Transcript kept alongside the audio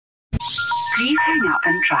Please hang up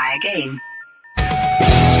and try again.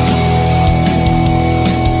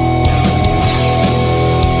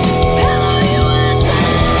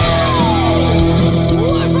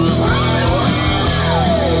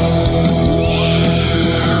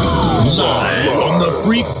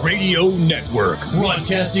 Freak Radio Network,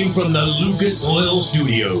 broadcasting from the Lucas Oil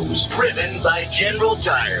Studios. Driven by General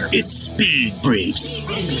Tire. It's Speed Freaks.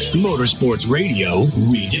 Motorsports Radio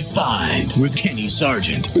redefined with Kenny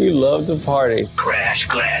Sargent. We love to party. Crash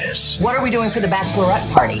Gladys. What are we doing for the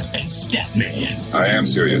bachelorette party? And Statman. I am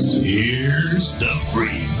serious. Here's the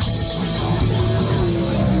Freaks.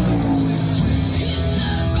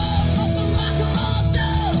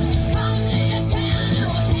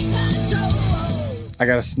 I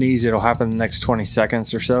got to sneeze. It'll happen in the next 20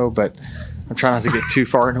 seconds or so, but I'm trying not to get too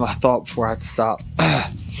far into my thought before I have to stop.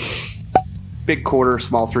 Big quarter,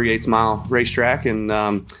 small 3/8 mile racetrack,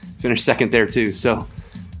 and finished second there too. So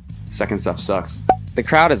second stuff sucks. The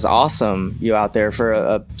crowd is awesome. You out there for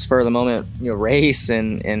a spur of the moment, race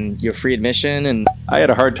and your free admission. And I had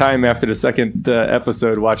a hard time after the second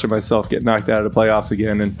episode watching myself get knocked out of the playoffs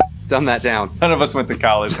again. And Dumb that down. none of us went to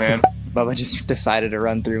college, man. Bubba just decided to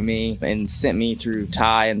run through me and sent me through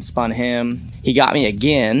Ty and spun him. He got me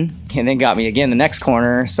again and then got me again the next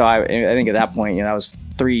corner. So I think at that point, that was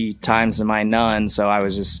 3 times to my none. So I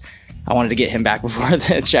wanted to get him back before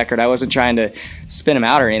the checkered. I wasn't trying to spin him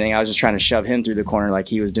out or anything. I was just trying to shove him through the corner like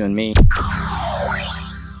he was doing me.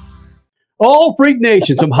 All Freak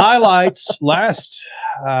Nation, some highlights last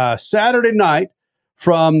Saturday night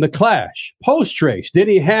from the Clash. Post-race,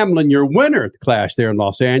 Denny Hamlin, your winner at the Clash there in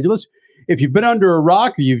Los Angeles. If you've been under a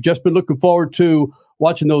rock or you've just been looking forward to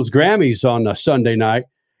watching those Grammys on Sunday night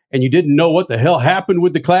and you didn't know what the hell happened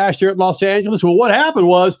with the Clash there at Los Angeles, well, what happened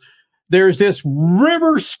was there's this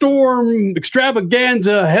river storm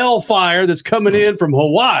extravaganza hellfire that's coming in from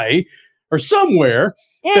Hawaii or somewhere.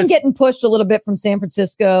 And getting pushed a little bit from San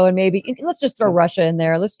Francisco, and maybe let's just throw Russia in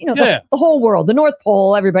there. Let's, the whole world, the North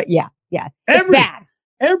Pole, everybody. Yeah. It's bad.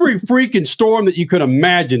 Every freaking storm that you could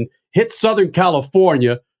imagine hit Southern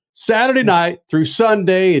California Saturday night through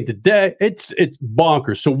Sunday and today. It's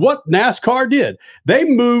bonkers. So what NASCAR did, they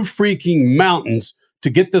moved freaking mountains to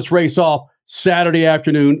get this race off Saturday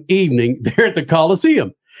afternoon, evening there at the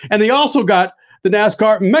Coliseum. And they also got the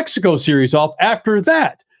NASCAR Mexico Series off after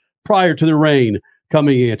that, prior to the rain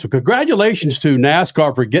coming in. So congratulations to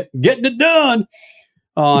NASCAR for getting it done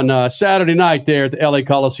on Saturday night there at the LA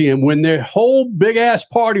Coliseum when their whole big-ass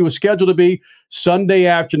party was scheduled to be Sunday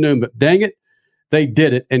afternoon. But dang it, they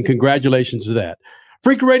did it, and congratulations to that.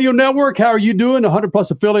 Freak Radio Network, how are you doing?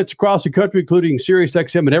 100-plus affiliates across the country, including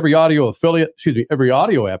SiriusXM and every audio app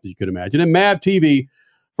that you could imagine, and MAV TV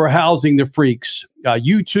for housing the freaks.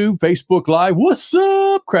 YouTube, Facebook Live. What's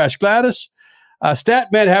up, Crash Gladys?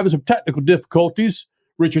 Statman having some technical difficulties.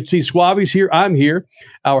 Richard C. Suave's here. I'm here.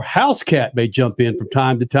 Our house cat may jump in from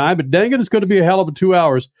time to time, but dang it, it's going to be a hell of a 2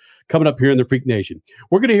 hours coming up here in the Freak Nation.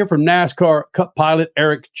 We're going to hear from NASCAR Cup pilot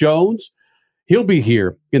Erik Jones. He'll be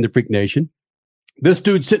here in the Freak Nation. This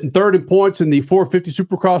dude's sitting third in points in the 450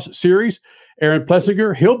 Supercross Series. Aaron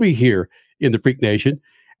Plessinger, he'll be here in the Freak Nation.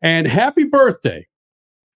 And happy birthday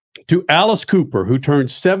to Alice Cooper, who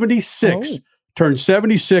turned 76. Turned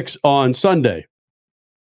 76 on Sunday.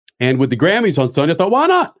 And with the Grammys on Sunday, I thought, why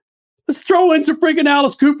not? Let's throw in some freaking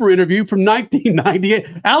Alice Cooper interview from 1998.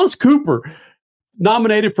 Alice Cooper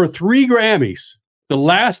nominated for 3 Grammys. The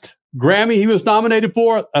last Grammy he was nominated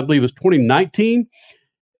for, I believe, was 2019.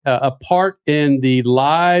 A part in the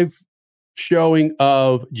live showing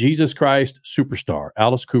of Jesus Christ Superstar.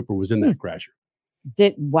 Alice Cooper was in that, Crasher.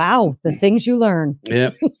 Wow, the things you learn.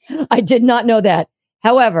 Yeah. I did not know that.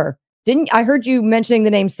 However, I heard you mentioning the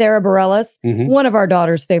name Sarah Bareilles, one of our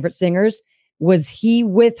daughter's favorite singers. Was he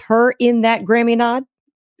with her in that Grammy nod?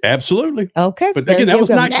 Absolutely. Okay. But again, that was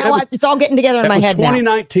not. It's all getting together in my head now.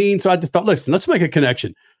 2019. So I just thought, listen, let's make a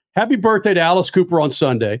connection. Happy birthday to Alice Cooper on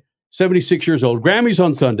Sunday, 76 years old. Grammys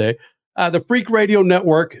on Sunday. The Freak Radio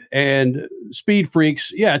Network and Speed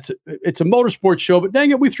Freaks. Yeah, it's a motorsports show, but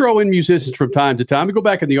dang it, we throw in musicians from time to time. We go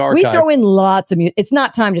back in the archive. We throw in lots of music. It's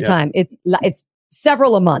not time to time. It's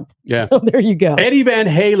several a month. Yeah. So there you go. Eddie Van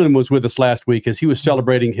Halen was with us last week as he was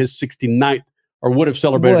celebrating his 69th, or would have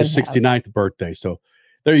celebrated his 69th birthday. So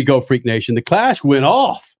there you go, Freak Nation. The Clash went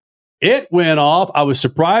off. It went off. I was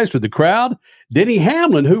surprised with the crowd. Denny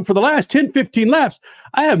Hamlin, who for the last 10, 15 laps,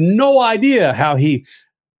 I have no idea how he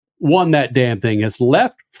won that damn thing. His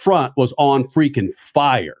left front was on freaking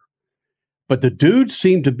fire. But the dude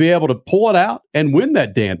seemed to be able to pull it out and win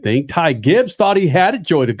that damn thing. Ty Gibbs thought he had it.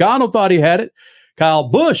 Joey Logano thought he had it. Kyle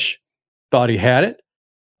Busch thought he had it.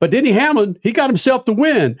 But Denny Hamlin, he got himself the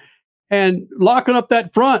win. and locking up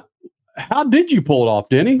that front. How did you pull it off,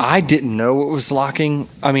 Denny? I didn't know it was locking.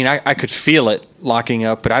 I mean, I could feel it locking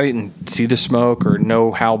up, but I didn't see the smoke or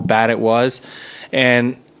know how bad it was.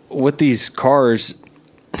 And with these cars,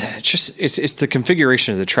 it's the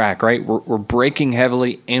configuration of the track, right? We're braking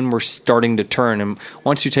heavily and we're starting to turn. And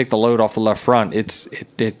once you take the load off the left front,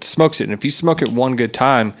 it smokes it. And if you smoke it one good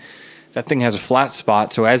time, that thing has a flat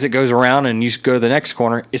spot. So as it goes around and you go to the next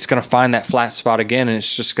corner, it's going to find that flat spot again, and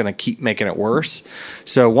it's just going to keep making it worse.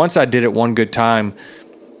 So once I did it one good time,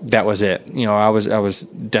 that was it. You know, I was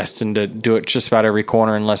destined to do it just about every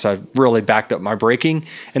corner unless I really backed up my braking,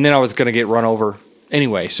 and then I was going to get run over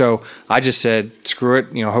anyway. So I just said, screw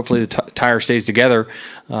it. You know, hopefully the tire stays together.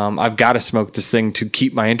 I've got to smoke this thing to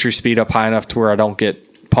keep my entry speed up high enough to where I don't get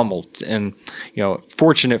pummeled. And, you know,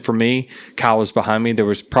 fortunate for me, Kyle was behind me. There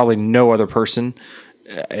was probably no other person,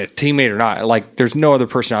 a teammate or not, like there's no other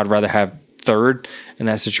person I'd rather have third in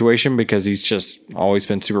that situation, because he's just always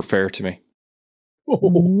been super fair to me.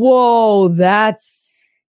 Whoa, that's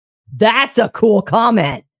a cool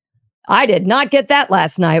comment. I did not get that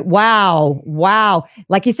last night. Wow.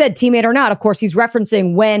 Like you said, teammate or not, of course, he's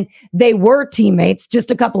referencing when they were teammates just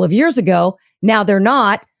a couple of years ago. Now they're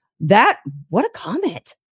not. What a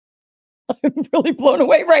comment. I'm really blown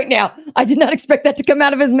away right now. I did not expect that to come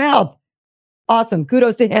out of his mouth. Awesome.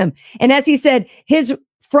 Kudos to him. And as he said, his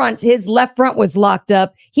left front was locked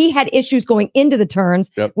up. He had issues going into the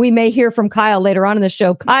turns. Yep. We may hear from Kyle later on in the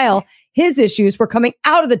show. Kyle, his issues were coming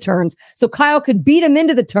out of the turns. So Kyle could beat him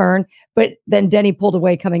into the turn, but then Denny pulled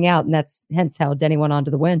away coming out. And that's hence how Denny went on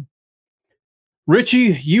to the win.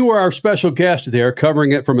 Richie, you are our special guest there,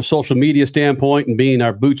 covering it from a social media standpoint and being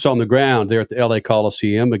our boots on the ground there at the LA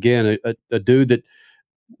Coliseum. Again, a dude that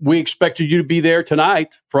we expected you to be there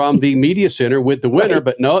tonight from the media center with the winner, right.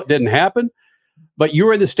 But no, it didn't happen. But you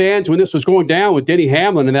were in the stands when this was going down with Denny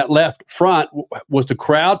Hamlin in that left front. Was the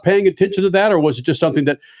crowd paying attention to that, or was it just something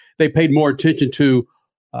that they paid more attention to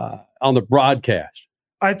on the broadcast?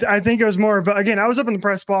 I think it was more of, again, I was up in the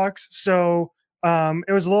press box, so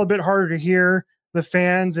it was a little bit harder to hear the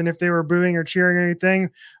fans and if they were booing or cheering or anything.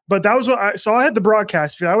 But that was so I had the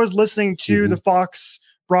broadcast feed. I was listening to the Fox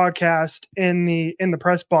broadcast in the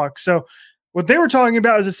press box. So what they were talking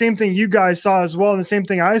about is the same thing you guys saw as well, and the same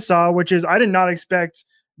thing I saw, which is I did not expect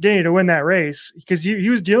Denny to win that race, because he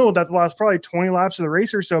was dealing with that the last probably 20 laps of the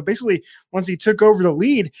race or so. Basically, once he took over the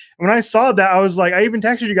lead, and when I saw that, I was like, I even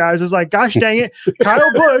texted you guys. I was like, gosh dang it,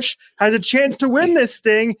 Kyle Busch has a chance to win this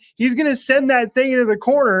thing. He's going to send that thing into the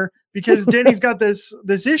corner because Denny's got this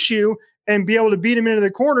issue, and be able to beat him into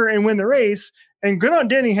the corner and win the race. And good on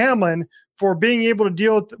Denny Hamlin for being able to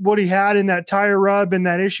deal with what he had in that tire rub and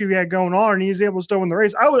that issue he had going on, and he was able to still win the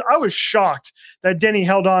race. I was shocked that Denny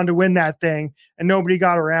held on to win that thing and nobody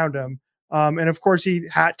got around him. And of course, he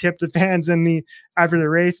hat tipped the fans after the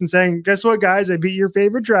race and saying, "Guess what, guys? I beat your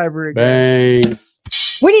favorite driver again." Bang.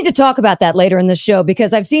 We need to talk about that later in the show,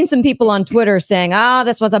 because I've seen some people on Twitter saying,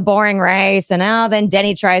 this was a boring race. And then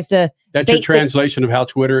Denny tries to. That's your translation of how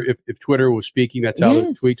Twitter, if Twitter was speaking, that's how the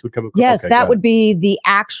tweets would come across. Yes, okay, that would be the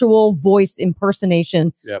actual voice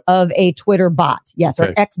impersonation of a Twitter bot. Yes,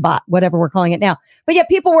 or X bot, whatever we're calling it now. But yeah,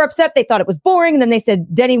 people were upset. They thought it was boring. And then they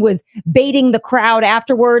said Denny was baiting the crowd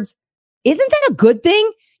afterwards. Isn't that a good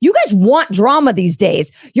thing? You guys want drama these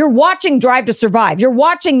days. You're watching Drive to Survive. You're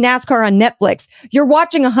watching NASCAR on Netflix. You're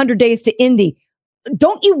watching 100 Days to Indy.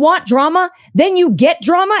 Don't you want drama? Then you get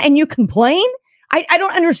drama and you complain? I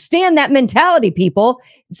don't understand that mentality, people.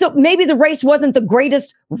 So maybe the race wasn't the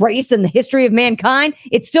greatest race in the history of mankind.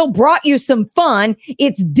 It still brought you some fun.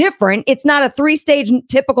 It's different. It's not a 3-stage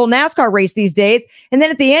typical NASCAR race these days. And then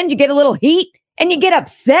at the end, you get a little heat and you get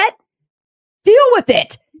upset. Deal with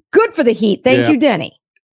it. Good for the heat. Thank you, Denny.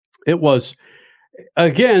 It was,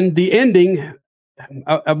 again, the ending.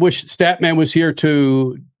 I wish Statman was here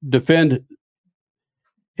to defend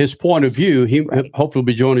his point of view. He hopefully will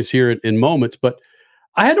be joining us here in moments, but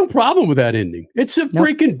I had no problem with that ending. It's a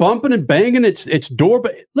freaking bumping and banging. It's door,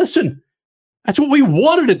 but listen, that's what we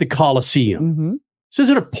wanted at the Coliseum. This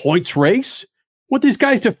isn't a points race. I want these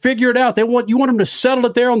guys to figure it out. You want them to settle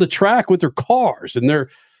it there on the track with their cars and their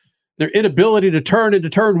inability to turn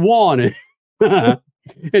into turn one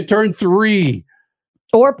and turn 3.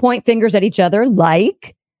 Or point fingers at each other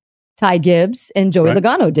like Ty Gibbs and Joey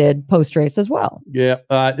Logano did post-race as well. Yeah.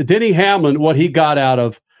 Denny Hamlin, what he got out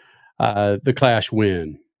of the Clash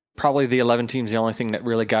win. Probably the 11 teams, the only thing that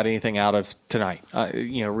really got anything out of tonight.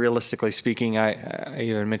 Realistically speaking, I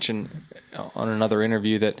even mentioned on another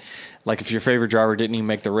interview that, like, if your favorite driver didn't even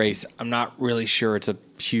make the race, I'm not really sure it's a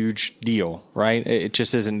huge deal, right? It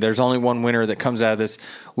just isn't. There's only one winner that comes out of this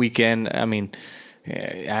weekend. I mean,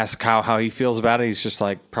 ask Kyle how he feels about it. He's just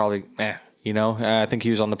like, probably, I think he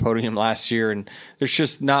was on the podium last year, and there's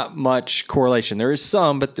just not much correlation. There is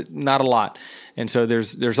some, but not a lot. And so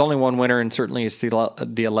there's only one winner, and certainly it's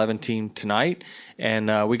the 11 team tonight.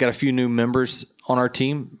 And we got a few new members on our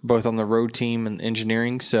team, both on the road team and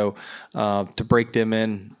engineering. So to break them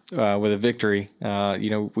in with a victory,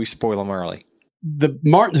 we spoil them early. The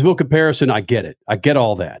Martinsville comparison, I get it. I get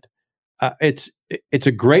all that. It's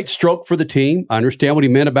a great stroke for the team. I understand what he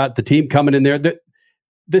meant about the team coming in there.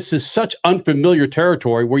 This is such unfamiliar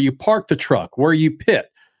territory where you park the truck, where you pit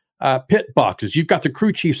boxes. You've got the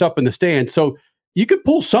crew chiefs up in the stand. So you could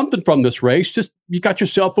pull something from this race. Just you got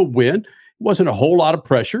yourself a win. It wasn't a whole lot of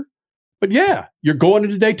pressure. But yeah, you're going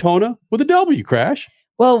into Daytona with a W, Crash.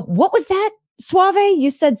 Well, what was that, Suave?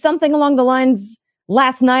 You said something along the lines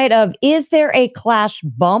last night of, is there a Clash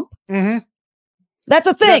bump? Mm-hmm. That's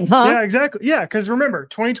a thing, huh? Yeah, exactly. Yeah, because remember,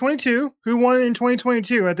 2022, who won in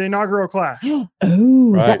 2022 at the inaugural Clash? Oh,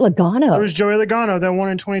 right. Is that Logano? It was Joey Logano that won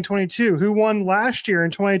in 2022. Who won last year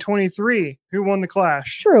in 2023? Who won the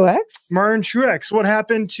Clash? Truex. Martin Truex. What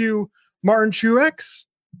happened to Martin Truex?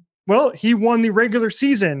 Well, he won the regular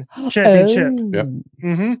season championship. Oh. Yep.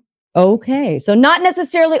 Mm-hmm. Okay, so not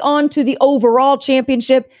necessarily on to the overall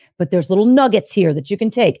championship, but there's little nuggets here that you can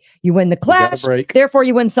take. You win the Clash, therefore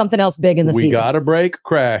you win something else big in the season. We got a break,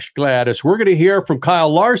 Crash, Gladys. We're going to hear from Kyle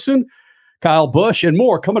Larson, Kyle Busch, and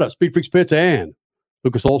more coming up. Speed Freaks Pits and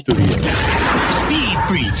Lucas Oil Studio. Speed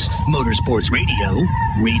Freaks, Motorsports Radio,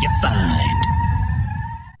 redefined.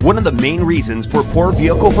 One of the main reasons for poor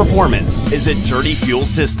vehicle performance is a dirty fuel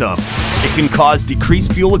system. It can cause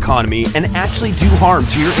decreased fuel economy and actually do harm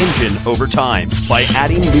to your engine over time. By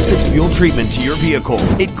adding Lucas fuel treatment to your vehicle,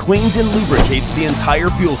 it cleans and lubricates the entire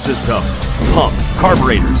fuel system, pump,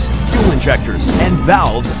 carburetors, fuel injectors, and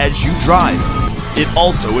valves as you drive. It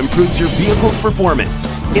also improves your vehicle's performance.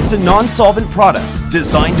 It's a non-solvent product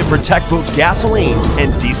designed to protect both gasoline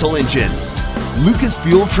and diesel engines. Lucas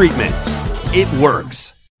fuel treatment. It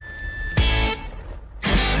works.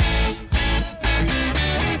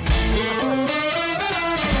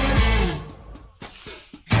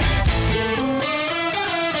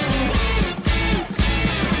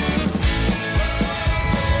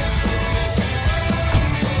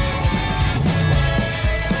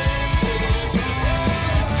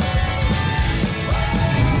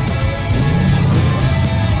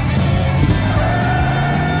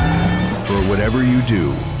 Whatever you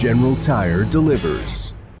do, General Tire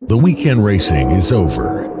delivers. The weekend racing is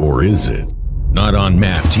over, or is it? Not on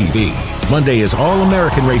MAV TV. Monday is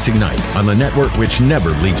All-American Racing Night on the network which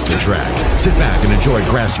never leaves the track. Sit back and enjoy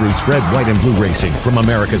grassroots red, white, and blue racing from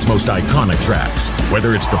America's most iconic tracks.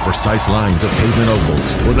 Whether it's the precise lines of pavement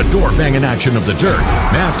ovals or the door-banging action of the dirt,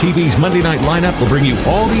 MAV TV's Monday night lineup will bring you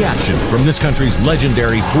all the action from this country's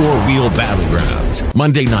legendary four-wheel battlegrounds.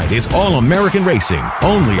 Monday night is All-American Racing,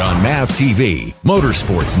 only on MAV TV,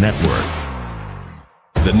 Motorsports Network.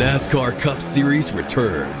 The NASCAR Cup Series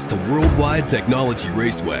returns to Worldwide Technology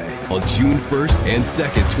Raceway on June 1st and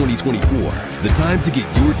 2nd, 2024. The time to get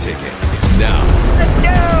your tickets is now. Let's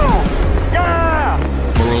go! Yeah!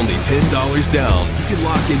 For only $10 down, you can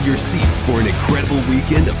lock in your seats for an incredible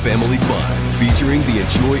weekend of family fun featuring the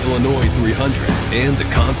Enjoy Illinois 300 and the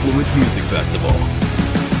Confluence Music Festival.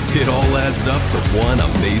 It all adds up for one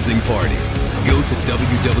amazing party. Go to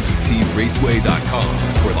WWTRaceway.com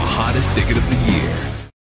for the hottest ticket of the year.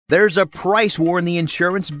 There's a price war in the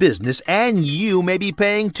insurance business, and you may be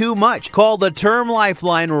paying too much. Call the Term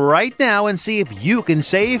Lifeline right now and see if you can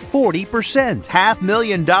save 40%.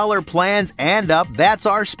 $500,000 plans and up, that's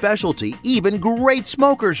our specialty. Even great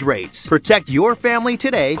smokers rates. Protect your family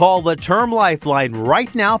today. Call the Term Lifeline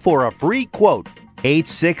right now for a free quote.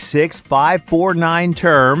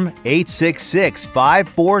 866-549-TERM,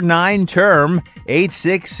 866-549-TERM,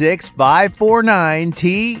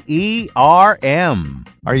 866-549-TERM.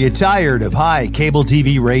 Are you tired of high cable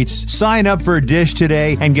TV rates? Sign up for Dish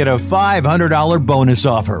today and get a $500 bonus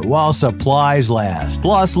offer while supplies last.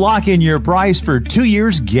 Plus, lock in your price for 2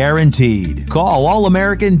 years guaranteed. Call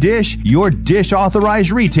All-American Dish, your Dish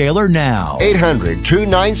authorized retailer now.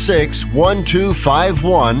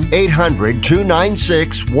 800-296-1251.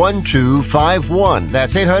 800-296-1251.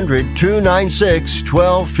 That's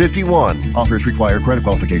 800-296-1251. Offers require credit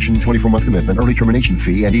qualification, 24-month commitment, early termination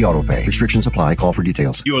fee, and e-auto pay. Restrictions apply. Call for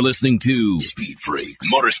details. You're listening to Speed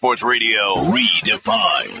Freaks, Motorsports Radio,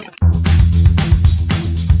 redefined.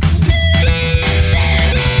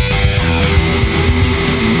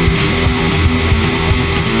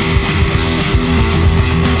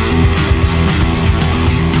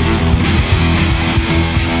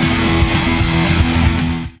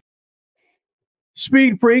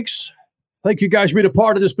 Speed Freaks. Thank you guys for being a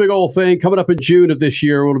part of this big old thing. Coming up in June of this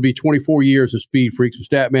year, it'll be 24 years of Speed Freaks with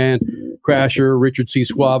Statman, Crasher, Richard C.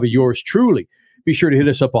 Suave, yours truly. Be sure to hit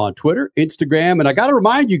us up on Twitter, Instagram. And I got to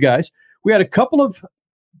remind you guys, we had a couple of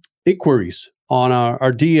inquiries on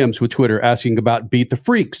our DMs with Twitter asking about Beat the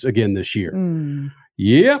Freaks again this year.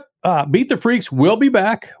 Yep. Beat the Freaks will be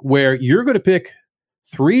back, where you're going to pick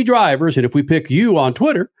 3 drivers. And if we pick you on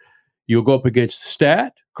Twitter, you'll go up against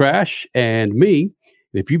Stat, Crash, and me.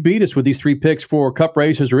 If you beat us with these 3 picks for Cup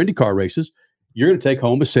races or IndyCar races, you're going to take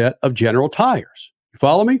home a set of General Tires. You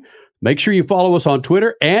follow me? Make sure you follow us on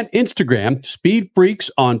Twitter and Instagram, Speed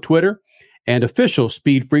Freaks on Twitter and official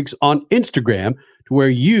Speed Freaks on Instagram, to where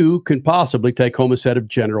you can possibly take home a set of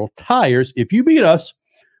General Tires. If you beat us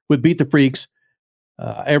with Beat the Freaks,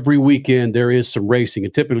 every weekend there is some racing.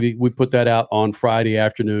 And typically we put that out on Friday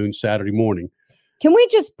afternoon, Saturday morning. Can we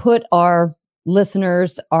just put our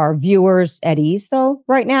listeners, our viewers at ease, though,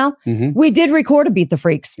 right now? We did record a Beat the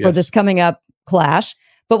Freaks for this coming up clash.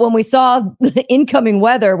 But when we saw the incoming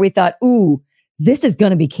weather, we thought, ooh, this is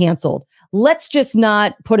going to be canceled. Let's just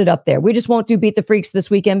not put it up there. We just won't do Beat the Freaks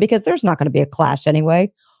this weekend because there's not going to be a clash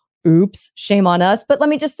anyway. Oops, shame on us. But let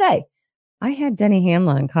me just say, I had Denny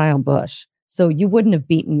Hamlin and Kyle Busch, so you wouldn't have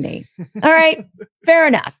beaten me. All right, fair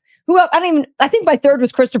enough. Who else? I think my third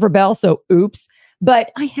was Christopher Bell, so oops.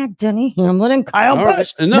 But I had Denny Hamlin and Kyle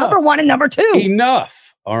Busch, number 1 and number 2.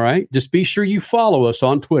 Enough. All right. Just be sure you follow us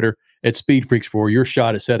on Twitter at Speed Freaks for your shot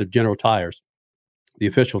at a set of General Tires, the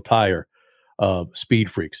official tire of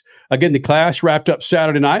Speed Freaks. Again, the clash wrapped up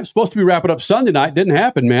Saturday night. Supposed to be wrapping up Sunday night. Didn't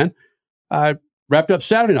happen, man. Wrapped up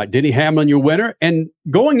Saturday night. Denny Hamlin, your winner. And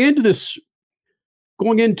going into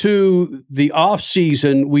the off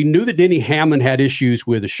season, we knew that Denny Hamlin had issues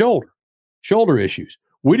with the shoulder issues.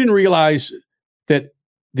 We didn't realize that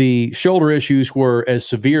the shoulder issues were as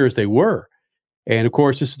severe as they were. And of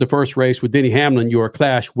course, this is the first race with Denny Hamlin, your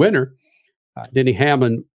clash winner. Denny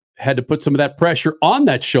Hamlin had to put some of that pressure on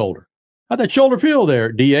that shoulder. How'd that shoulder feel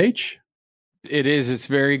there, DH? It is. It's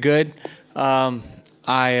very good. We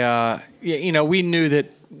knew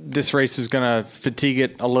that this race was going to fatigue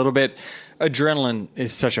it a little bit. Adrenaline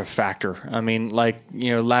is such a factor. I mean,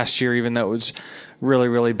 last year, even though it was really,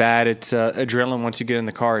 really bad, it's adrenaline. Once you get in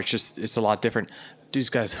the car, it's a lot different. Dude's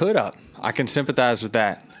got his hood up. I can sympathize with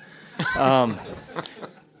that.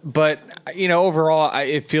 But overall,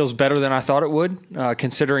 it feels better than I thought it would,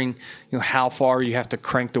 considering how far you have to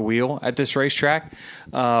crank the wheel at this racetrack.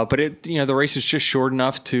 But the race is just short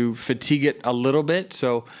enough to fatigue it a little bit.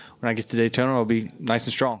 So when I get to Daytona, I'll be nice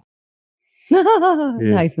and strong.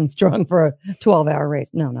 Nice and strong for a 12-hour race.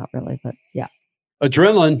 No, not really, but yeah.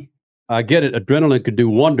 Adrenaline, I get it. Adrenaline could do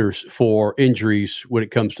wonders for injuries when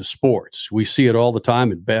it comes to sports. We see it all the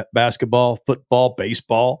time in basketball, football,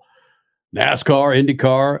 baseball, NASCAR,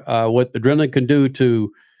 IndyCar. What adrenaline can do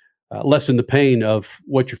to lessen the pain of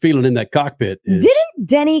what you're feeling in that cockpit. Didn't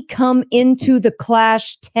Denny come into the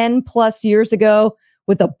clash 10 plus years ago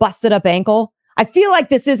with a busted up ankle? I feel like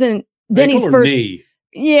this isn't Denny's first knee.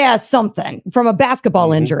 Yeah, something from a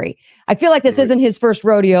basketball injury. I feel like this isn't his first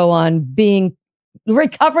rodeo on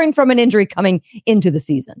recovering from an injury coming into the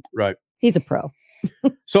season. Right. He's a pro.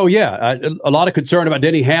 So, yeah, a lot of concern about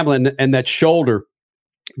Denny Hamlin and that shoulder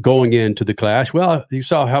going into the clash. Well, you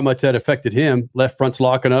saw how much that affected him. Left front's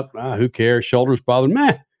locking up. Who cares? Shoulders bothering.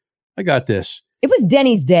 Meh, I got this. It was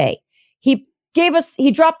Denny's day. He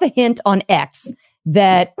dropped the hint on X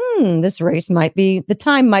that this race the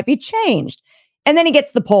time might be changed. And then he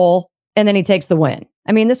gets the pole, and then he takes the win.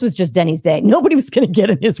 I mean, this was just Denny's day. Nobody was going to get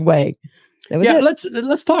in his way. That was it.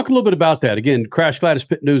 Let's talk a little bit about that. Again, Crash Gladys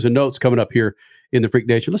Pit News and Notes coming up here in the Freak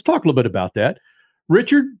Nation. Let's talk a little bit about that.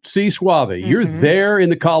 Richard C. Suave, you're there in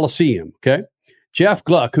the Coliseum, okay? Jeff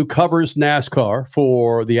Gluck, who covers NASCAR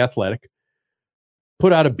for The Athletic,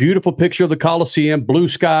 put out a beautiful picture of the Coliseum, blue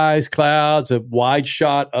skies, clouds, a wide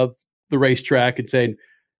shot of the racetrack, and saying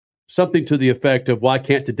something to the effect of, why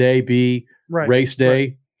can't today be race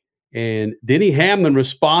day? Right. And Denny Hamlin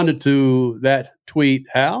responded to that tweet.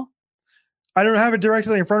 How? I don't have it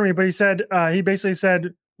directly in front of me, but he basically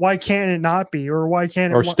said, why can't it not be? Or why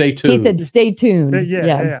can't it? Or stay tuned. He said, stay tuned.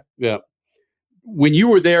 Yeah. When you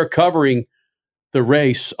were there covering the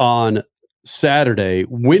race on Saturday,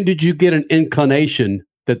 when did you get an inclination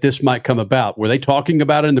that this might come about? Were they talking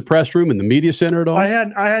about it in the press room, in the media center at all? I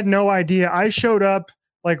had no idea. I showed up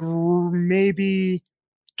like maybe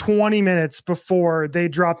 20 minutes before they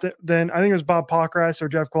dropped it. Then I think it was Bob Pockras or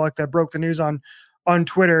Jeff Gluck that broke the news on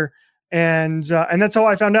Twitter. And that's how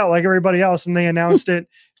I found out, like everybody else. And they announced it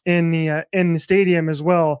in the stadium as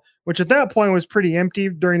well. which at that point was pretty empty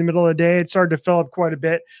during the middle of the day. It started to fill up quite a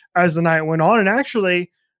bit as the night went on. And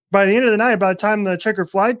actually, by the end of the night, by the time the checkered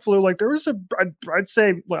flag flew, like there was I'd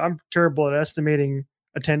say, I'm terrible at estimating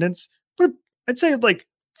attendance, but I'd say like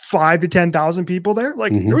 5,000 to 10,000 people there.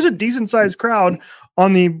 Like there was a decent sized crowd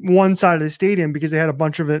on the one side of the stadium because they had a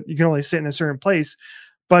bunch of it. You can only sit in a certain place.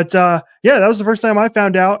 But yeah, that was the first time I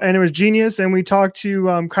found out, and it was genius. And we talked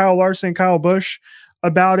to Kyle Larson and Kyle Busch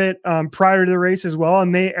about it prior to the race as well.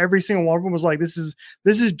 And every single one of them was like, this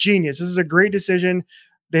is genius. This is a great decision.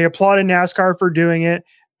 They applauded NASCAR for doing it.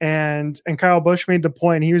 And Kyle Busch made the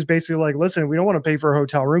point. He was basically like, listen, we don't want to pay for a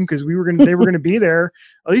hotel room because they were going to be there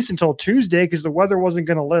at least until Tuesday because the weather wasn't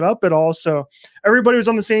going to let up at all. So everybody was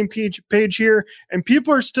on the same page here, and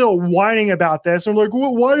people are still whining about this. I'm like,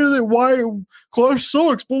 well, why Clash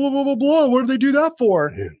sucks, blah, blah, blah, blah, blah. What did they do that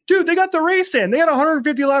for? Yeah. Dude, they got the race in. They had a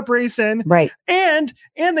 150 lap race in. Right. And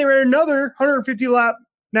they ran another 150 lap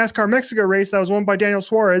NASCAR Mexico race that was won by Daniel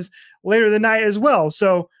Suarez later the night as well.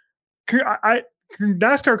 So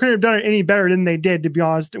NASCAR couldn't have done it any better than they did, to be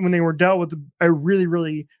honest, when they were dealt with a really,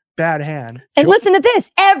 really bad hand. And listen to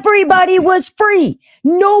this. Everybody was free.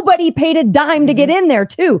 Nobody paid a dime to get in there,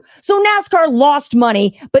 too. So NASCAR lost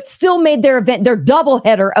money, but still made their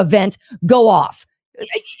doubleheader event go off.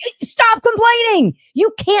 Stop complaining.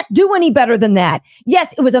 You can't do any better than that.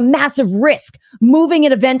 Yes, it was a massive risk moving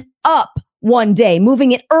an event up one day,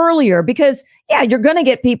 moving it earlier, because you're going to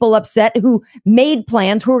get people upset who made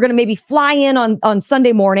plans, who are going to maybe fly in on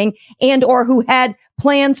Sunday morning and or who had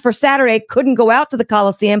plans for Saturday, couldn't go out to the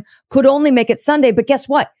Coliseum, could only make it Sunday. But guess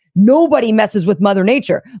what? Nobody messes with Mother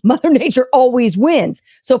Nature. Mother Nature always wins.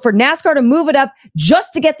 So for NASCAR to move it up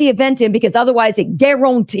just to get the event in, because otherwise it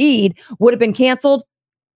guaranteed would have been canceled,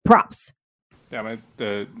 props. Yeah,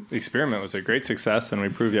 the experiment was a great success, and we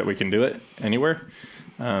proved that we can do it anywhere.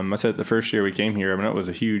 I said the first year we came here, it was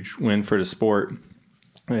a huge win for the sport.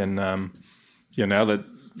 And, now that,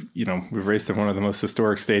 we've raced in one of the most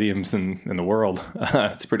historic stadiums in the world,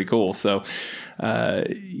 it's pretty cool. So, I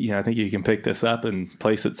think you can pick this up and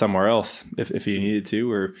place it somewhere else if you needed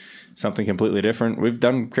to, or something completely different. We've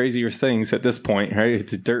done crazier things at this point, right?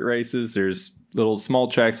 It's dirt races. There's little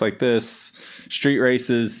small tracks like this, street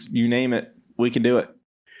races, you name it, we can do it.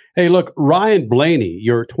 Hey, look, Ryan Blaney,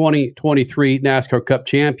 your 2023 NASCAR Cup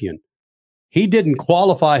champion, he didn't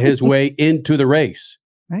qualify his way into the race.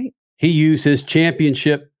 Right. He used his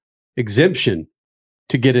championship exemption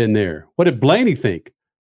to get in there. What did Blaney think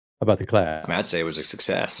about the class? I'd say it was a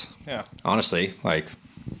success. Yeah. Honestly, I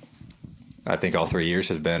think all 3 years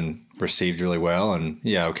has been received really well. And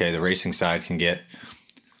the racing side can get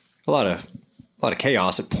a lot of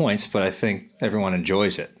chaos at points, but I think everyone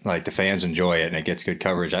enjoys it. Like the fans enjoy it, and it gets good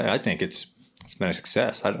coverage. I think it's been a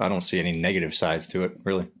success. I don't see any negative sides to it,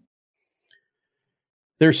 really.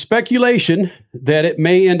 There's speculation that it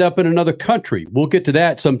may end up in another country. We'll get to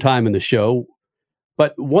that sometime in the show.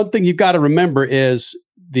 But one thing you've got to remember is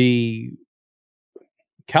the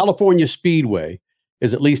California Speedway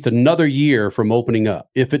is at least another year from opening up,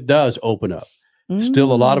 if it does open up.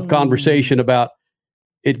 Still a lot of conversation about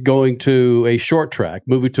it going to a short track,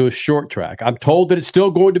 moving to a short track. I'm told that it's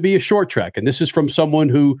still going to be a short track. And this is from someone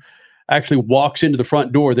who actually walks into the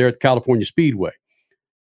front door there at the California Speedway.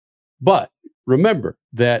 But remember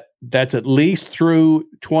that that's at least through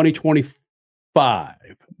 2025,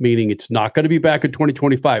 meaning it's not going to be back in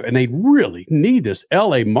 2025. And they really need this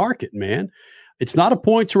LA market, man. It's not a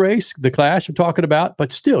points race, the Clash I'm talking about,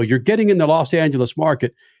 but still, you're getting in the Los Angeles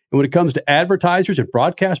market. And when it comes to advertisers and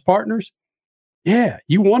broadcast partners,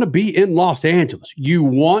 you want to be in Los Angeles. You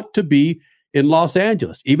want to be in Los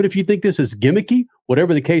Angeles. Even if you think this is gimmicky,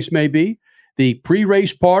 whatever the case may be, the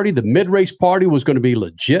pre-race party, the mid-race party was going to be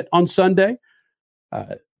legit on Sunday.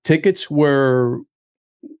 Tickets were,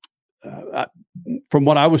 from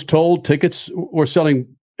what I was told, tickets were selling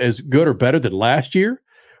as good or better than last year,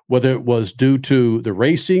 whether it was due to the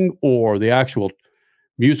racing or the actual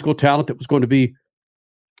musical talent that was going to be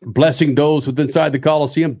blessing those with inside the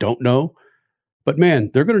Coliseum. Don't know. But man,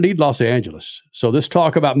 they're going to need Los Angeles. So this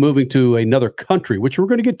talk about moving to another country, which we're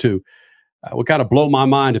going to get to, would kind of blow my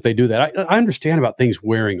mind if they do that. I understand about things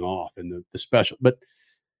wearing off and the special, but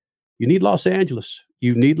you need Los Angeles.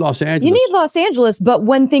 You need Los Angeles. You need Los Angeles, but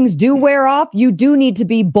when things do wear off, you do need to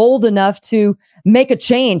be bold enough to make a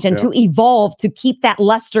change and to evolve to keep that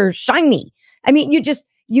luster shiny. I mean,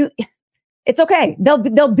 it's okay.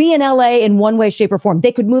 They'll be in LA in one way, shape, or form.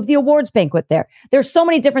 They could move the awards banquet there. There's so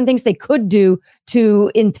many different things they could do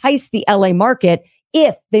to entice the LA market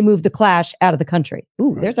if they move the Clash out of the country.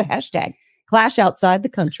 Ooh, there's a hashtag. Clash outside the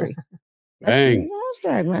country. Bang.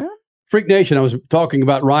 Hashtag, man. Freak Nation, I was talking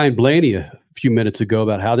about Ryan Blaney a few minutes ago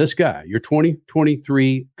about how this guy, your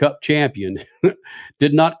 2023 Cup champion,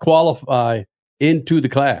 did not qualify into the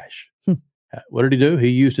Clash. What did he do? He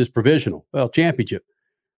used his provisional, championship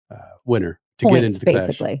winner to points, get into the Clash.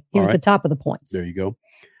 Basically. He was the top of the points. There you go.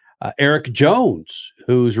 Erik Jones,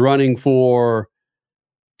 who's running for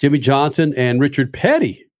Jimmy Johnson and Richard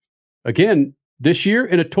Petty. Again, this year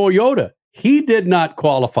in a Toyota, he did not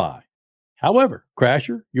qualify. However,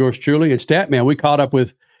 Crasher, yours truly, and Statman, we caught up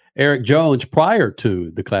with Erik Jones prior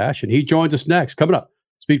to the Clash, and he joins us next. Coming up,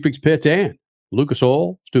 SpeedFreaks Pits and Lucas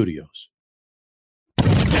Oil Studios.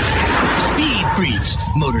 Speed Freaks,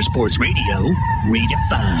 Motorsports Radio,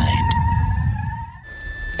 redefined.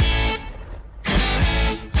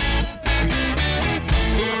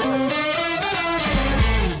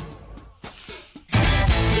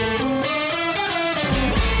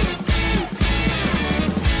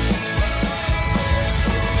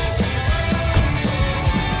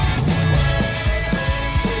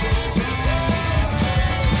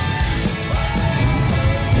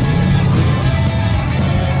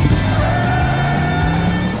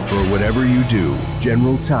 Whatever you do,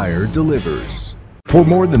 General Tire delivers. For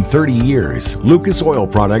more than 30 years, Lucas Oil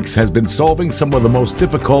Products has been solving some of the most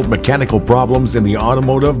difficult mechanical problems in the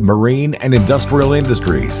automotive, marine, and industrial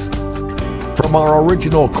industries. From our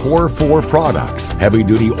original Core 4 products,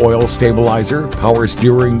 heavy-duty oil stabilizer, power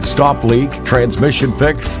steering, stop leak, transmission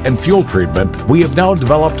fix, and fuel treatment, we have now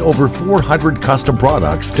developed over 400 custom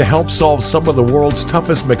products to help solve some of the world's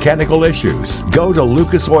toughest mechanical issues. Go to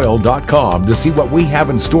lucasoil.com to see what we have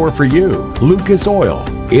in store for you. Lucas Oil,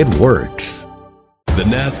 it works. The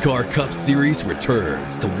NASCAR Cup Series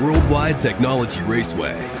returns to Worldwide Technology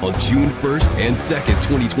Raceway on June 1st and 2nd,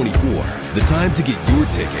 2024. The time to get your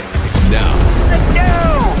tickets is now. Let's go!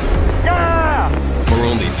 Yeah! For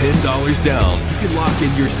only $10 down, you can lock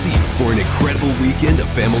in your seats for an incredible weekend of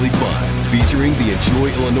family fun featuring the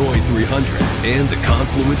Enjoy Illinois 300 and the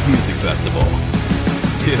Confluence Music Festival.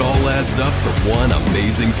 It all adds up to one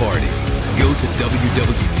amazing party. Go to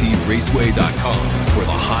www.raceway.com for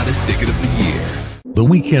the hottest ticket of the year. The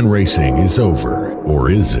weekend racing is over, or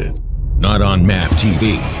is it? Not on MAP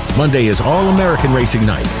TV. Monday is All-American Racing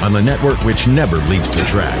Night on the network which never leaves the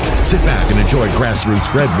track. Sit back and enjoy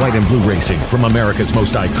grassroots red, white, and blue racing from America's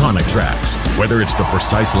most iconic tracks. Whether it's the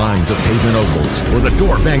precise lines of pavement ovals or the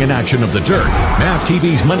door-banging action of the dirt, MAP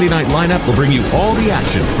TV's Monday night lineup will bring you all the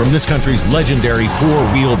action from this country's legendary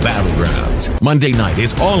four-wheel battlegrounds. Monday night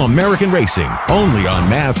is All-American Racing, only on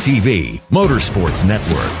MAP TV, Motorsports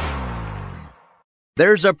Network.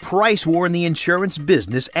 There's a price war in the insurance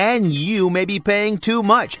business, and you may be paying too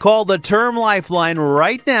much. Call the Term Lifeline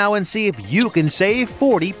right now and see if you can save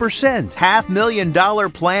 40%.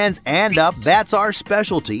 $500,000 plans and up, that's our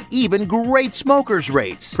specialty. Even great smokers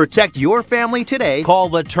rates. Protect your family today. Call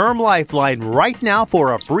the Term Lifeline right now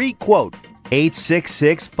for a free quote.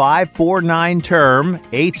 866-549-TERM,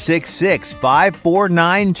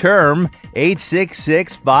 866-549-TERM,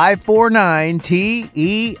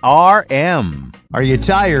 866-549-TERM. Are you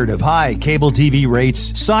tired of high cable TV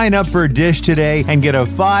rates? Sign up for Dish today and get a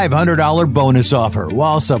 $500 bonus offer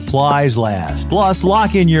while supplies last. Plus,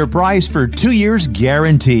 lock in your price for 2 years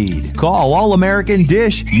guaranteed. Call All-American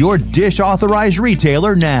Dish, your Dish authorized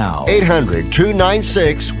retailer now.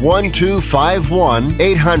 800-296-1251.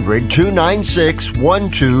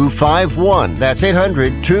 800-296-1251. That's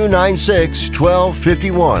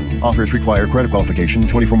 800-296-1251. Offers require credit qualification,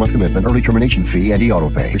 24-month commitment, early termination fee, and e-auto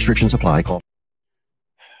pay. Restrictions apply. Call.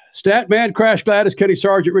 Statman, Crash Gladys, Kenny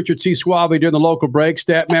Sargent, Richard C. Suave during the local break.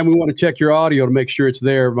 Statman, we want to check your audio to make sure it's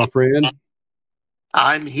there, my friend.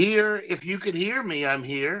 I'm here. If you can hear me, I'm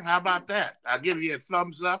here. How about that? I'll give you a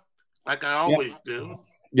thumbs up like I always do.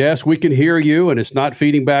 Yes, we can hear you, and it's not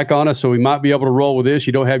feeding back on us, so we might be able to roll with this.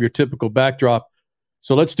 You don't have your typical backdrop.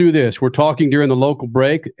 So let's do this. We're talking during the local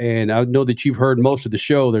break, and I know that you've heard most of the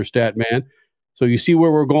show there, Statman. So you see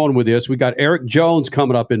where we're going with this. We got Erik Jones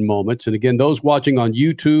coming up in moments. And again, those watching on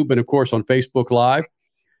YouTube and, of course, on Facebook Live,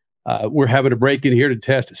 we're having a break in here to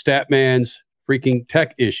test Statman's freaking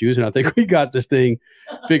tech issues. And I think we got this thing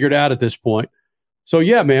figured out at this point. So,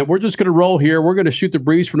 yeah, man, we're just going to roll here. We're going to shoot the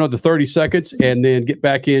breeze for another 30 seconds and then get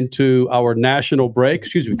back into our national break.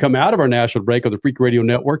 Come out of our national break on the Freak Radio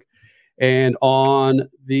Network and on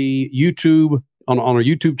the YouTube on our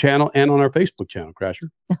YouTube channel and on our Facebook channel, Crasher.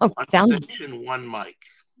 Oh, sounds one mic.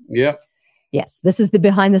 Yep. Yes, this is the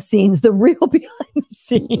behind the scenes, the real behind the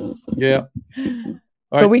scenes. Yeah.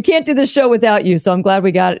 But we can't do this show without you, so I'm glad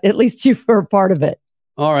we got at least you for a part of it.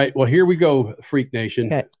 All right. Well, here we go, Freak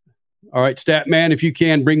Nation. Okay. All right, Statman, if you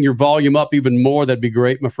can bring your volume up even more, that'd be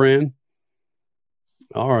great, my friend.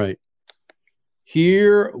 All right.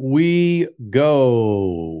 Here we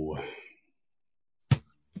go.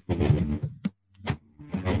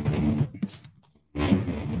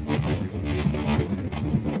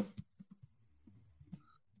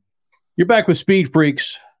 You're back with Speed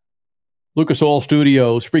Freaks, Lucas Oil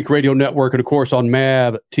Studios, Freak Radio Network, and of course on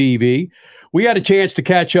MAV TV. We had a chance to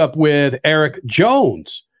catch up with Erik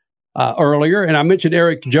Jones earlier, and I mentioned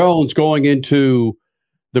Erik Jones going into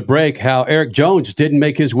the break, how Erik Jones didn't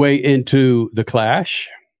make his way into the Clash,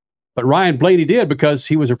 but Ryan Blaney did because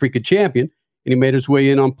he was a freaking champion and he made his way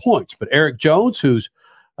in on points. But Erik Jones, who's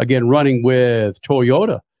again running with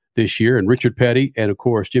Toyota this year, and Richard Petty, and of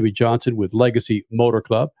course Jimmy Johnson with Legacy Motor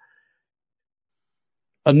Club.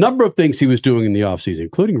 A number of things he was doing in the offseason,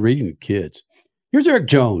 including reading the kids. Here's Erik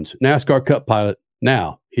Jones, NASCAR Cup pilot,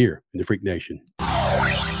 now here in the Freak Nation.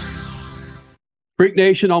 Freak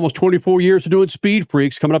Nation, almost 24 years of doing Speed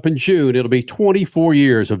Freaks. Coming up in June, it'll be 24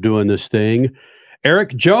 years of doing this thing.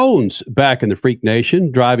 Erik Jones back in the Freak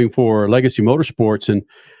Nation, driving for Legacy Motorsports. And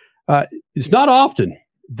it's not often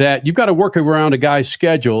that you've got to work around a guy's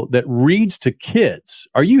schedule that reads to kids.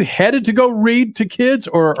 Are you headed to go read to kids,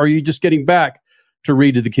 or are you just getting back to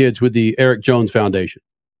read to the kids with the Erik Jones Foundation?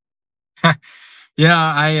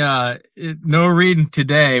 Yeah, no reading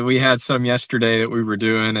today. We had some yesterday that we were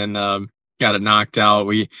doing and got it knocked out.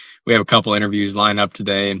 We have a couple interviews lined up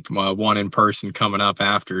today and one in person coming up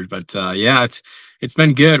after. But yeah, it's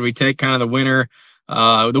been good. We take kind of the winter.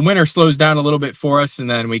 The winter slows down a little bit for us, and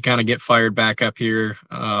then we kind of get fired back up here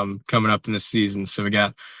coming up in the season. So we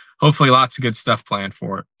got hopefully lots of good stuff planned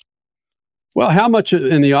for it. Well, how much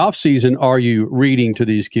in the off season are you reading to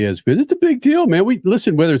these kids? Because it's a big deal, man.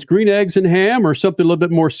 Listen, whether it's green eggs and ham or something a little bit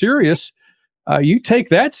more serious, you take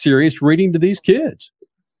that serious reading to these kids.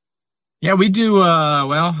 Yeah, we do.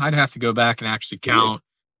 Well, I'd have to go back and actually count.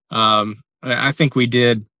 I think we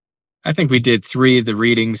did 3 of the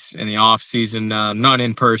readings in the off season, none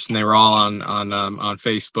in person. They were all on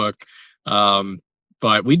Facebook.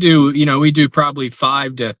 But we do probably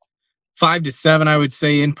 5 to 7, I would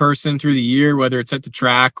say, in person through the year, whether it's at the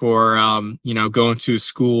track or, going to a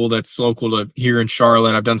school that's local to here in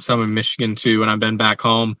Charlotte. I've done some in Michigan too, and I've been back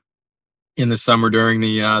home in the summer during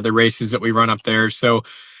the races that we run up there. So,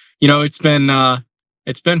 it's been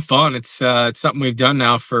fun. It's something we've done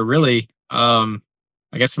now for really, I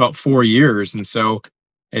guess about 4 years. And so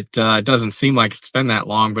it doesn't seem like it's been that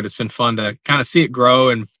long, but it's been fun to kind of see it grow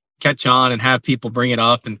and catch on and have people bring it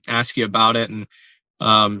up and ask you about it. And,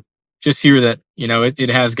 just hear that, it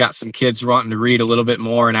has got some kids wanting to read a little bit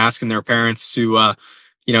more and asking their parents to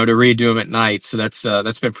read to them at night. So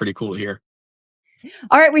that's been pretty cool to hear.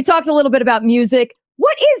 All right. We talked a little bit about music.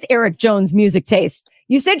 What is Erik Jones' music taste?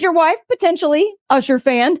 You said your wife, potentially Usher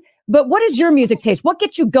fan, but what is your music taste? What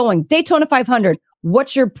gets you going? Daytona 500.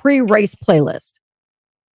 What's your pre-race playlist?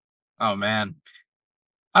 Oh man.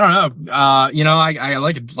 I don't know. I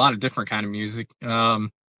like a lot of different kind of music.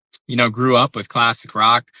 Grew up with classic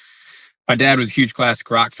rock. My dad was a huge classic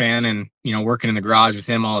rock fan, and, working in the garage with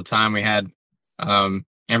him all the time, we had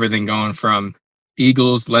everything going from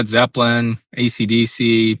Eagles, Led Zeppelin,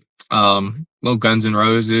 AC/DC, little Guns N'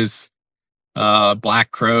 Roses,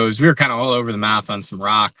 Black Crowes. We were kind of all over the map on some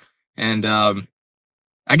rock. And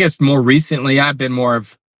I guess more recently, I've been more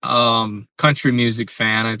of country music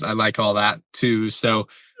fan. I like all that too. So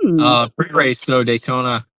pre-race, so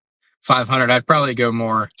Daytona 500, I'd probably go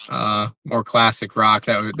more classic rock.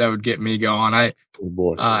 That would get me going.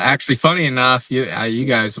 Actually, funny enough, you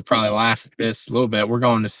guys will probably laugh at this a little bit. We're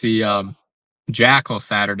going to see Jackal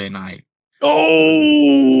Saturday night.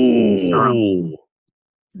 Oh,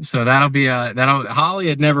 so that'll be Holly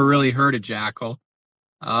had never really heard of Jackal.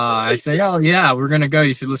 I said, oh yeah, we're gonna go.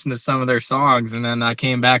 You should listen to some of their songs. And then I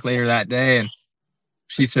came back later that day, and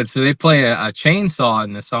she said, so they play a chainsaw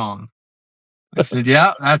in the song. I said,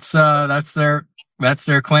 yeah, that's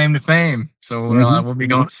their claim to fame. So we'll be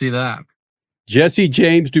going to see that. Jesse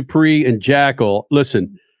James Dupree and Jackal.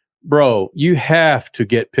 Listen, bro, you have to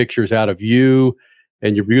get pictures out of you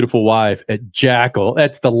and your beautiful wife at Jackal.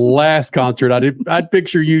 That's the last concert I'd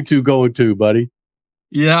picture you two going to, buddy.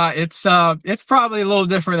 Yeah, it's probably a little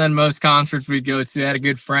different than most concerts we'd go to. I had a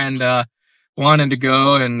good friend wanted to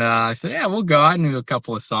go, and I said, yeah, we'll go. I knew a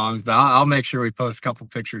couple of songs, but I'll make sure we post a couple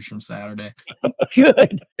pictures from Saturday.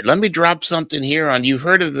 Good. Let me drop something here on. You've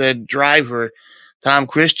heard of the driver Tom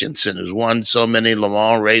Christensen, who's won so many Le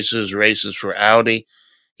Mans races for Audi.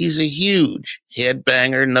 He's a huge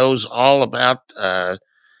headbanger, knows all about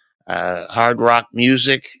hard rock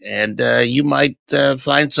music, and you might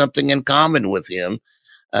find something in common with him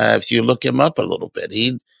if you look him up a little bit.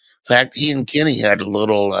 In fact, he and Kenny had a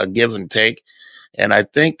little give and take. And I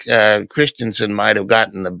think Christensen might have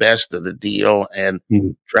gotten the best of the deal and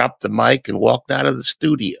dropped the mic and walked out of the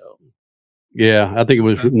studio. Yeah, I think it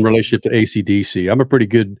was in relationship to AC/DC. I'm a pretty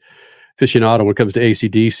good aficionado when it comes to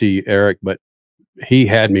AC/DC, Eric, but he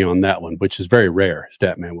had me on that one, which is very rare,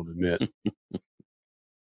 Statman will admit.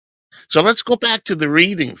 So let's go back to the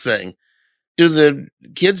reading thing. Do the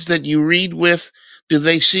kids that you read with, do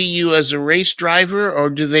they see you as a race driver, or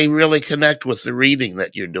do they really connect with the reading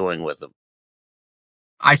that you're doing with them?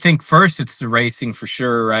 I think first it's the racing for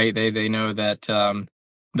sure, right? They know that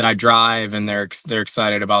that I drive, and they're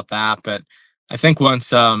excited about that. But I think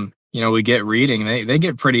once we get reading, they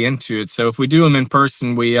get pretty into it. So if we do them in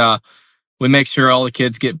person, we make sure all the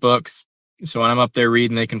kids get books. So when I'm up there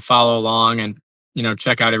reading, they can follow along and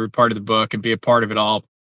check out every part of the book and be a part of it all.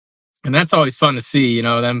 And that's always fun to see,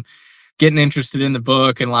 them getting interested in the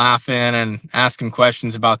book and laughing and asking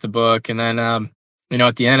questions about the book. And then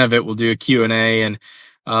at the end of it, we'll do a Q&A, and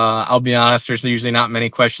I'll be honest, there's usually not many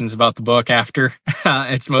questions about the book after.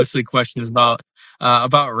 It's mostly questions about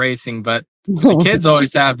racing, but the kids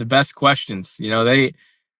always have the best questions. They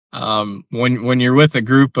when you're with a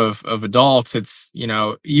group of adults, it's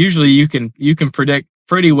usually you can predict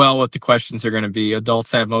pretty well what the questions are going to be.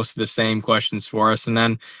 Adults have most of the same questions for us, and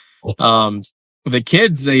then the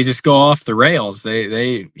kids, they just go off the rails.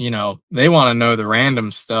 They want to know the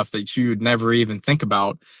random stuff that you would never even think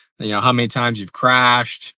about. How many times you've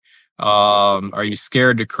crashed? Are you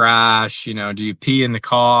scared to crash? Do you pee in the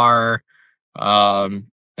car?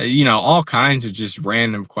 All kinds of just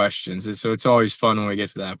random questions. And so it's always fun when we get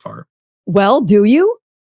to that part. Well, do you?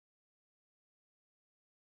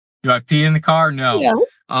 Do I pee in the car? No. Yeah.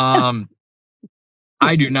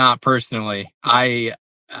 I do not personally.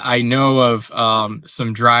 I know of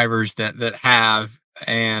some drivers that have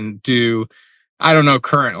and do. I don't know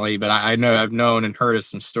currently, but I know I've known and heard of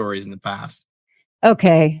some stories in the past.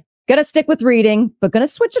 Okay. Gonna stick with reading, but gonna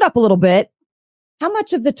switch it up a little bit. How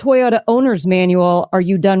much of the Toyota owner's manual are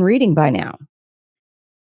you done reading by now?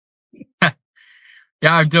 Yeah,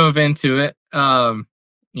 I've dove into it.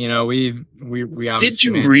 We Did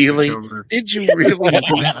you really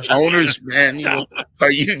read owner's manual?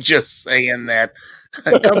 Are you just saying that?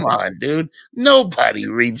 Come on, dude. Nobody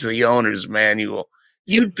reads the owner's manual.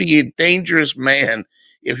 You'd be a dangerous man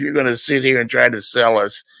if you're going to sit here and try to sell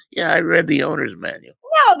us. Yeah, I read the owner's manual.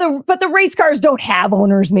 No, but the race cars don't have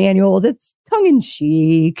owner's manuals. It's tongue in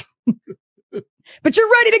cheek. But you're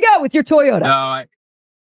ready to go with your Toyota.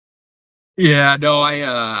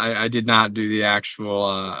 I did not do the actual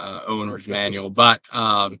owner's manual, but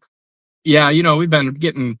we've been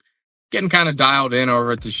getting kind of dialed in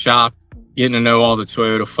over at the shop, getting to know all the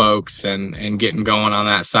Toyota folks and getting going on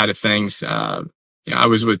that side of things. I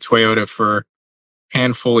was with Toyota for a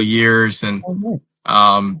handful of years and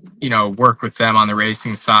worked with them on the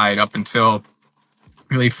racing side up until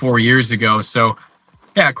really 4 years ago. So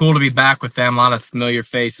yeah, cool to be back with them. A lot of familiar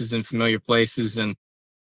faces and familiar places, and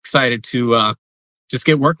excited to just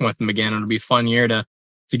get working with them again. It'll be a fun year to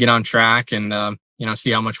get on track and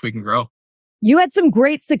see how much we can grow. You had some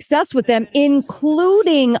great success with them,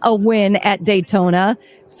 including a win at Daytona.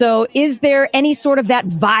 So is there any sort of that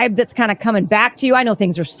vibe that's kind of coming back to you? I know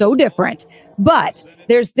things are so different, but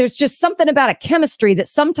there's just something about a chemistry that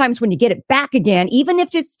sometimes when you get it back again, even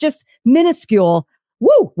if it's just minuscule,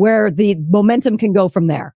 where the momentum can go from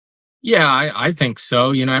there. Yeah, I think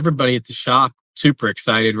so. Everybody at the shop, super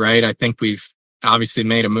excited, right? I think we've obviously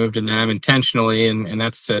made a move to them intentionally, and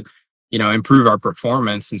that's to, improve our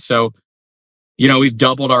performance. And so, we've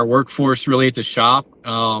doubled our workforce really at the shop.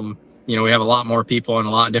 We have a lot more people in a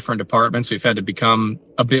lot of different departments. We've had to become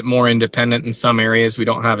a bit more independent in some areas. We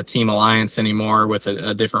don't have a team alliance anymore with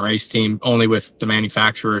a different race team, only with the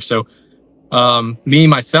manufacturer. So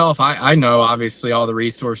myself, I know obviously all the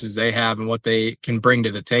resources they have and what they can bring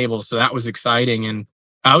to the table. So that was exciting. And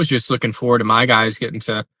I was just looking forward to my guys getting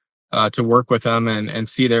to work with them and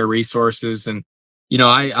see their resources. And,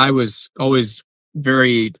 I was always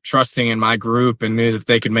very trusting in my group and knew that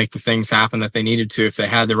they could make the things happen that they needed to if they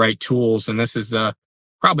had the right tools. And this is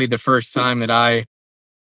probably the first time that I,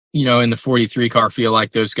 in the 43 car, feel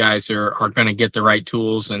like those guys are going to get the right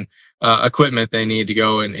tools and equipment they need to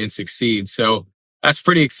go and succeed. So that's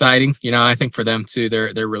pretty exciting. I think for them too,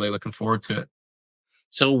 they're really looking forward to it.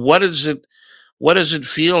 So what does it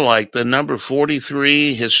feel like? The number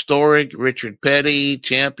 43 historic Richard Petty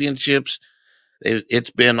championships. It's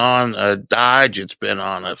been on a Dodge, it's been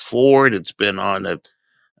on a Ford, it's been on a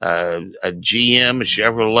GM, a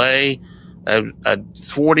Chevrolet, a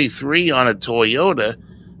 43 on a Toyota.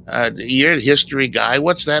 You're a history guy.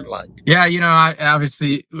 What's that like? Yeah,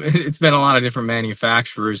 obviously it's been a lot of different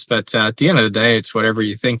manufacturers, but at the end of the day, it's whatever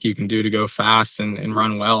you think you can do to go fast and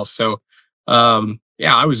run well. So,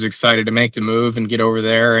 I was excited to make the move and get over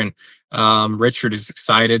there. And Richard is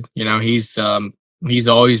excited. He's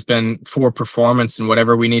always been for performance and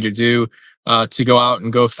whatever we need to do to go out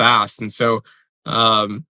and go fast. And so,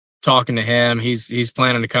 talking to him, he's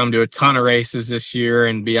planning to come to a ton of races this year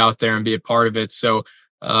and be out there and be a part of it. So,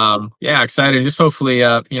 excited. Just hopefully,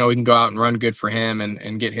 we can go out and run good for him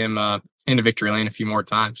and get him into victory lane a few more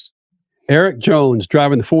times. Erik Jones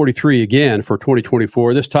driving the 43 again for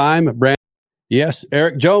 2024. This time, yes,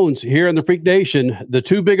 Erik Jones here in the Freak Nation. The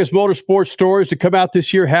two biggest motorsports stories to come out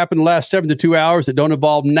this year happened in the last 72 hours that don't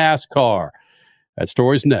involve NASCAR. That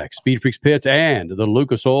story's next. SpeedFreaks Pits and the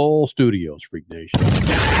Lucas Oil Studios, Freak Nation.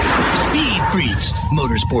 Speed Freaks,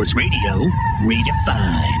 Motorsports Radio,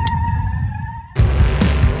 redefined.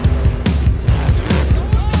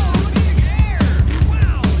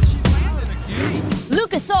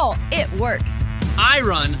 Lucas Oil, it works. I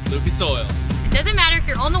run Lucas Oil. It doesn't matter if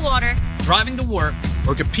you're on the water, driving to work,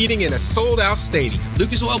 or competing in a sold-out stadium.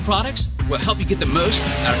 Lucas Oil products will help you get the most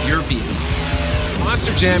out of your vehicle.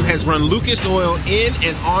 Monster Jam has run Lucas Oil in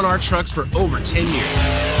and on our trucks for over 10 years.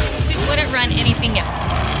 We wouldn't run anything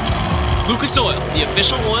else. Lucas Oil, the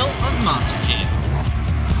official oil of Monster Jam.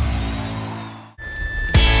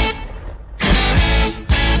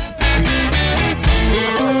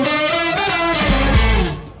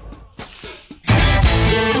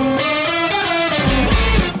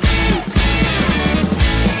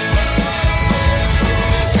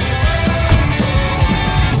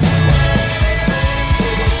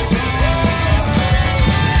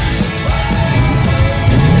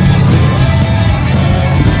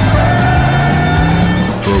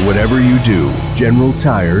 Whatever you do, General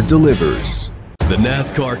Tire delivers. The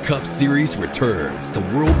NASCAR Cup Series returns to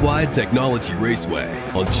Worldwide Technology Raceway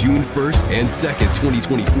on June 1st and 2nd,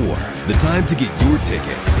 2024. The time to get your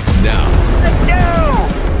tickets is now. Let's go!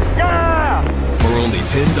 Yeah! For only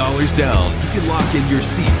 $10 down, you can lock in your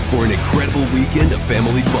seats for an incredible weekend of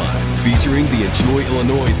family fun, featuring the Enjoy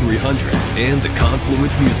Illinois 300 and the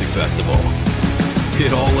Confluence Music Festival.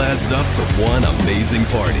 It all adds up to one amazing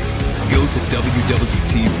party. Go to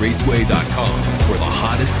www.raceway.com for the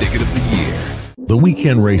hottest ticket of the year. The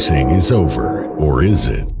weekend racing is over, or is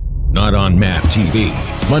it? Not on MAP TV.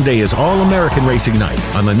 Monday is All-American Racing Night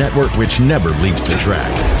on the network which never leaves the track.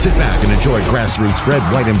 Sit back and enjoy grassroots red,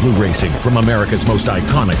 white, and blue racing from America's most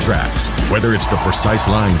iconic tracks. Whether it's the precise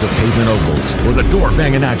lines of pavement ovals or the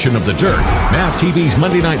door-banging action of the dirt, MAP TV's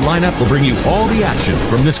Monday night lineup will bring you all the action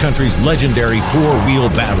from this country's legendary four-wheel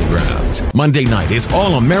battlegrounds. Monday night is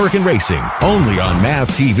All-American Racing, only on MAP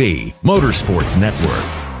TV, Motorsports Network.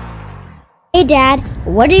 Hey, Dad,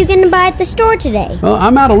 what are you going to buy at the store today? Well,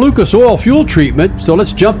 I'm out of Lucas Oil fuel treatment, so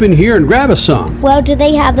let's jump in here and grab us some. Well, do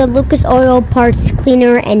they have the Lucas Oil parts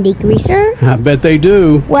cleaner and degreaser? I bet they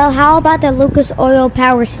do. Well, how about the Lucas Oil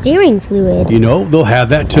power steering fluid? They'll have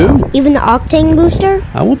that too. Even the octane booster?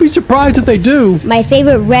 I won't be surprised if they do. My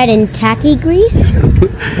favorite red and tacky grease?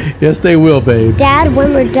 Yes, they will, babe. Dad,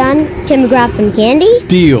 when we're done, can we grab some candy?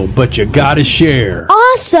 Deal, but you gotta share.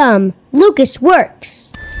 Awesome! Lucas works.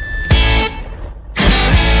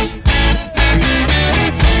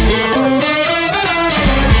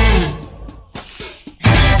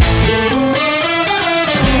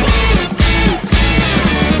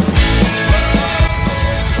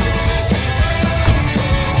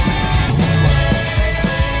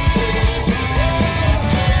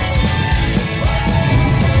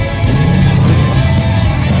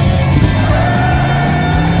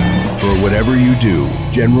 Whatever you do,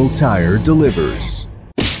 General Tire delivers.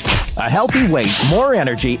 A healthy weight, more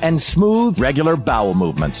energy, and smooth, regular bowel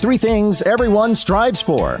movements. 3 things everyone strives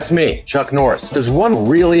for. It's me, Chuck Norris. There's one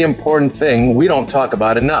really important thing we don't talk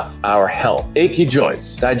about enough: our health. Achy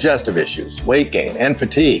joints, digestive issues, weight gain, and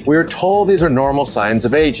fatigue. We're told these are normal signs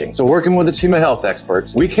of aging. So working with a team of health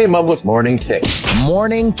experts, we came up with Morning Kick.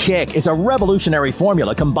 Morning Kick is a revolutionary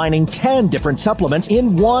formula combining 10 different supplements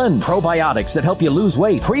in one. Probiotics that help you lose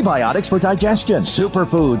weight, prebiotics for digestion,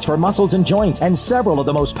 superfoods for muscles and joints, and several of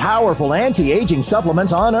the most powerful anti-aging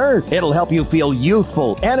supplements on earth. It'll help you feel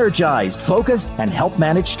youthful, energized, focused, and help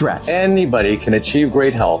manage stress. Anybody can achieve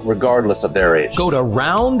great health regardless of their age. Go to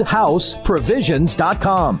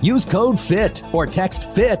roundhouseprovisions.com. Use code FIT or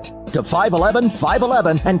text FIT to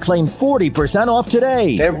 511-511 and claim 40% off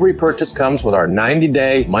today. Every purchase comes with our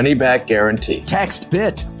 90-day money-back guarantee. Text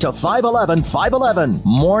FIT to 511-511.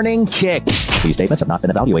 Morning Kick. These statements have not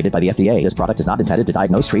been evaluated by the FDA. This product is not intended to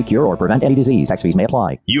diagnose, treat, cure, or prevent any disease. Tax fees may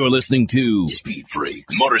apply. You're listening to Speed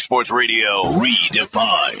Freaks, Motorsports Radio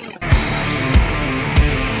Redefined.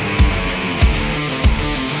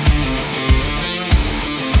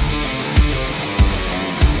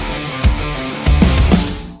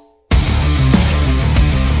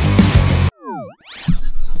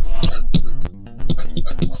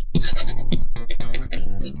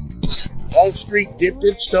 Wall Street dipped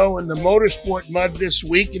its toe in the motorsport mud this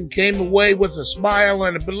week and came away with a smile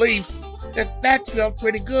and a belief that felt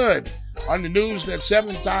pretty good. On the news that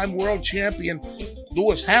seven-time world champion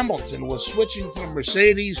Lewis Hamilton was switching from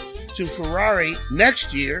Mercedes to Ferrari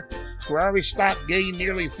next year, Ferrari stock gained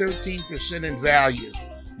nearly 13% in value.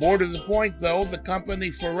 More to the point, though, the company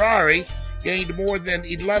Ferrari gained more than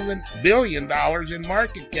 $11 billion in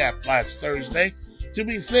market cap last Thursday. To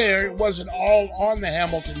be fair, it wasn't all on the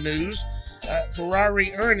Hamilton news.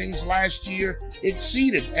 Ferrari earnings last year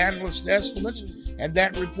exceeded analyst estimates, and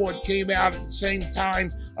that report came out at the same time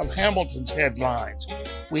of Hamilton's headlines.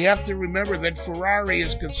 We have to remember that Ferrari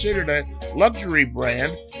is considered a luxury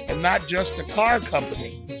brand and not just a car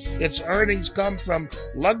company. Its earnings come from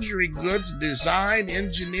luxury goods, design,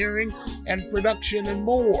 engineering, and production, and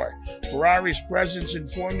more. Ferrari's presence in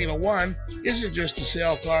Formula One isn't just to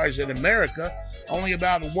sell cars in America. Only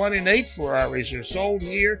about 1 in 8 Ferraris are sold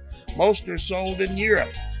here. Most are sold in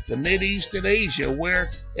Europe, the Mideast, and Asia,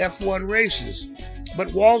 where F1 races.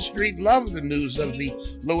 But Wall Street loved the news of the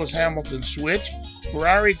Lewis Hamilton switch.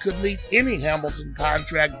 Ferrari could meet any Hamilton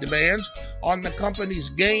contract demands on the company's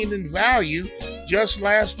gain in value just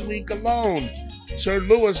last week alone. Sir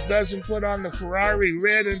Lewis doesn't put on the Ferrari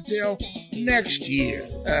red until next year.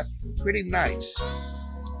 Pretty nice.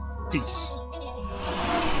 Peace.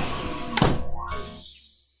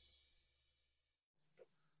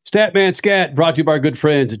 Statman Scat, brought to you by our good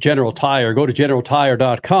friends at General Tire. Go to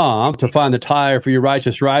GeneralTire.com to find the tire for your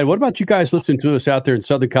righteous ride. What about you guys listening to us out there in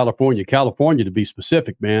Southern California? California, to be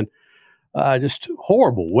specific, man. Just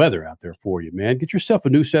horrible weather out there for you, man. Get yourself a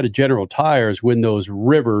new set of General Tires when those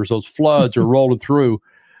rivers, those floods are rolling through.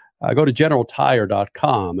 Go to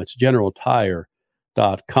GeneralTire.com. That's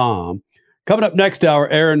GeneralTire.com. Coming up next hour,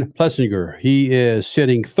 Aaron Plessinger. He is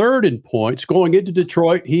sitting third in points. Going into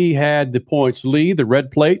Detroit, he had the points lead, the red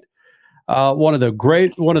plate. One of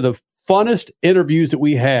the funnest interviews that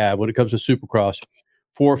we have when it comes to Supercross.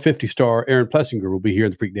 450-star Aaron Plessinger will be here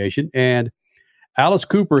in the Freak Nation. And Alice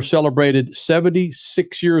Cooper celebrated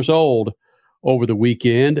 76 years old over the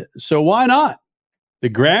weekend. So why not? The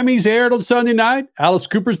Grammys aired on Sunday night. Alice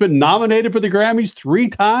Cooper's been nominated for the Grammys 3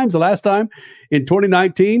 times, the last time in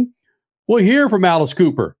 2019. We'll hear from Alice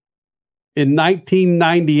Cooper in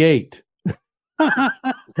 1998.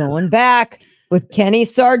 Going back with Kenny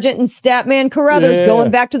Sargent and Statman Carruthers, going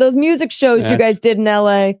back to those music shows you guys did in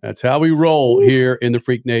L.A. That's how we roll here in the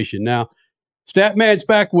Freak Nation. Now, Statman's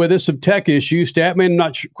back with us, some tech issues. Statman,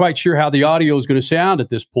 not quite sure how the audio is going to sound at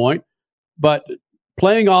this point, but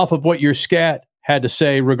playing off of what your scat had to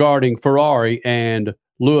say regarding Ferrari and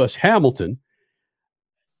Lewis Hamilton,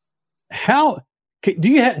 how do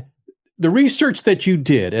you have the research that you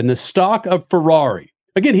did and the stock of Ferrari?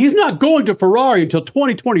 Again, he's not going to Ferrari until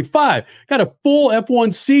 2025. Got a full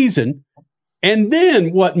F1 season. And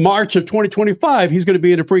then March of 2025, he's going to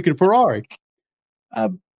be in a freaking Ferrari.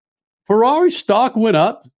 Ferrari stock went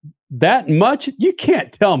up that much. You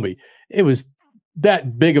can't tell me it was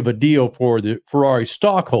that big of a deal for the Ferrari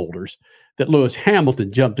stockholders that Lewis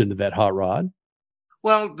Hamilton jumped into that hot rod.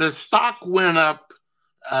 Well, the stock went up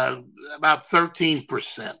about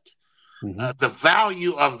 13%. The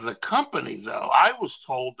value of the company, though, I was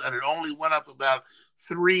told that it only went up about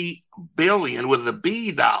 $3 billion with the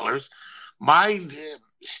B dollars. My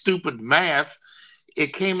stupid math,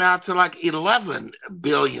 it came out to like $11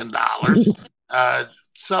 billion.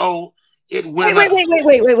 So it went up.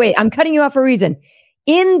 Wait. I'm cutting you off for a reason.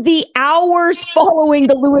 In the hours following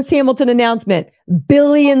the Lewis Hamilton announcement,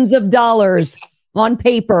 billions of dollars on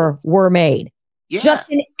paper were made. Yeah. Just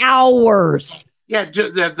in hours. Yeah,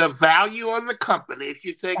 the value of the company, if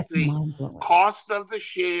you take the cost of the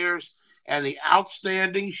shares and the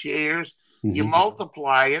outstanding shares, you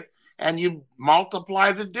multiply it, and you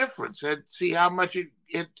multiply the difference and see how much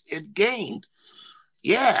it gained.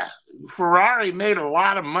 Yeah, Ferrari made a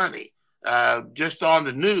lot of money just on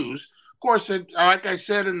the news. Of course, like I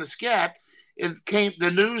said in the scat,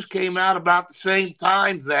 the news came out about the same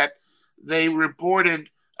time that they reported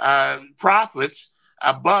profits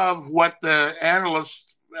above what the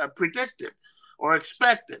analysts predicted or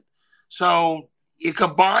expected. So you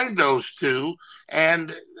combine those two,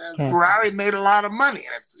 and Ferrari made a lot of money.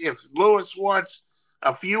 If Lewis wants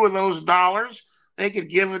a few of those dollars, they could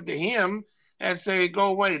give it to him and say, "Go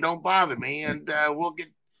away, don't bother me, and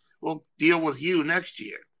we'll deal with you next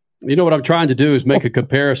year." You know what I'm trying to do is make a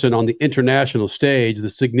comparison on the international stage, the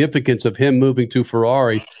significance of him moving to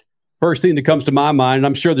Ferrari. First thing that comes to my mind, and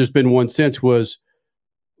I'm sure there's been one since, was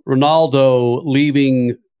Ronaldo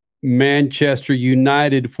leaving Manchester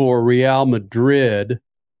United for Real Madrid.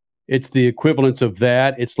 It's the equivalence of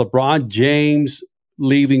that. It's LeBron James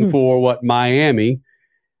leaving for Miami.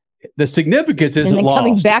 The significance isn't and then lost.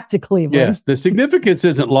 Coming back to Cleveland. Yes, the significance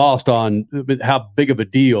isn't lost on how big of a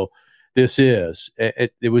deal this is.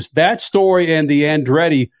 It was that story and the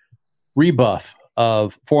Andretti rebuff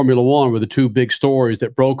of Formula One were the two big stories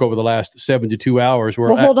that broke over the last 72 hours.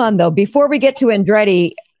 Well, hold on, though. Before we get to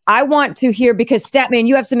Andretti, I want to hear, because Statman,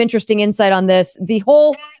 you have some interesting insight on this. The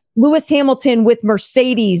whole Lewis Hamilton with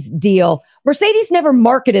Mercedes deal. Mercedes never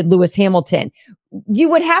marketed Lewis Hamilton. You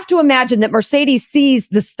would have to imagine that Mercedes sees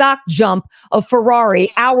the stock jump of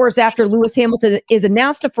Ferrari hours after Lewis Hamilton is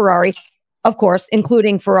announced to Ferrari, of course,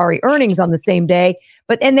 including Ferrari earnings on the same day.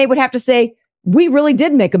 And they would have to say, we really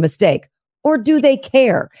did make a mistake. Or do they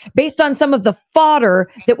care? Based on some of the fodder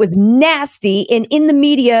that was nasty and in the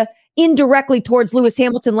media indirectly towards Lewis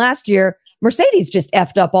Hamilton last year, Mercedes just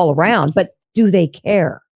effed up all around. But do they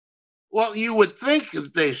care? Well, you would think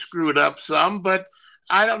that they screwed up some, but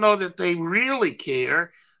I don't know that they really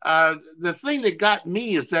care. The thing that got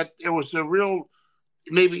me is that there was a real,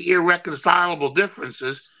 maybe irreconcilable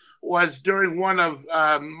differences, was during one of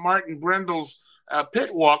Martin Brundle's pit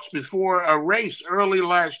walks before a race early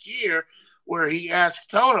last year, where he asked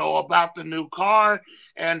Toto about the new car,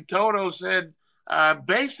 and Toto said,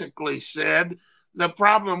 basically said, the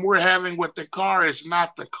problem we're having with the car is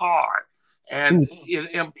not the car. And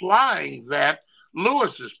implying that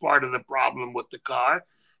Lewis is part of the problem with the car.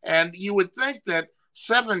 And you would think that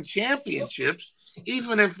 7 championships,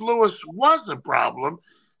 even if Lewis was a problem,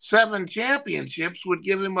 7 championships would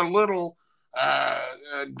give him a little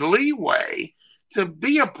leeway to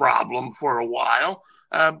be a problem for a while.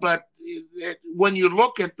 But when you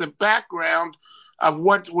look at the background of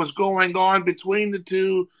what was going on between the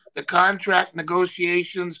two, the contract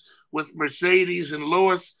negotiations with Mercedes and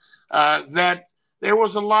Lewis, that there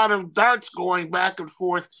was a lot of darts going back and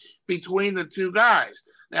forth between the two guys.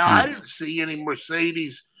 Now, I didn't see any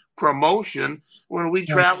Mercedes promotion. When we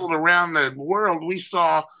traveled around the world, we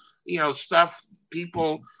saw, stuff,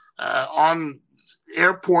 people on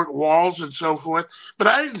airport walls and so forth. But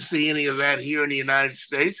I didn't see any of that here in the United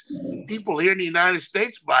States. People here in the United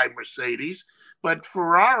States buy Mercedes, but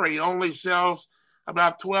Ferrari only sells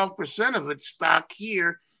about 12% of its stock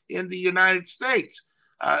here in the United States.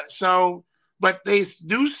 But they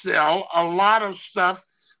do sell a lot of stuff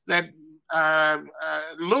that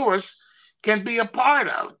Lewis can be a part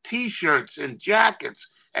of, T-shirts and jackets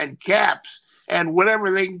and caps and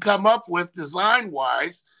whatever they can come up with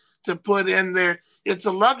design-wise to put in there. It's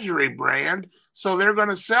a luxury brand, so they're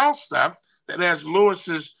going to sell stuff that has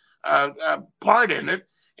Lewis's part in it,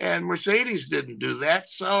 and Mercedes didn't do that.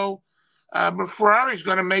 So Ferrari's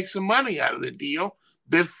going to make some money out of the deal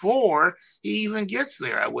before he even gets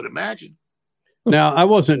there, I would imagine. Now, I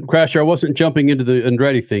wasn't jumping into the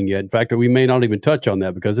Andretti thing yet. In fact, we may not even touch on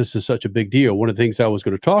that because this is such a big deal. One of the things I was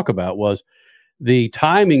going to talk about was the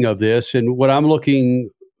timing of this. And what I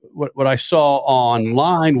saw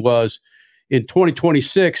online was in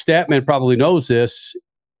 2026, Statman probably knows this,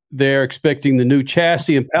 they're expecting the new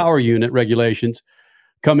chassis and power unit regulations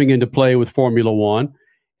coming into play with Formula One.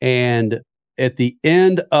 And at the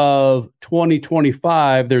end of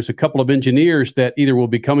 2025, there's a couple of engineers that either will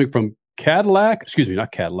be coming from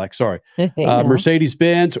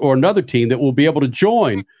Mercedes-Benz or another team that will be able to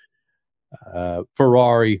join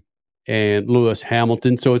Ferrari and Lewis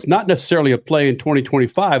Hamilton. So it's not necessarily a play in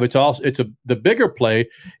 2025. The bigger play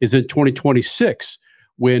is in 2026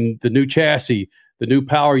 when the new chassis, the new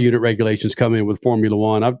power unit regulations come in with Formula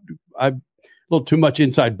One. I've a little too much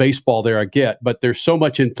inside baseball there, I get, but there's so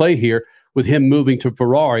much in play here with him moving to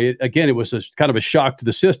Ferrari. It was kind of a shock to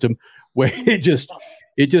the system where it just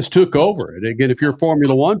took over. And again, if you're a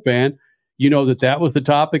Formula One fan, you know that was the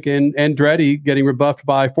topic, and Andretti getting rebuffed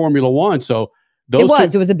by Formula One. So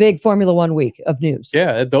it was a big Formula One week of news.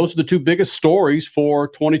 Yeah, those are the two biggest stories for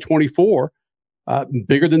 2024,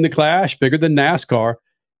 bigger than the Clash, bigger than NASCAR.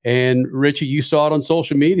 And Richie, you saw it on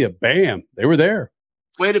social media. Bam, they were there.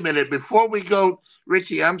 Wait a minute. Before we go,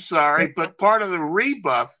 Richie, I'm sorry, but part of the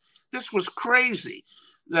rebuff, this was crazy.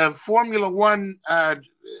 The Formula One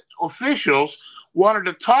officials wanted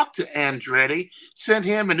to talk to Andretti, sent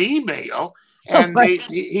him an email, and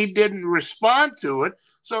he didn't respond to it.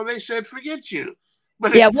 So they said, forget you.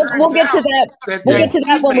 But yeah, we'll get to that. We'll get to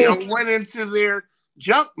that when we went into their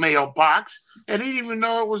junk mail box and didn't even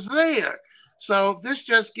know it was there. So this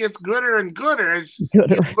just gets gooder and gooder as you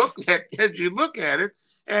look at it,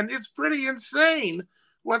 and it's pretty insane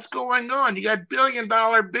what's going on. You got $1 billion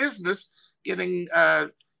business getting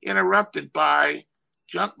interrupted by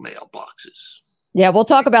junk mail boxes. Yeah, we'll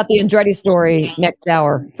talk about the Andretti story next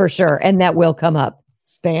hour for sure, and that will come up.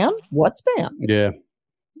 Spam? What spam? Yeah,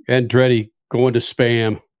 Andretti going to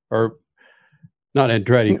spam, or not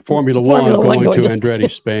Andretti, Formula One going to Andretti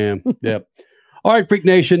spam. Yep. All right, Freak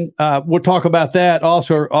Nation, we'll talk about that.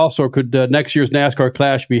 Also, could next year's NASCAR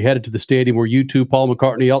Clash be headed to the stadium where U2, Paul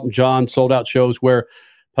McCartney, Elton John sold out shows where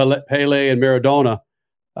Pele and Maradona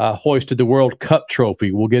hoisted the World Cup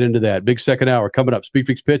trophy? We'll get into that. Big second hour coming up.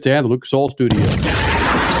 SpeedFreaks Pits and the Lucas Oil Studio.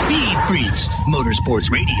 Speed Freaks, Motorsports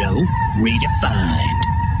Radio, redefined.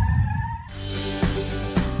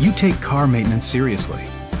 You take car maintenance seriously,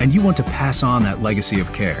 and you want to pass on that legacy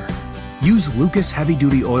of care. Use Lucas Heavy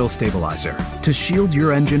Duty Oil Stabilizer to shield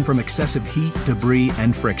your engine from excessive heat, debris,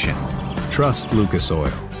 and friction. Trust Lucas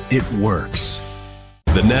Oil. It works.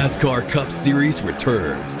 The NASCAR Cup Series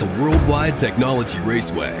returns to Worldwide Technology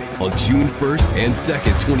Raceway on June 1st and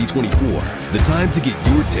 2nd, 2024. The time to get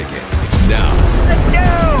your tickets is now. Let's go!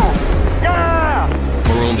 Yeah!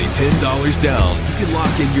 For only $10 down, you can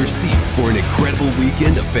lock in your seats for an incredible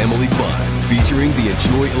weekend of family fun, featuring the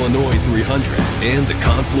Enjoy Illinois 300 and the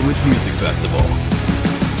Confluence Music Festival.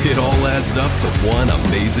 It all adds up to one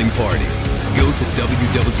amazing party. Go to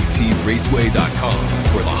www.raceway.com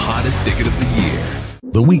for the hottest ticket of the year.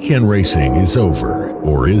 The weekend racing is over,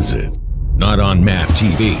 or is it? Not on MAP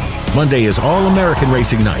TV. Monday is All-American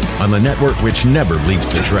Racing Night on the network which never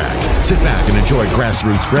leaves the track. Sit back and enjoy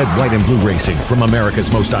grassroots red, white, and blue racing from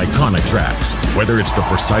America's most iconic tracks. Whether it's the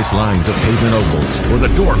precise lines of pavement ovals or the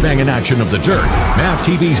door-banging action of the dirt, MAP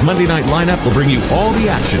TV's Monday night lineup will bring you all the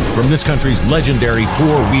action from this country's legendary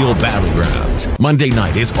four-wheel battlegrounds. Monday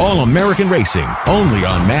night is All-American Racing, only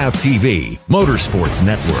on MAP TV, Motorsports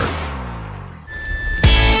Network.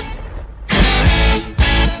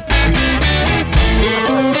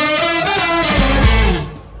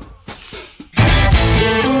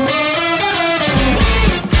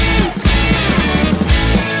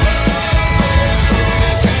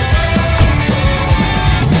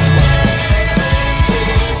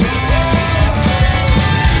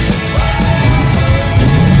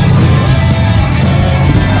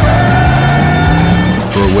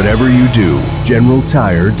 Whatever you do, General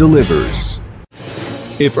Tire delivers.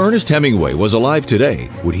 If Ernest Hemingway was alive today,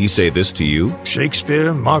 would he say this to you?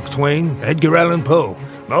 Shakespeare, Mark Twain, Edgar Allan Poe,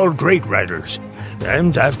 all great writers.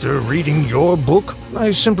 And after reading your book,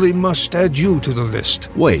 I simply must add you to the list.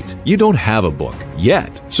 Wait, you don't have a book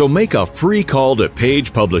yet. So make a free call to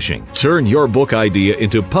Page Publishing. Turn your book idea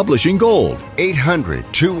into publishing gold.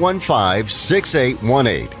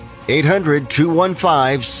 800-215-6818.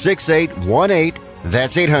 800-215-6818.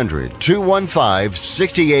 That's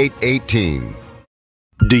 800-215-6818.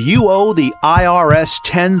 Do you owe the IRS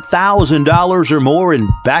 $10,000 or more in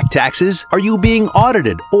back taxes? Are you being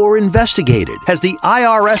audited or investigated? Has the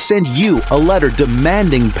IRS sent you a letter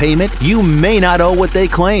demanding payment? You may not owe what they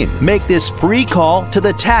claim. Make this free call to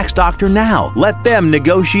the tax doctor now. Let them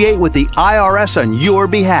negotiate with the IRS on your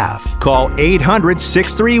behalf. Call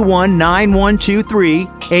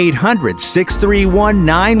 800-631-9123.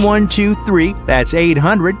 800-631-9123. That's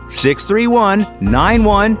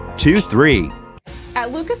 800-631-9123.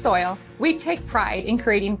 At Lucas Oil, we take pride in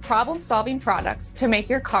creating problem-solving products to make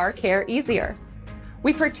your car care easier.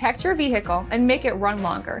 We protect your vehicle and make it run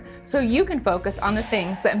longer so you can focus on the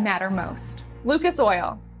things that matter most. Lucas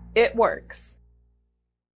Oil, it works.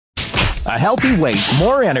 A healthy weight,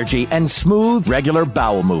 more energy, and smooth, regular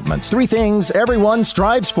bowel movements. 3 things everyone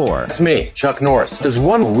strives for. It's me, Chuck Norris. There's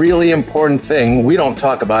one really important thing we don't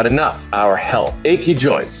talk about enough: our health. Achy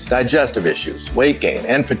joints, digestive issues, weight gain,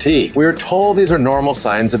 and fatigue. We're told these are normal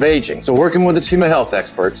signs of aging. So working with a team of health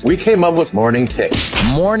experts, we came up with Morning Kick.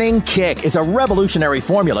 Morning Kick is a revolutionary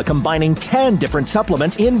formula combining 10 different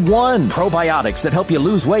supplements in one. Probiotics that help you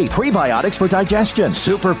lose weight, prebiotics for digestion,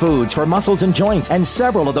 superfoods for muscles and joints, and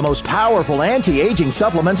several of the most powerful anti-aging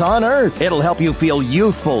supplements on earth. It'll help you feel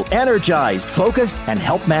youthful, energized, focused, and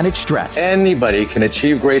help manage stress. Anybody can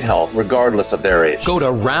achieve great health regardless of their age. Go to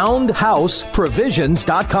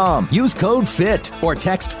roundhouseprovisions.com. Use code FIT or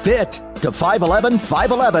text FIT to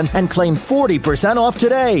 511-511 and claim 40% off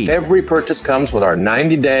today. Every purchase comes with our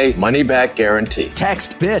 90-day money-back guarantee.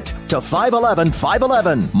 Text FIT to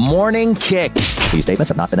 511-511. Morning Kick. These statements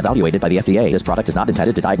have not been evaluated by the FDA. This product is not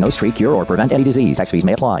intended to diagnose, treat, cure, or prevent any disease. Tax fees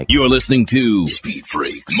may apply. You're listening to Speed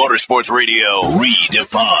Freaks, Motorsports Radio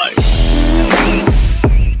Redefined.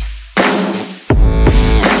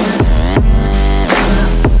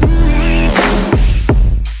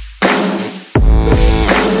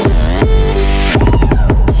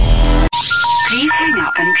 Please hang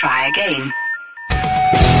up and try again.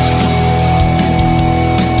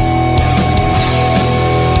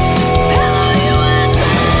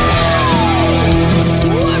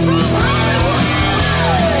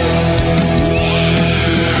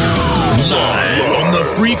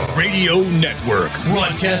 Freak Radio Network,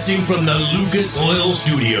 broadcasting from the Lucas Oil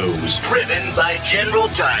Studios, driven by General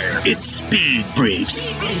Tire. It's Speed Freaks,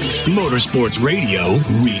 Motorsports Radio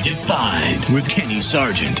Redefined with Kenny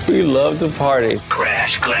Sargent. We love to party.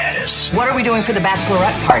 Crash Gladys. What are we doing for the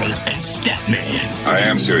bachelorette party? And Statman. I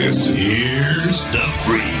am serious. Here's the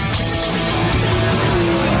Freaks.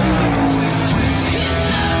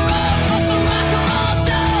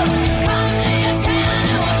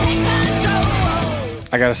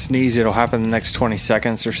 I got to sneeze. It'll happen in the next 20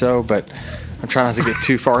 seconds or so, but I'm trying not to get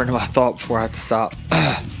too far into my thought before I have to stop.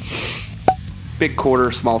 Big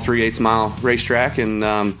quarter, small 3/8 mile racetrack,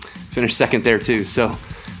 and finished second there too. So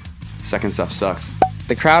second stuff sucks.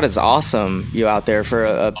 The crowd is awesome. You out there for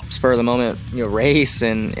a spur of the moment, race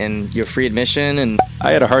and your free admission. And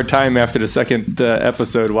I had a hard time after the second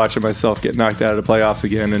episode watching myself get knocked out of the playoffs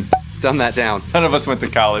again, and dumb that down. None of us went to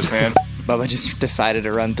college, man. Bubba just decided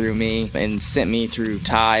to run through me and sent me through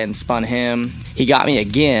Ty and spun him. He got me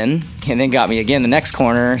again and then got me again the next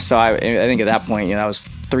corner. So I think at that point, that was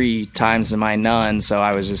 3 times to my none. So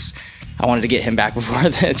I wanted to get him back before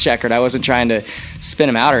the checkered. I wasn't trying to spin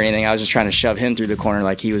him out or anything. I was just trying to shove him through the corner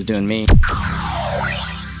like he was doing me.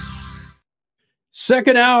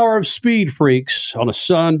 Second hour of Speed Freaks on a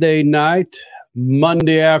Sunday night,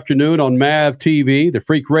 Monday afternoon on MAV TV, the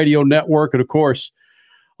Freak Radio Network, and of course,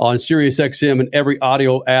 on SiriusXM and every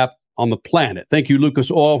audio app on the planet. Thank you, Lucas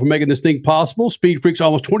Oil, for making this thing possible. Speed Freaks,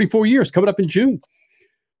 almost 24 years, coming up in June.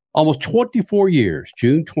 Almost 24 years,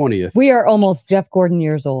 June 20th. We are almost Jeff Gordon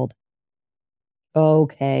years old.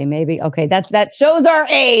 Okay, maybe. Okay, that shows our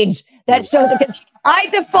age. That shows I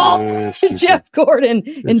default to Jeff Gordon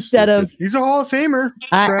instead of... He's a Hall of Famer.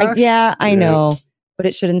 I know, but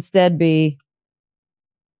it should instead be...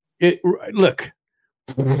 Look...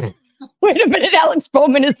 Wait a minute, Alex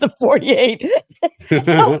Bowman is the 48.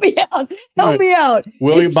 Help me out. Help me out.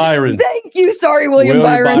 William Byron. Thank you. Sorry, William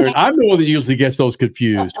Byron. I'm the one that usually gets those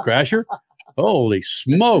confused. Crasher. Holy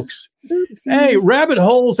smokes. Hey, rabbit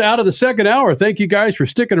holes out of the second hour. Thank you guys for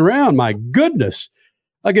sticking around. My goodness.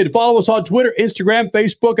 Again, follow us on Twitter, Instagram,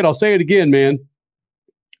 Facebook, and I'll say it again, man.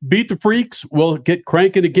 Beat the Freaks. We'll get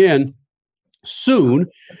cranking again soon.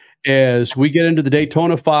 As we get into the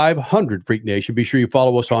Daytona 500, Freak Nation, be sure you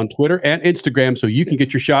follow us on Twitter and Instagram so you can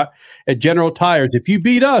get your shot at General Tires. If you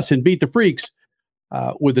beat us and beat the Freaks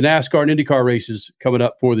with the NASCAR and IndyCar races coming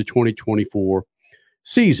up for the 2024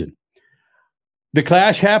 season. The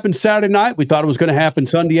Clash happened Saturday night. We thought it was going to happen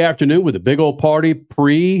Sunday afternoon with a big old party,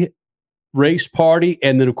 pre-race party,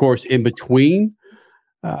 and then, of course, in between.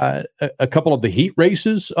 A couple of the heat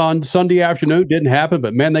races on Sunday afternoon didn't happen,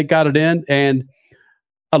 but, man, they got it in, and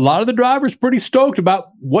a lot of the drivers pretty stoked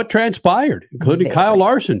about what transpired, including Kyle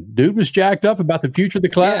Larson. Dude was jacked up about the future of the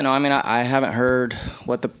Clash. Yeah, no, I mean, I haven't heard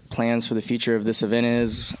what the plans for the future of this event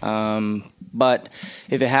is. But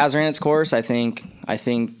if it has ran its course, I think I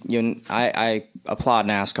applaud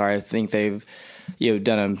NASCAR. I think they've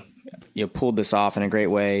pulled this off in a great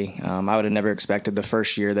way. I would have never expected the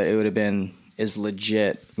first year that it would have been as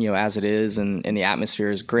legit, as it is, and the atmosphere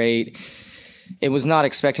is great. It was not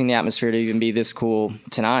expecting the atmosphere to even be this cool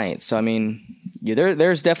tonight. So, I mean,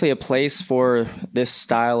 there's definitely a place for this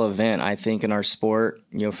style event, I think, in our sport,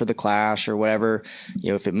 for the Clash or whatever,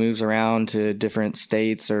 if it moves around to different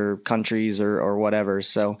states or countries or whatever.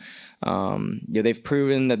 So, they've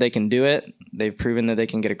proven that they can do it. They've proven that they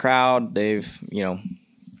can get a crowd. And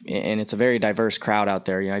it's a very diverse crowd out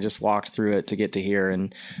there. I just walked through it to get to here,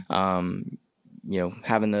 and,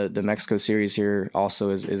 having the Mexico series here also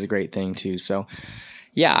is a great thing too. So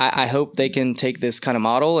yeah, I hope they can take this kind of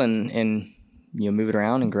model and move it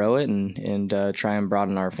around and grow it and try and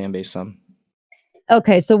broaden our fan base some.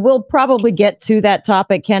 Okay. So we'll probably get to that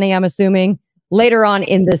topic, Kenny, I'm assuming later on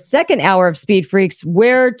in the second hour of Speed Freaks,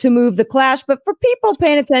 where to move the Clash. But for people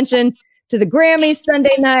paying attention to the Grammys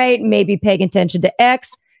Sunday night, maybe paying attention to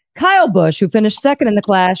X, Kyle Busch, who finished second in the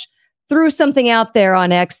Clash, threw something out there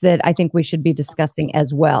on X that I think we should be discussing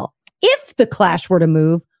as well. If the Clash were to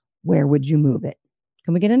move, where would you move it?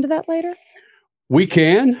 Can we get into that later? We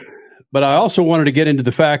can, but I also wanted to get into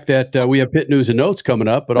the fact that we have pit news and notes coming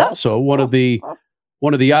up, but also one of the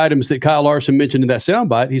items that Kyle Larson mentioned in that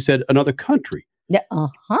soundbite, he said another country. Yeah,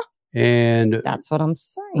 And that's what I'm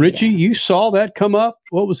saying. Richie, you saw that come up.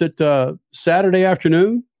 What was it? Saturday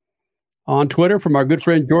afternoon on Twitter from our good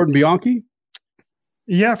friend Jordan Bianchi.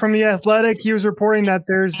 Yeah, from The Athletic, he was reporting that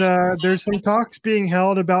there's some talks being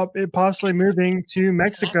held about it possibly moving to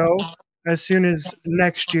Mexico as soon as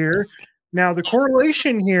next year. Now, the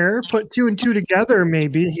correlation here, put 2 and 2 together,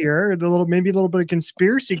 maybe here, maybe a little bit of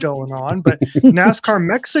conspiracy going on, but NASCAR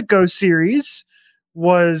Mexico Series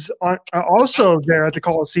was also there at the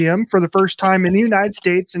Coliseum for the first time in the United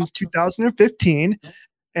States since 2015,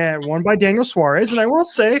 and won by Daniel Suarez. And I will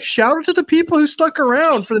say, shout out to the people who stuck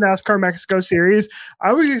around for the NASCAR Mexico Series.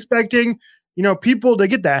 I was expecting, people to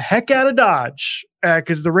get the heck out of Dodge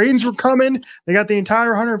because the rains were coming. They got the entire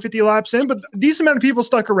 150 laps in, but a decent amount of people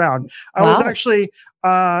stuck around. I was actually,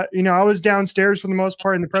 I was downstairs for the most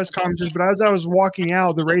part in the press conferences, but as I was walking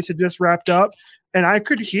out, the race had just wrapped up, and I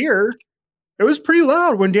could hear it was pretty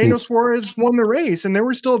loud when Daniel Suarez won the race, and there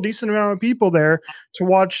were still a decent amount of people there to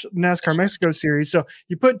watch NASCAR Mexico Series. So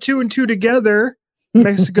you put 2 and 2 together,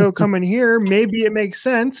 Mexico coming here, maybe it makes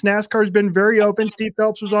sense. NASCAR's been very open. Steve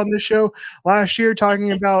Phelps was on this show last year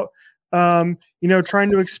talking about, trying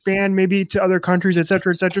to expand maybe to other countries, et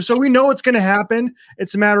cetera, et cetera. So we know it's going to happen.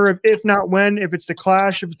 It's a matter of if not when, if it's the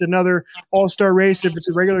Clash, if it's another all-star race, if it's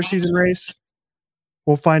a regular season race.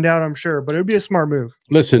 We'll find out, I'm sure, but it would be a smart move.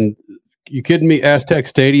 Listen, you kidding me? Aztec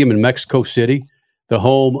Stadium in Mexico City, the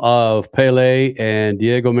home of Pele and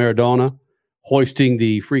Diego Maradona, hoisting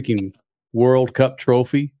the freaking World Cup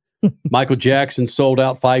trophy. Michael Jackson sold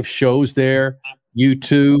out 5 shows there.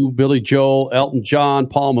 U2, Billy Joel, Elton John,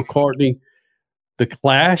 Paul McCartney. The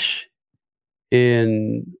Clash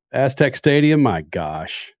in Aztec Stadium, my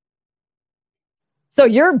gosh. So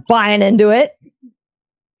you're buying into it?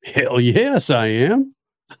 Hell yes, I am.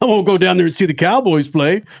 I won't go down there and see the Cowboys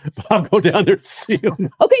play, but I'll go down there to see them.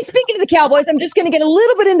 Okay, speaking of the Cowboys, I'm just going to get a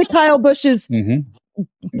little bit into Kyle Busch's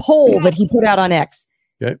poll that he put out on X.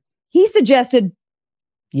 Okay. He suggested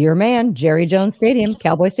your man, Jerry Jones Stadium,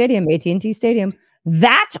 Cowboy Stadium, AT&T Stadium,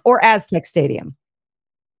 that or Aztec Stadium.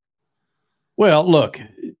 Well, look,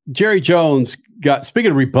 Jerry Jones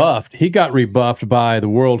speaking of rebuffed, he got rebuffed by the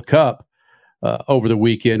World Cup over the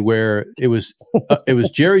weekend, where it was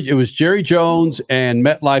Jerry Jones and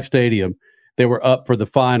MetLife Stadium. They were up for the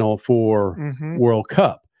final for World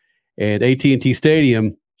Cup, and AT&T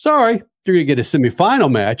Stadium. Sorry, you're going to get a semifinal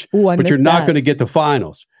match, but you're not going to get the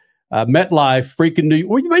finals. MetLife, freaking New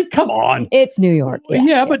York. I mean, come on, it's New York.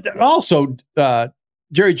 Yeah, but also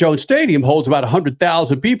Jerry Jones Stadium holds about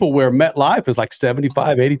 100,000 people, where MetLife is like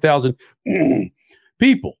 75, 80,000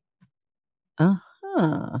 people.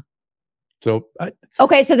 So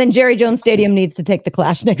okay, so then Jerry Jones Stadium needs to take the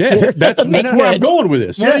Clash next year. That's where I'm going with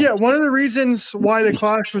this. Yeah, one of the reasons why the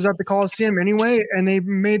Clash was at the Coliseum anyway, and they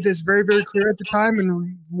made this very, very clear at the time,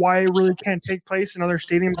 and why it really can't take place in other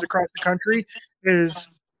stadiums across the country, is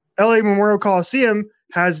LA Memorial Coliseum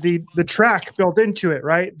has the track built into it,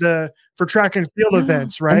 right? For track and field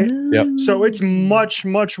events, right? Yep. So it's much,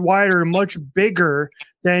 much wider, much bigger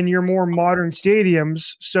than your more modern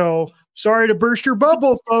stadiums. So sorry to burst your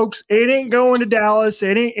bubble, folks. It ain't going to Dallas.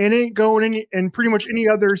 It ain't going in pretty much any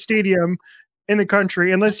other stadium in the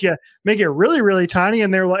country, unless you make it really, really tiny,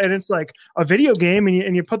 and it's like a video game,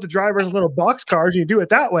 and you put the drivers in little box cars, and you do it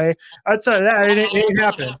that way. Outside of that, it ain't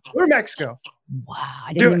happening. We're Mexico. Wow,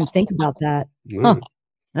 I didn't even think about that. Huh.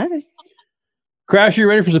 Okay. Crash, you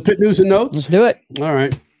ready for some pit news and notes? Let's do it. All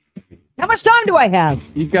right. How much time do I have?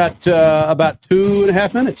 You've got about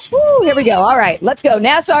 2.5 minutes. Woo, here we go. All right, let's go.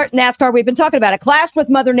 NASCAR, we've been talking about it. Clashed with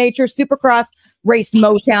Mother Nature. Supercross raced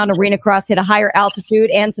Motown. Arena Cross hit a higher altitude,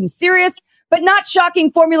 and some serious but not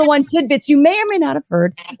shocking Formula One tidbits you may or may not have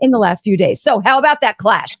heard in the last few days. So how about that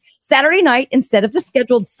Clash? Saturday night instead of the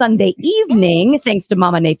scheduled Sunday evening, thanks to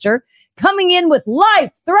Mama Nature, coming in with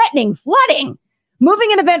life-threatening flooding.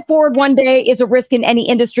 Moving an event forward one day is a risk in any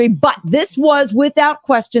industry, but this was without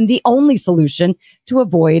question the only solution to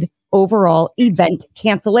avoid overall event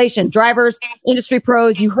cancellation. Drivers, industry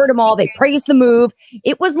pros, you heard them all. They praised the move.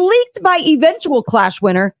 It was leaked by eventual Clash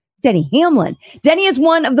winner Denny Hamlin. Denny is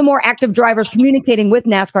one of the more active drivers communicating with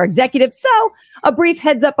NASCAR executives, so a brief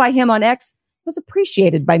heads up by him on X was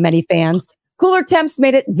appreciated by many fans. Cooler temps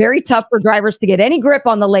made it very tough for drivers to get any grip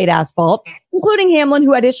on the late asphalt, including Hamlin,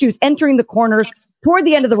 who had issues entering the corners toward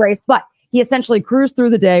the end of the race, but He essentially cruised through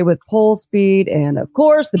the day with pole speed and, of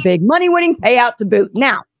course, the big money-winning payout to boot.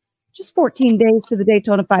 Now, just 14 days to the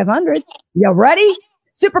Daytona 500. You ready?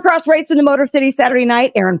 Supercross race in the Motor City Saturday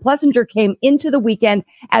night. Aaron Plessinger came into the weekend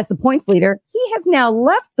as the points leader. He has now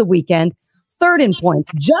left the weekend third in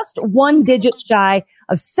points, just one digit shy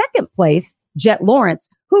of second place, Jet Lawrence,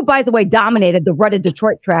 who, by the way, dominated the rutted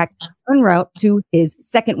Detroit track en route to his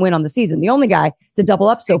second win on the season, the only guy to double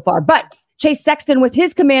up so far. But Chase Sexton, with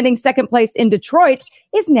his commanding second place in Detroit,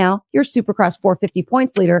 is now your Supercross 450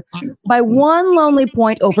 points leader by one lonely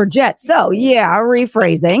point over Jet. So, yeah,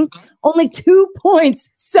 rephrasing, only 2 points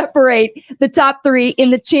separate the top three in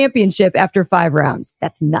the championship after 5 rounds.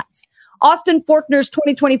 That's nuts. Austin Forkner's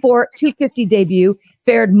 2024 250 debut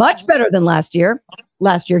fared much better than last year.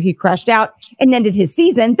 Last year, he crashed out and ended his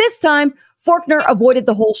season. This time, Forkner avoided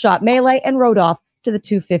the whole shot melee and rode off to the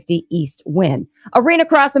 250 East win. Arena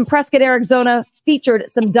Cross in Prescott, Arizona featured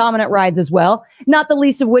some dominant rides as well, not the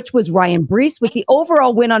least of which was Ryan Brees with the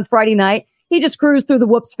overall win on Friday night. He just cruised through the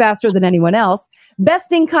whoops faster than anyone else.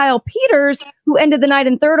 Besting Kyle Peters, who ended the night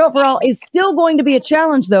in third overall, is still going to be a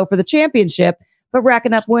challenge, though, for the championship. But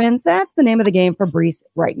racking up wins, that's the name of the game for Brees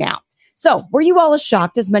right now. So were you all as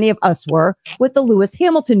shocked as many of us were with the Lewis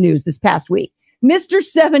Hamilton news this past week? Mr.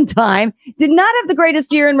 7-time did not have the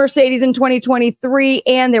greatest year in Mercedes in 2023,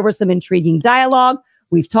 and there was some intriguing dialogue.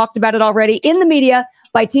 We've talked about it already in the media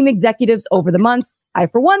by team executives over the months. I,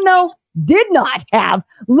 for one, though, did not have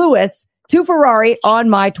Lewis to Ferrari on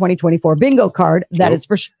my 2024 bingo card. That is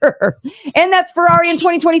for sure. And that's Ferrari in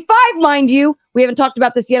 2025, mind you. We haven't talked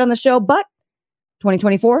about this yet on the show, but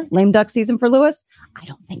 2024, lame duck season for Lewis? I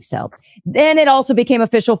don't think so. Then it also became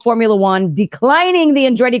official, Formula One declining the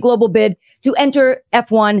Andretti Global bid to enter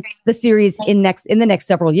F1, the series in the next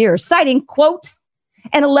several years, citing, quote,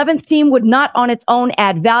 an 11th team would not on its own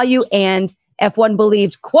add value, and F1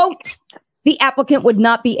 believed, quote, the applicant would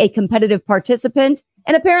not be a competitive participant.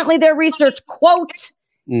 And apparently their research, quote,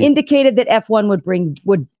 indicated that F1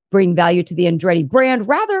 would bring value to the Andretti brand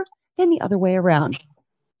rather than the other way around.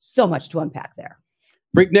 So much to unpack there.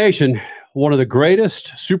 Freak Nation, one of the greatest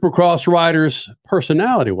Supercross riders,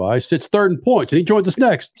 personality-wise, sits third in points, and he joins us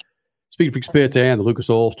next. SpeedFreaks Pits and the Lucas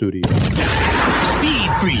Oil Studio. Speed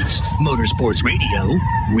Freaks, Motorsports Radio,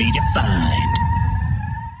 redefined.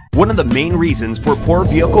 One of the main reasons for poor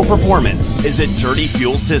vehicle performance is a dirty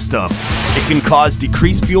fuel system. It can cause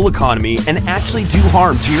decreased fuel economy and actually do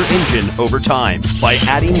harm to your engine over time. By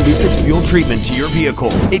adding Lucas fuel treatment to your vehicle,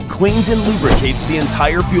 it cleans and lubricates the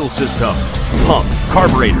entire fuel system. Pump,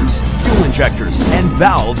 carburetors, fuel injectors, and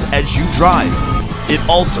valves as you drive. It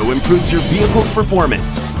also improves your vehicle's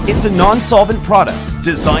performance. It's a non-solvent product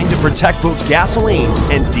designed to protect both gasoline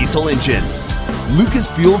and diesel engines.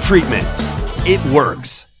 Lucas Fuel Treatment. It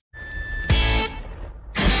works.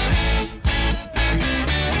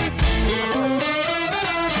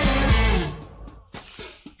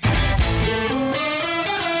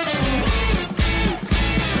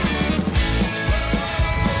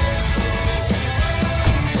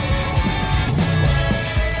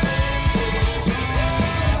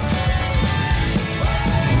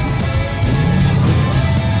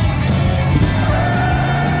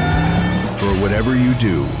 Whatever you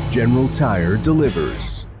do, General Tire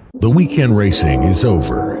delivers. The weekend racing is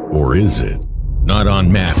over, or is it? Not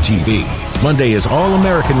on MAV TV. Monday is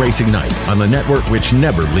All-American Racing Night on the network which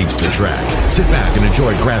never leaves the track. Sit back and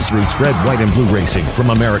enjoy grassroots red, white, and blue racing from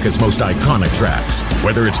America's most iconic tracks.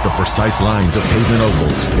 Whether it's the precise lines of pavement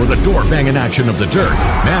ovals or the door-banging action of the dirt,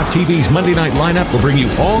 MAV TV's Monday night lineup will bring you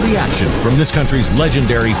all the action from this country's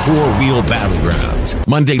legendary four-wheel battlegrounds.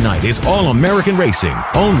 Monday night is All-American Racing,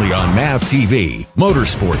 only on MAV TV,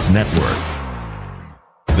 Motorsports Network.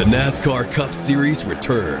 The NASCAR Cup Series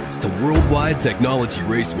returns to Worldwide Technology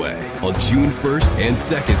Raceway on June 1st and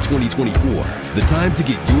 2nd, 2024. The time to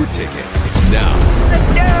get your tickets is now.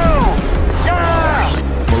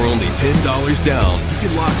 For only $10 down, you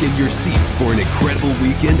can lock in your seats for an incredible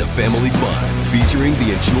weekend of family fun, featuring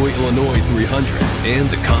the Enjoy Illinois 300 and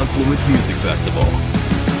the Confluence Music Festival.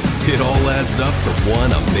 It all adds up to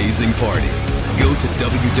one amazing party. Go to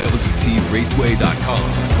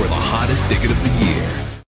WWTRaceway.com for the hottest ticket of the year.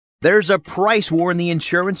 There's a price war in the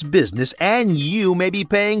insurance business, and you may be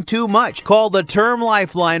paying too much. Call the Term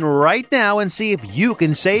Lifeline right now and see if you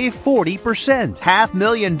can save 40%.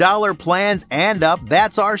 $500,000 plans and up,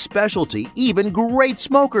 that's our specialty. Even great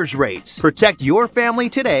smokers rates. Protect your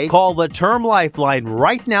family today. Call the Term Lifeline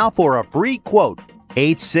right now for a free quote.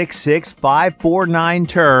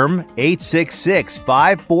 866-549-TERM,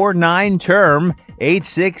 866-549-TERM,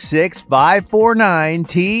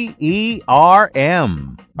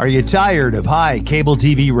 866-549-TERM. Are you tired of high cable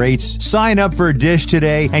TV rates? Sign up for Dish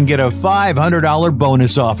today and get a $500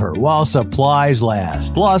 bonus offer while supplies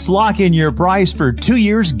last. Plus, lock in your price for 2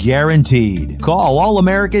 years guaranteed. Call All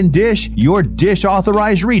American Dish, your Dish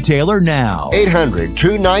authorized retailer now.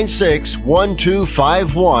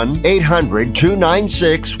 800-296-1251.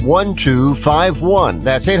 800-296-1251.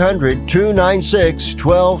 That's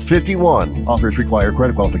 800-296-1251. Offers require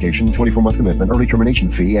credit qualification, 24-month commitment, early termination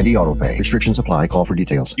fee, and e-auto pay. Restrictions apply. Call for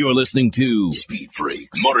details. You're listening to Speed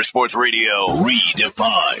Freaks, Motorsports Radio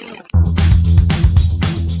Redefined.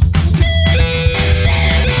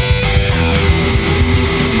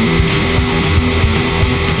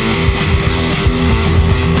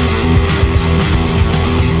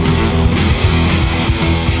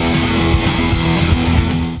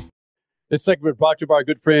 This segment brought to you by our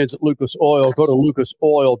good friends at Lucas Oil. Go to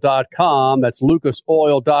lucasoil.com. That's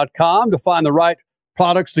lucasoil.com to find the right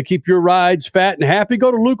products to keep your rides fat and happy.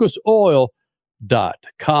 Go to lucasoil.com.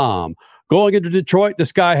 Going into Detroit,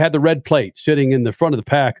 this guy had the red plate sitting in the front of the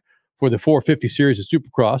pack for the 450 series of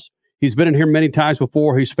Supercross. He's been in here many times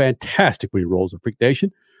before. He's fantastic when he rolls in Freak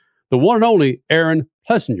Nation. The one and only Aaron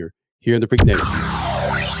Plessinger here in the Freak Nation.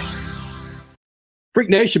 Freak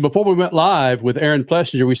Nation, before we went live with Aaron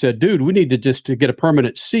Plessinger, we said, dude, we need to get a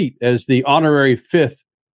permanent seat as the honorary fifth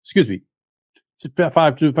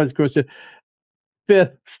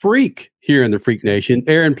freak here in the Freak Nation.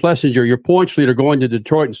 Aaron Plessinger, your points leader going to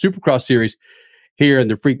Detroit and Supercross series here in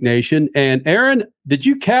the Freak Nation. And Aaron, did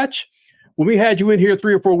you catch when we had you in here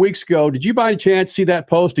 3 or 4 weeks ago? Did you by any chance see that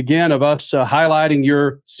post again of us highlighting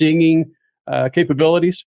your singing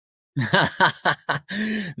capabilities?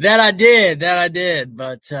 That I did.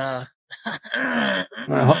 But all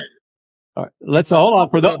right, let's hold on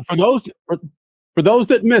for those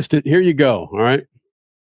that missed it. Here you go. All right.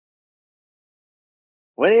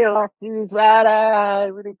 Well, he lost his right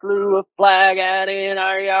eye when he flew a flag out in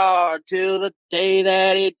our yard. Till the day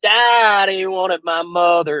that he died, he wanted my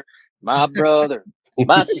mother, my brother,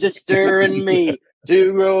 my sister, and me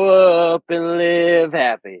to grow up and live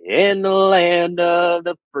happy in the land of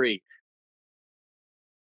the free.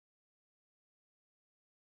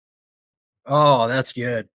 Oh, that's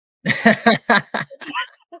good.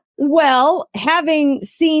 Well, having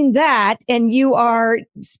seen that, and you are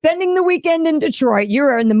spending the weekend in Detroit, you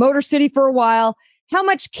are in the Motor City for a while. How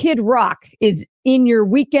much Kid Rock is in your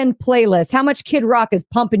weekend playlist? How much Kid Rock is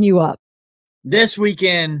pumping you up? This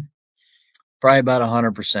weekend, probably about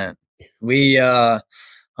 100%.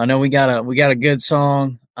 I know we got a good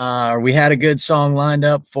song, or we had a good song lined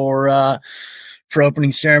up for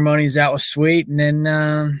opening ceremonies. That was sweet. And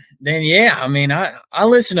then yeah, I mean, I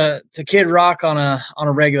listen to Kid Rock on a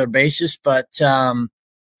regular basis, but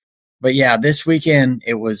yeah, this weekend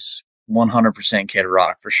it was 100% Kid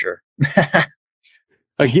Rock for sure.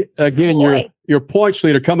 Again, your points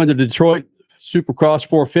leader coming to Detroit Supercross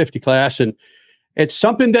 450 class, and it's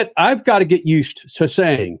something that I've got to get used to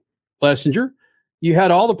saying. Plessinger, you had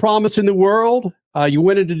all the promise in the world. You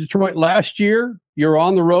went into Detroit last year. You're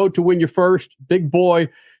on the road to win your first big boy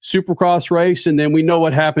Supercross race, and then we know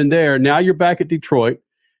what happened there. Now you're back at Detroit.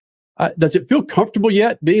 Does it feel comfortable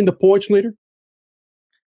yet being the points leader?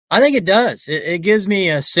 I think it does. It gives me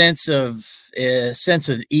a sense of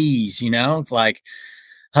ease. You know, like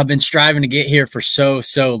I've been striving to get here for so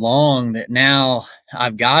long that now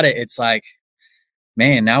I've got it. It's like,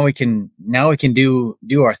 man, now we can do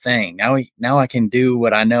our thing. Now I can do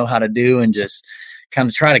what I know how to do and just kind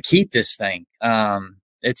of try to keep this thing.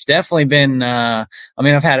 It's definitely been, I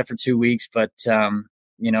mean, I've had it for 2 weeks, but,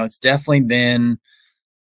 it's definitely been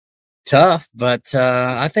tough, but,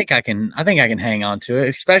 I think I can hang on to it,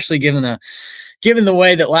 especially given the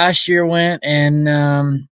way that last year went. And,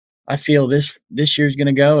 I feel this year's going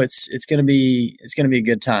to go. It's going to be a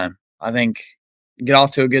good time. I think get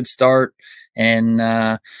off to a good start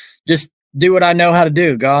and, just do what I know how to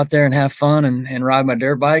do. Go out there and have fun and ride my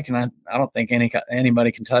dirt bike. And I don't think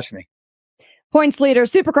anybody can touch me. Points leader,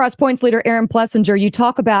 Supercross points leader, Aaron Plessinger, you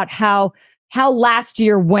talk about how last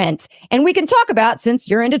year went. And we can talk about, since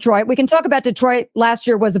you're in Detroit, we can talk about Detroit last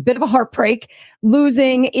year was a bit of a heartbreak,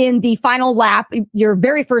 losing in the final lap, your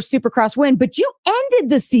very first Supercross win, but you ended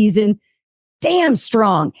the season damn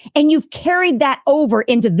strong. And you've carried that over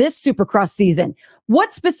into this Supercross season.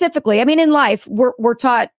 What specifically, I mean, in life, we're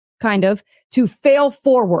taught kind of to fail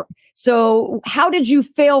forward. So how did you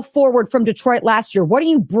fail forward from Detroit last year? What are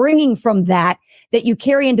you bringing from that you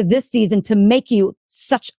carry into this season to make you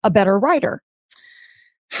such a better rider?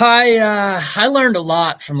 I learned a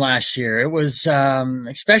lot from last year. It was,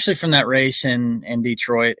 especially from that race in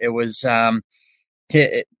Detroit. It was,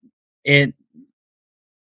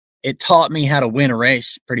 it taught me how to win a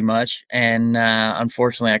race pretty much. And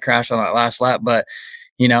unfortunately I crashed on that last lap, but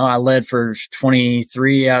you know, I led for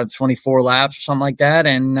 23 out of 24 laps or something like that.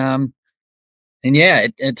 And yeah,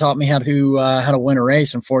 it taught me how to win a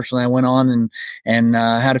race. Unfortunately, I went on and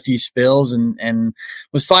had a few spills and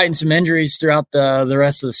was fighting some injuries throughout the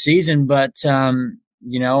rest of the season. But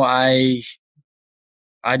you know, I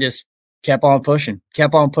just kept on pushing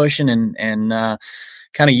and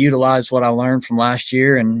kind of utilized what I learned from last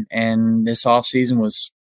year. And this off season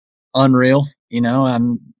was unreal. You know,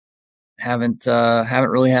 haven't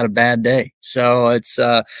really had a bad day. So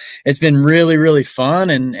it's been really, really fun.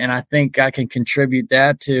 And I think I can contribute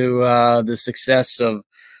that to the success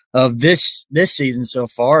of this season so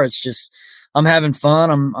far. It's just, I'm having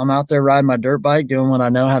fun. I'm out there riding my dirt bike, doing what I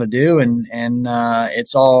know how to do. And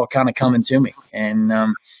it's all kind of coming to me. And,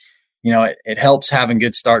 you know, it helps having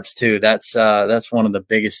good starts too. That's one of the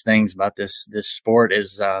biggest things about this sport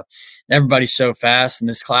is everybody's so fast and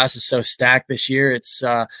this class is so stacked this year.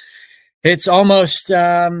 It's almost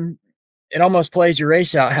it almost plays your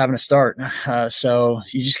race out having a start. So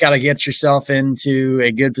you just got to get yourself into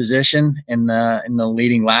a good position in the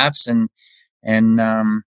leading laps, and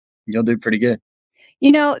you'll do pretty good.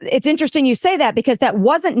 You know, it's interesting you say that because that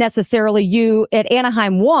wasn't necessarily you at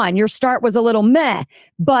Anaheim 1. Your start was a little meh,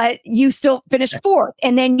 but you still finished fourth.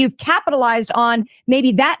 And then you've capitalized on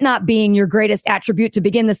maybe that not being your greatest attribute to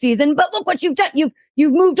begin the season. But look what you've done.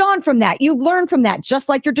 You've moved on from that. You've learned from that. Just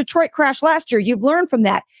like your Detroit crash last year, you've learned from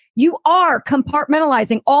that. You are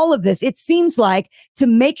compartmentalizing all of this, it seems like, to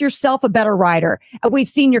make yourself a better rider. We've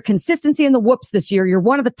seen your consistency in the whoops this year. You're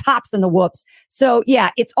one of the tops in the whoops. So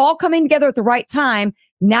yeah, it's all coming together at the right time.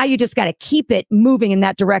 Now you just got to keep it moving in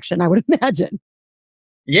that direction, I would imagine.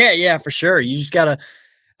 Yeah, for sure.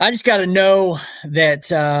 I just got to know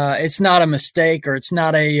that it's not a mistake, or it's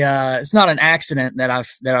not an accident that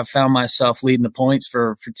I've found myself leading the points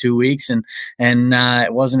for 2 weeks, and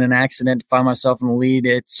it wasn't an accident to find myself in the lead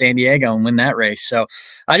at San Diego and win that race. So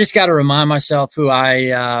I just got to remind myself who I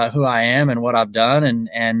am and what I've done,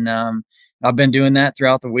 and I've been doing that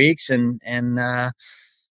throughout the weeks, and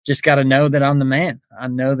just got to know that I'm the man. I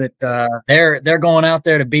know that they're going out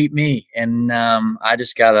there to beat me, and I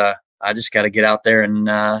just gotta get out there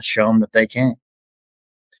and show them that they can.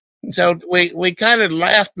 So we kind of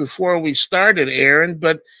laughed before we started, Aaron,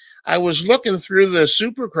 but I was looking through the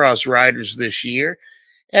Supercross riders this year,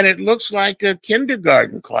 and it looks like a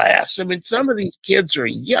kindergarten class. I mean, some of these kids are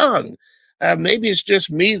young. Maybe it's just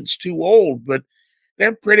me that's too old, but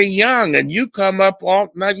they're pretty young. And you come up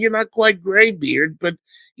you're not quite graybeard, but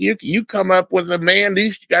you come up with a man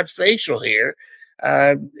who's got facial hair.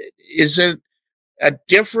 Is it a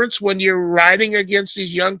difference when you're riding against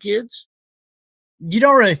these young kids? You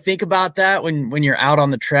don't really think about that when you're out on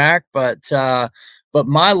the track, but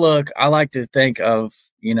my look, I like to think of,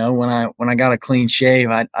 you know, when I got a clean shave,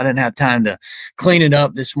 I didn't have time to clean it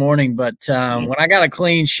up this morning, but when I got a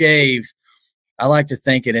clean shave, I like to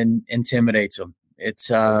think it intimidates them.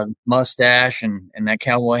 It's mustache and that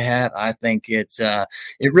cowboy hat. I think it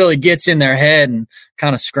really gets in their head and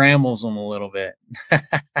kind of scrambles them a little bit.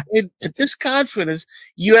 At this confidence,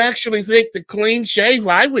 you actually think the clean shave?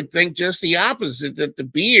 I would think just the opposite, that the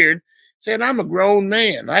beard said, I'm a grown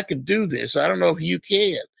man. I could do this. I don't know if you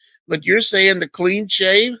can. But you're saying the clean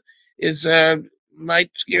shave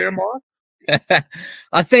might scare them off?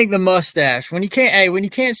 I think the mustache. When you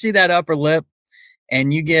can't see that upper lip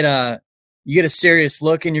and you get a serious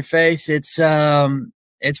look in your face, it's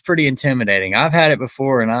pretty intimidating. I've had it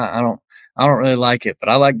before, and I don't really like it, but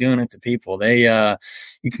I like doing it to people. They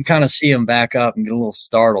you can kind of see them back up and get a little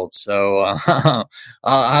startled. So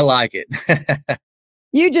I like it.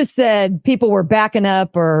 You just said people were backing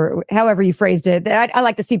up, or however you phrased it. I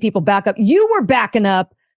like to see people back up. You were backing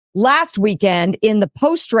up last weekend in the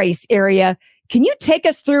post-race area. Can you take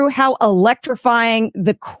us through how electrifying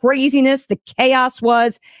the craziness, the chaos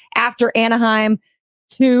was after Anaheim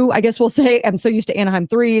 2? I guess we'll say, I'm so used to Anaheim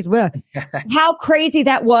 3s. How crazy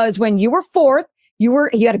that was when you were fourth. You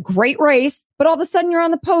had a great race, but all of a sudden you're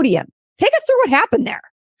on the podium. Take us through what happened there.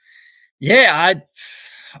 Yeah,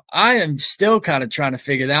 I am still kind of trying to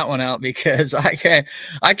figure that one out, because I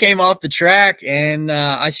came off the track and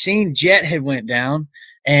I seen Jet had went down.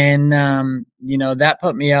 And, you know, that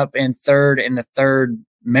put me up in third in the third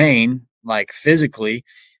main, like physically.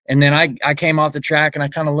 And then I came off the track and I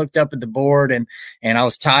kind of looked up at the board and I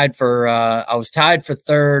was tied for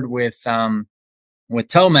third with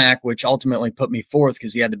Tomac, which ultimately put me fourth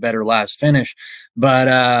because he had the better last finish.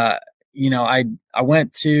 But, you know, I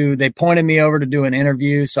went they pointed me over to do an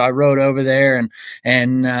interview. So I rode over there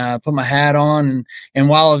and put my hat on. And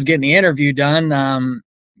while I was getting the interview done,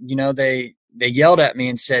 they yelled at me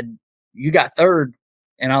and said, "You got third."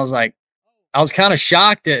 And I was like, I was kind of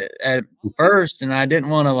shocked at first, and I didn't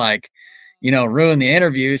want to ruin the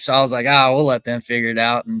interview. So I was like, we'll let them figure it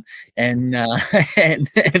out. And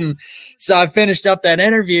so I finished up that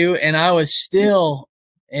interview, and I was still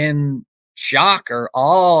in shock or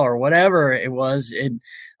awe or whatever it was.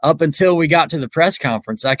 Up until we got to the press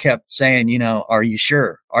conference, I kept saying, "Are you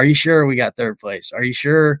sure? Are you sure we got third place? Are you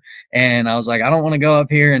sure?" And I was like, I don't want to go up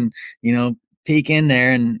here and, peek in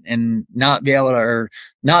there and not be able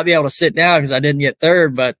to sit down because I didn't get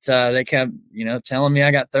third, but they kept, telling me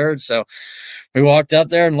I got third. So we walked up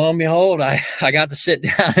there, and lo and behold, I got to sit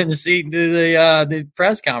down in the seat and do the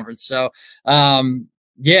press conference. So,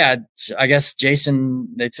 yeah, I guess they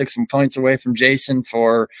took some points away from Jason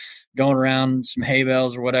for going around some hay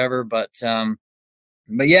bales or whatever. But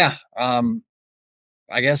yeah,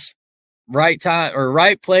 I guess right time or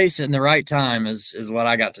right place in the right time is what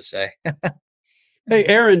I got to say. Hey,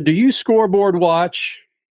 Aaron, do you scoreboard watch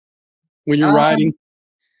when you're riding?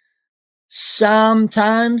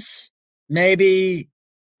 Sometimes, maybe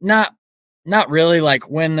not really. Like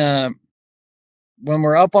when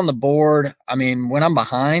we're up on the board, I mean, when I'm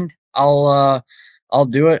behind, I'll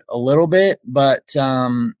do it a little bit, but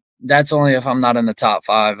that's only if I'm not in the top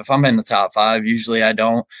 5. If I'm in the top 5, usually I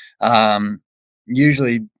don't.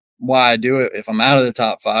 Usually why I do it if I'm out of the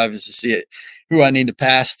top 5 is to see who I need to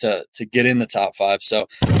pass to get in the top 5. So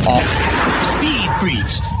Speed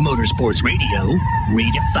Freaks, Motorsports Radio,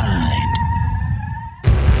 redefined.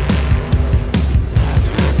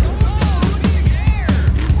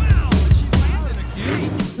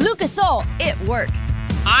 Lucas Oil, it works.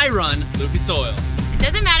 I run Lucas Oil. It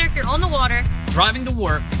doesn't matter if you're on the water, driving to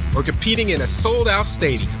work, or competing in a sold-out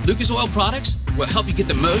stadium. Lucas Oil products will help you get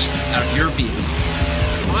the most out of your vehicle.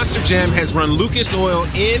 Monster Jam has run Lucas Oil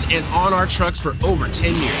in and on our trucks for over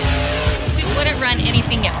 10 years. We wouldn't run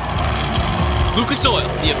anything else. Lucas Oil,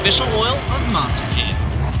 the official oil of Monster Jam.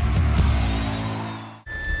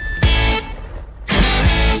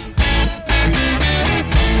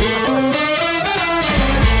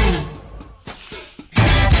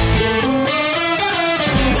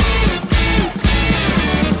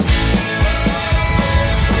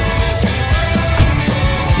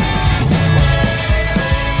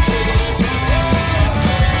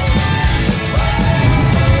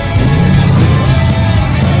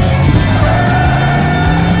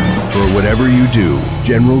 Whatever you do,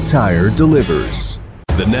 General Tire delivers.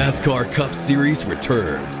 The NASCAR Cup Series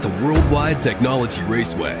returns to Worldwide Technology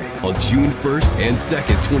Raceway on June 1st and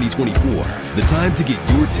 2nd, 2024. The time to get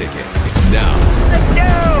your tickets is now. Let's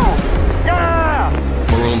go! Yeah!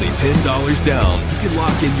 For only $10 down, you can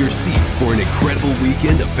lock in your seats for an incredible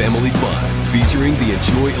weekend of family fun featuring the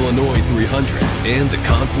Enjoy Illinois 300 and the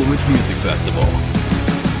Confluence Music Festival.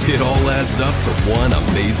 It all adds up to one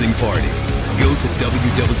amazing party. Go to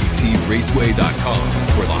www.raceway.com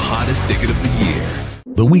for the hottest ticket of the year.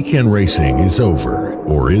 The weekend racing is over,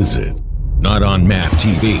 or is it? Not on MAP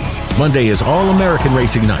TV. Monday is All-American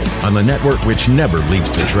Racing Night on the network which never leaves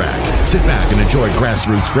the track. Sit back and enjoy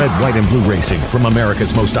grassroots red, white, and blue racing from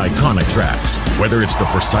America's most iconic tracks. Whether it's the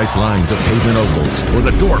precise lines of pavement ovals or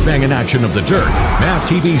the door-banging action of the dirt, MAP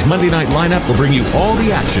TV's Monday night lineup will bring you all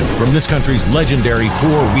the action from this country's legendary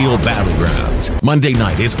four-wheel battlegrounds. Monday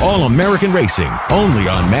night is All-American Racing, only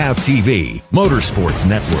on MAP TV, Motorsports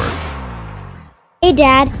Network. Hey,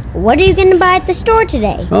 Dad, what are you going to buy at the store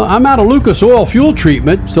today? Well, I'm out of Lucas Oil fuel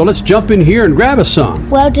treatment, so let's jump in here and grab us some.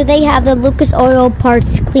 Well, do they have the Lucas Oil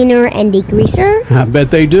parts cleaner and degreaser? I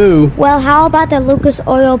bet they do. Well, how about the Lucas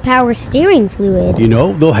Oil power steering fluid? You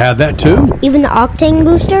know, they'll have that too. Even the octane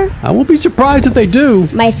booster? I won't be surprised if they do.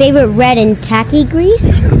 My favorite red and tacky grease?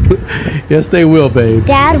 Yes, they will, babe.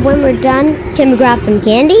 Dad, when we're done, can we grab some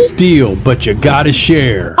candy? Deal, but you gotta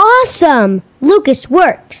share. Awesome! Lucas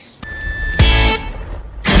works.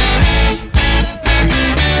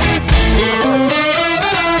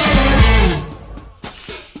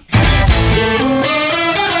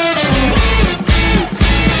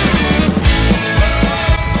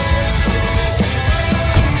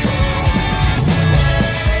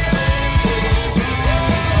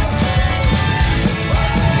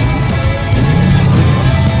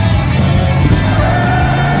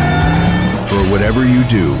 Whatever you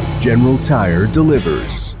do, General Tire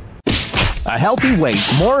delivers. A healthy weight,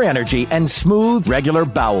 more energy, and smooth, regular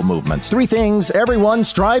bowel movements. 3 things everyone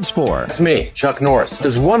strives for. It's me, Chuck Norris.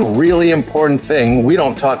 There's one really important thing we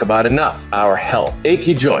don't talk about enough: our health.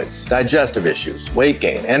 Achy joints, digestive issues, weight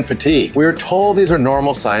gain, and fatigue. We're told these are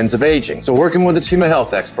normal signs of aging. So working with a team of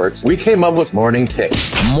health experts, we came up with Morning Kick.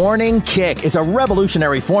 Morning Kick is a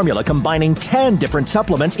revolutionary formula combining 10 different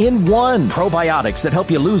supplements in one. Probiotics that help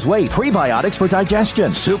you lose weight, prebiotics for digestion,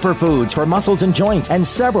 superfoods for muscles and joints, and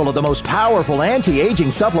several of the most powerful anti-aging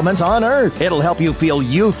supplements on earth. It'll help you feel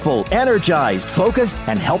youthful, energized, focused,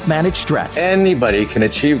 and help manage stress. Anybody can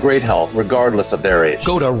achieve great health regardless of their age.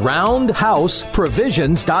 Go to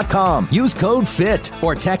roundhouseprovisions.com. Use code FIT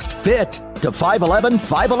or text FIT to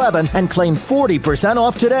 511-511 and claim 40%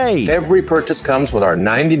 off today. Every purchase comes with our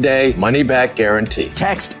 90-day money-back guarantee.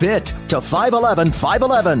 Text FIT to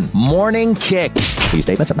 511-511. Morning Kick. These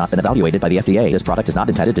statements have not been evaluated by the FDA. This product is not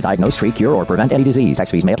intended to diagnose, treat, cure, or prevent any disease. Tax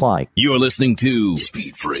fees may apply. You're listening to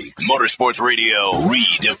Speed Freaks, Motorsports Radio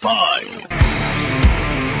Redefined.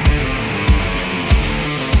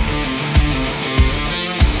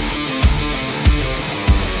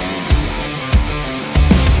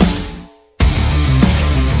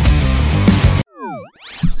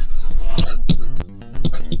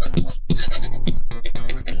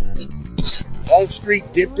 Wall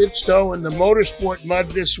Street dipped its toe in the motorsport mud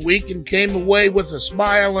this week and came away with a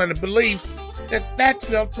smile and a belief that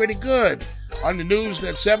felt pretty good. On the news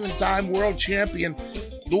that 7-time world champion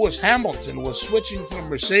Lewis Hamilton was switching from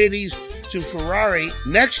Mercedes to Ferrari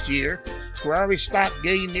next year, Ferrari stock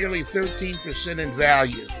gained nearly 13% in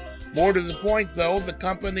value. More to the point, though, the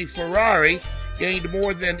company Ferrari gained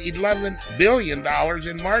more than $11 billion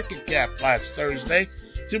in market cap last Thursday.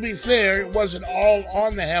 To be fair, it wasn't all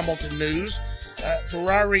on the Hamilton news.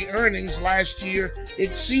 Ferrari earnings last year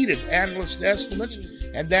exceeded analyst estimates,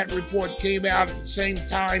 and that report came out at the same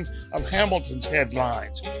time of Hamilton's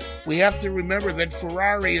headlines. We have to remember that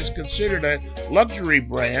Ferrari is considered a luxury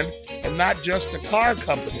brand and not just a car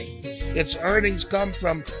company. Its earnings come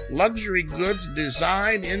from luxury goods,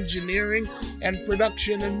 design, engineering, and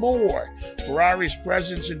production, and more. Ferrari's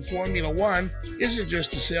presence in Formula One isn't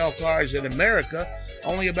just to sell cars in America.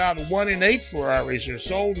 Only about 1 in 8 Ferraris are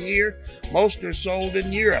sold here. Most are sold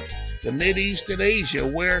in Europe, the Mideast, and Asia,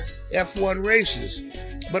 where F1 races.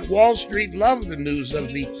 But Wall Street loved the news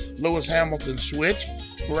of the Lewis Hamilton switch.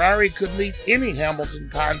 Ferrari could meet any Hamilton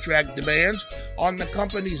contract demands on the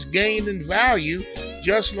company's gain in value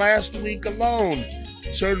just last week alone.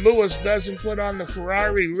 Sir Lewis doesn't put on the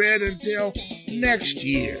Ferrari red until next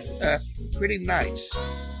year. Pretty nice.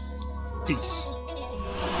 Peace.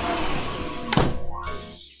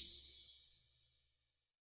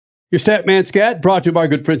 Your Statman Scat brought to you by our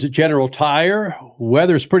good friends at General Tire.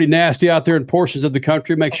 Weather's pretty nasty out there in portions of the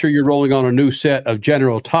country. Make sure you're rolling on a new set of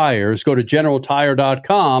General Tires. Go to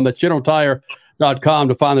GeneralTire.com. That's GeneralTire.com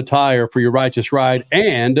to find the tire for your righteous ride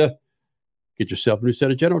and get yourself a new set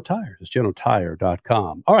of General Tires. It's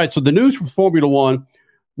GeneralTire.com. All right, so the news for Formula One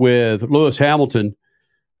with Lewis Hamilton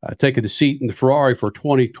taking the seat in the Ferrari for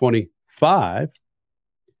 2025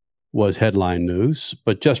 was headline news.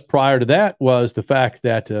 But just prior to that was the fact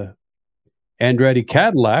that Andretti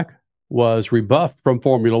Cadillac was rebuffed from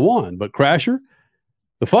Formula One. But Crasher,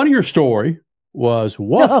 the funnier story was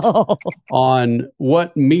on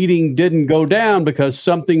what meeting didn't go down because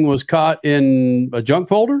something was caught in a junk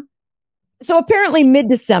folder? So apparently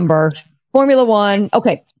mid-December, Formula One,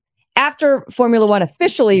 after Formula One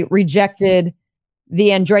officially rejected the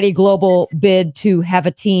Andretti Global bid to have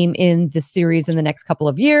a team in the series in the next couple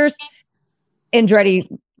of years, Andretti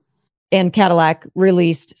and Cadillac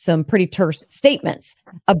released some pretty terse statements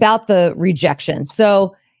about the rejection.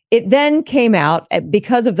 So it then came out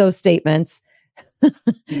because of those statements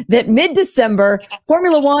that mid-December,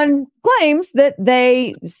 Formula One claims that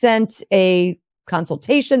they sent a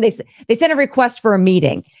consultation. They sent a request for a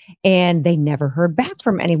meeting, and they never heard back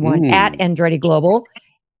from anyone at Andretti Global.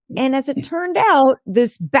 And as it turned out,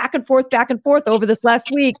 this back and forth over this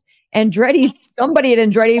last week, somebody at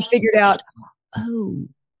Andretti figured out, oh,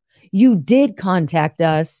 you did contact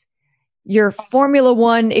us. Your Formula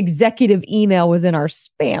One executive email was in our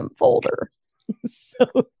spam folder. So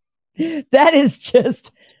that is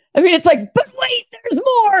just, it's like, but wait, there's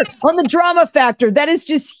more on the drama factor. That is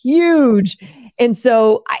just huge. And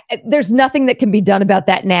so there's nothing that can be done about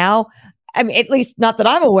that now. At least not that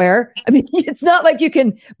I'm aware. It's not like you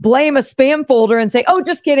can blame a spam folder and say, oh,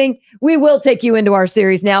 just kidding. We will take you into our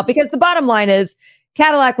series now, because the bottom line is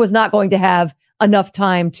Cadillac was not going to have enough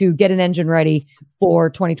time to get an engine ready for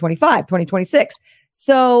 2025, 2026.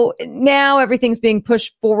 So now everything's being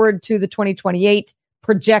pushed forward to the 2028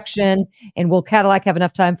 projection. And will Cadillac have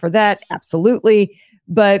enough time for that? Absolutely.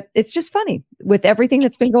 But it's just funny with everything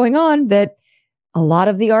that's been going on that a lot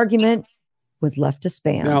of the argument was left to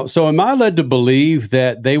spam. Now, so am I led to believe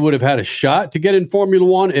that they would have had a shot to get in Formula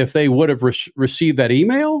One if they would have received that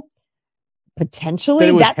email? Potentially. That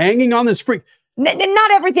it was hanging on this freak.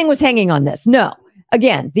 Not everything was hanging on this. No.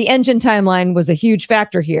 Again, the engine timeline was a huge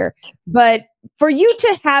factor here. But for you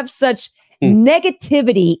to have such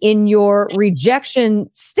negativity in your rejection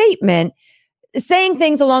statement, saying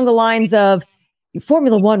things along the lines of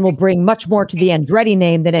Formula One will bring much more to the Andretti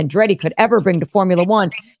name than Andretti could ever bring to Formula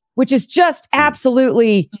One, which is just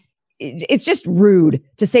absolutely, it's just rude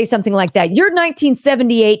to say something like that. Your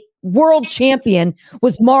 1978 world champion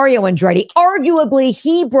was Mario Andretti. Arguably,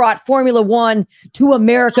 he brought Formula One to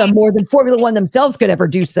America more than Formula One themselves could ever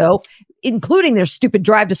do so, including their stupid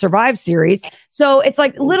Drive to Survive series. So it's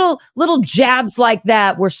like little jabs like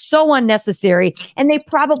that were so unnecessary, and they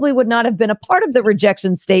probably would not have been a part of the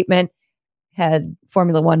rejection statement had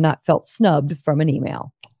Formula One not felt snubbed from an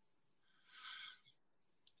email.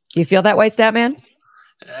 Do you feel that way, Statman?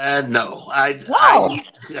 No.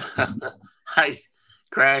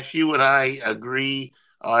 Crash, you and I agree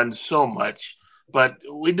on so much, but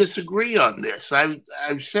we disagree on this.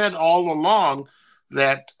 I've said all along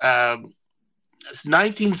that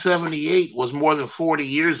 1978 was more than 40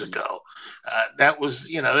 years ago. That was,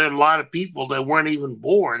 there are a lot of people that weren't even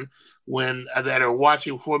born when that are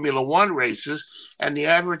watching Formula One races, and the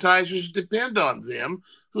advertisers depend on them,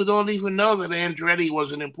 who don't even know that Andretti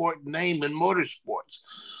was an important name in motorsports.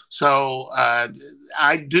 So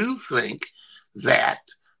I do think that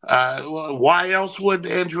why else would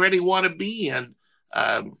Andretti want to be in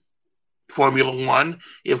Formula One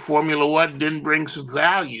if Formula One didn't bring some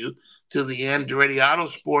value to the Andretti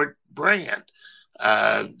Autosport brand?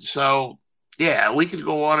 So, yeah, we could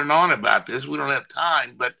go on and on about this. We don't have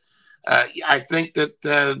time, but I think that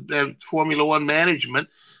the Formula One management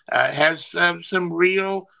has some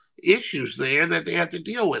real issues there that they have to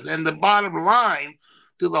deal with. And the bottom line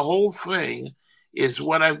to the whole thing is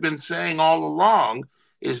what I've been saying all along,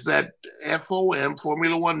 is that FOM,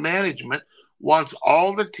 Formula One management, wants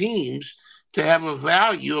all the teams to have a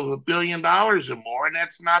value of $1 billion or more, and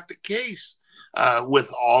that's not the case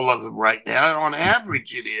with all of them right now. On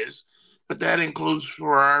average it is, but that includes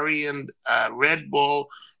Ferrari and Red Bull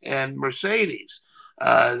and Mercedes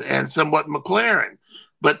and somewhat McLaren.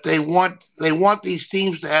 But they want these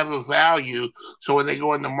teams to have a value, so when they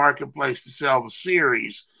go in the marketplace to sell the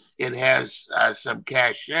series, it has some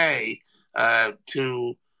cachet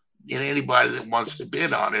to anybody that wants to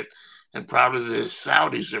bid on it. And probably the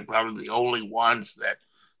Saudis are probably the only ones that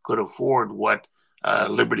could afford what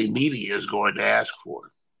Liberty Media is going to ask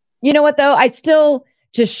for. You know what, though? I still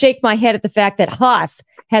just shake my head at the fact that Haas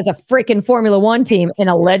has a freaking Formula One team, and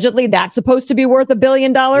allegedly that's supposed to be worth $1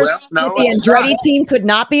 billion. Well, no, the Andretti team could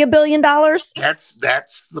not be $1 billion. That's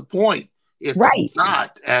the point. It's right.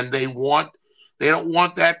 Not, and they don't want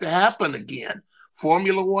that to happen again.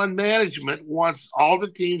 Formula One management wants all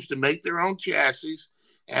the teams to make their own chassis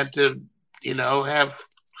and to, have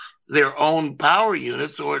their own power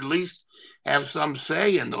units, or at least have some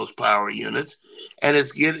say in those power units. And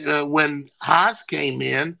it's when Haas came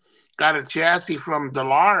in, got a chassis from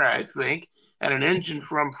Dallara, I think, and an engine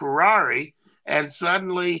from Ferrari, and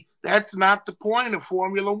suddenly that's not the point of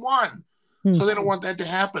Formula One. So they don't want that to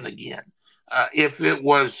happen again. If it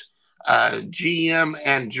was GM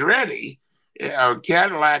Andretti, or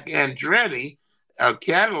Cadillac Andretti, or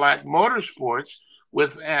Cadillac Motorsports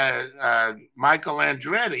with Michael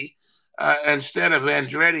Andretti instead of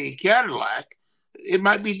Andretti Cadillac, it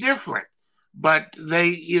might be different. But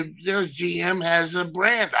GM has a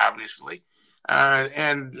brand, obviously,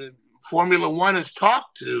 and Formula One has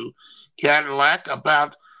talked to Cadillac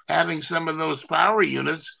about having some of those power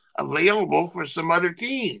units available for some other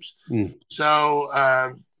teams. So,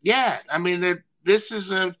 yeah, I mean, this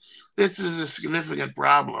is a significant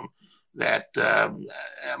problem that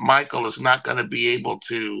Michael is not going to be able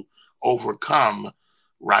to overcome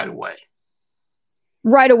right away.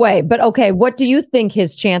 Right away. But okay, what do you think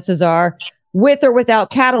his chances are with or without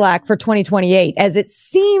Cadillac for 2028? As it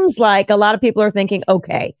seems like a lot of people are thinking,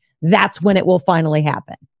 okay, that's when it will finally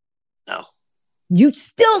happen. No. You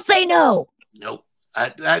still say no? Nope. I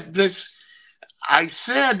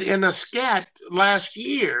said in a scat last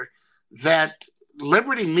year that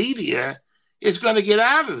Liberty Media is going to get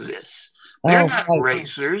out of this. They're not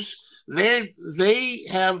racers. They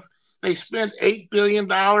spent $8 billion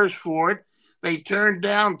for it. They turned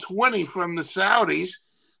down 20 from the Saudis.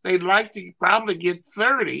 They'd like to probably get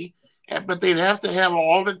 30, but they'd have to have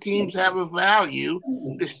all the teams have a value.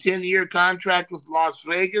 This 10-year contract with Las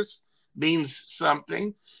Vegas means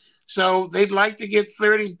something. So they'd like to get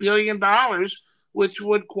 $30 billion, which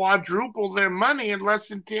would quadruple their money in less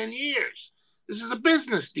than 10 years. This is a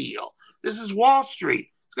business deal. This is Wall Street.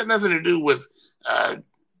 It's got nothing to do with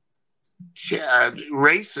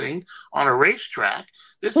racing on a racetrack.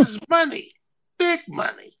 This is money, big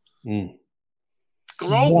money,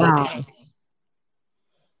 global money.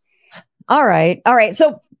 All right.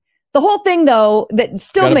 So the whole thing, though, that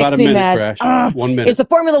still makes me mad 1 minute. is the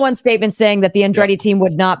Formula One statement saying that the Andretti team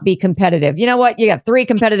would not be competitive. You know what? You have 3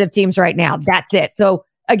 competitive teams right now. That's it. So,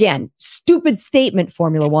 again, stupid statement,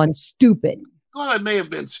 Formula One. Stupid. Well, it may have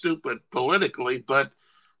been stupid politically, but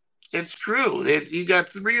it's true. You got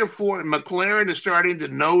 3 or 4. McLaren is starting to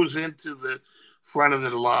nose into the front of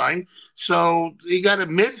the line. So you got a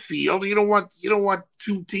midfield. You don't want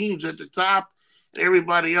 2 teams at the top and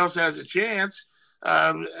everybody else has a chance.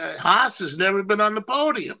 Haas has never been on the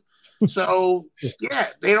podium. So,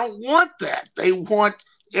 yeah, they don't want that. They want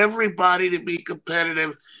everybody to be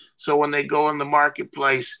competitive. So when they go in the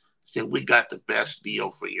marketplace, say, we got the best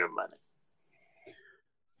deal for your money.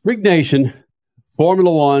 Freak Nation,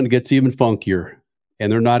 Formula One gets even funkier,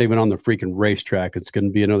 and they're not even on the freaking racetrack. It's going to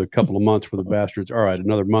be another couple of months for the bastards. All right,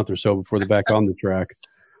 another month or so before they're back on the track.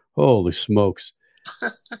 Holy smokes.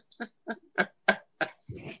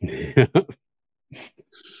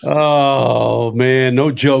 Oh, man, no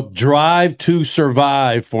joke. Drive to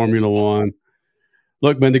Survive, Formula One.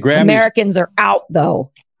 Look, man, the Grammys... Americans are out,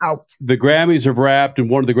 though. Out. The Grammys have wrapped, and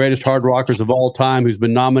one of the greatest hard rockers of all time, who's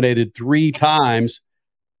been nominated 3 times,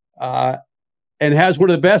 and has one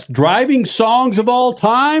of the best driving songs of all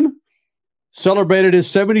time, celebrated his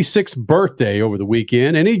 76th birthday over the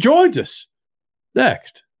weekend, and he joins us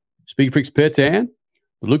next. SpeedFreaks Pits and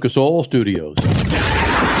the Lucas Oil Studios.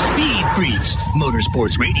 Speed Freaks,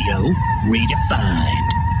 Motorsports Radio, redefined.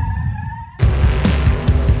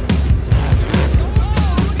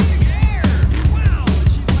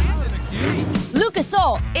 Lucas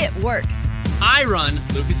Oil, it works. I run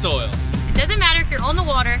Lucas Oil. It doesn't matter if you're on the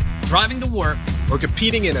water, driving to work, or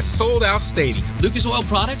competing in a sold-out stadium. Lucas Oil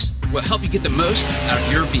products will help you get the most out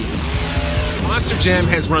of your vehicle. Monster Jam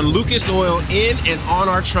has run Lucas Oil in and on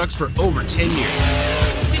our trucks for over 10 years.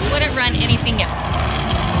 we wouldn't run anything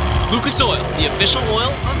else. Lucas Oil, the official oil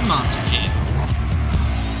of Monster Jam.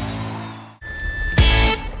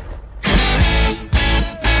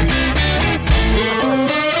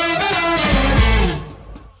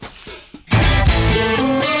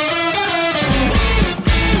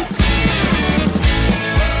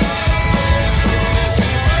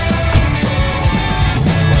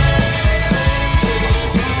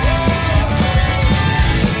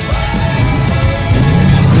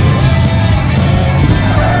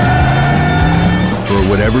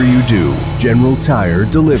 Whatever you do, General Tire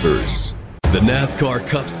delivers. The NASCAR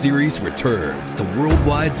Cup Series returns to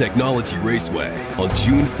Worldwide Technology Raceway on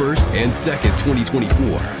June 1st and 2nd,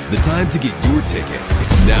 2024. The time to get your tickets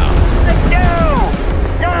is now. Let's go!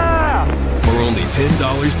 Yeah! For only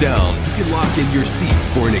 $10 down, you can lock in your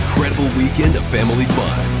seats for an incredible weekend of family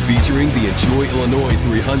fun featuring the Enjoy Illinois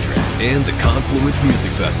 300 and the Confluence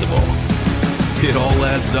Music Festival. It all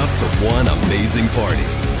adds up to one amazing party.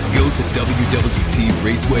 Go to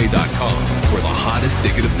www.raceway.com for the hottest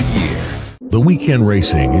ticket of the year. The weekend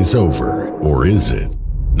racing is over, or is it?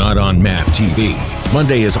 Not on MAP TV.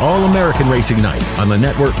 Monday is All-American Racing Night on the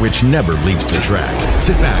network which never leaves the track.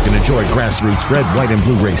 Sit back and enjoy grassroots red, white, and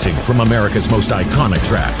blue racing from America's most iconic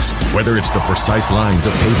tracks. Whether it's the precise lines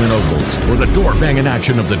of pavement ovals or the door-banging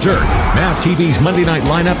action of the dirt, MAP TV's Monday night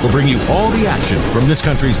lineup will bring you all the action from this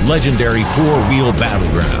country's legendary four-wheel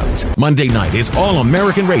battlegrounds. Monday night is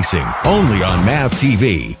All-American Racing, only on MAP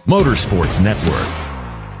TV, Motorsports Network.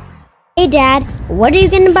 Hey, Dad, what are you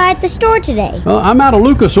going to buy at the store today? I'm out of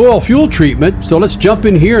Lucas Oil fuel treatment, so let's jump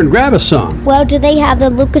in here and grab us some. Well, do they have the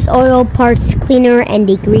Lucas Oil parts cleaner and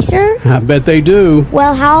degreaser? I bet they do.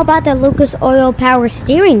 Well, how about the Lucas Oil power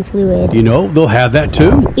steering fluid? You know, they'll have that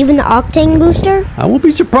too. Even the octane booster? I won't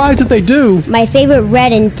be surprised if they do. My favorite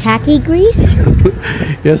red and tacky grease?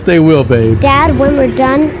 Yes, they will, babe. Dad, when we're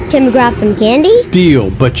done, can we grab some candy?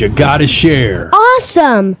 Deal, but you gotta share.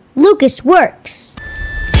 Awesome! Lucas works.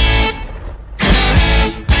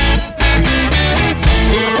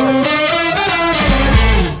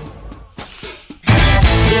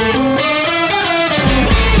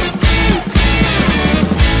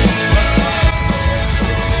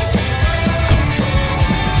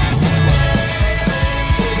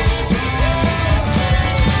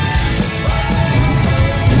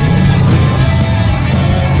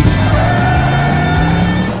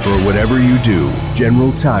 whatever you do,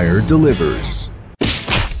 General Tire delivers.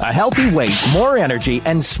 A healthy weight, more energy,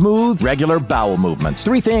 and smooth, regular bowel movements.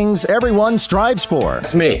 3 things everyone strives for.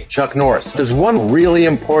 It's me, Chuck Norris. There's one really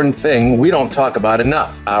important thing we don't talk about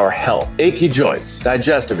enough: our health. Achy joints,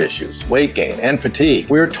 digestive issues, weight gain, and fatigue.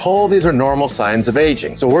 We're told these are normal signs of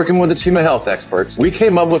aging. So working with a team of health experts, we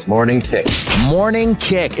came up with Morning Kick. Morning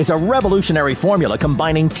Kick is a revolutionary formula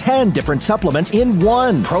combining 10 different supplements in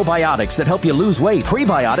one. Probiotics that help you lose weight,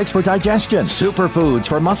 prebiotics for digestion, superfoods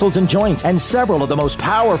for muscles and joints, and several of the most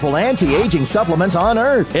powerful anti-aging supplements on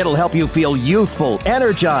earth. It'll help you feel youthful,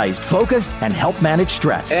 energized, focused, and help manage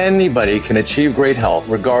stress. Anybody can achieve great health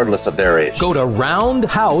regardless of their age. Go to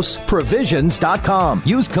roundhouseprovisions.com.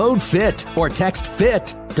 Use code FIT or text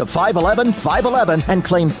FIT to 511-511 and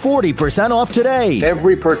claim 40% off today.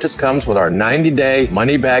 Every purchase comes with our 90-day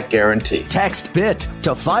money-back guarantee. Text FIT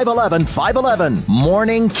to 511-511.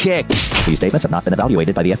 Morning Kick. These statements have not been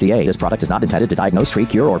evaluated by the FDA. This product is not intended to diagnose, treat,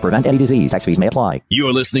 cure, or prevent any disease. Tax fees may apply.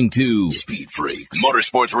 You're listening to Speed Freaks,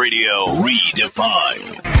 Motorsports Radio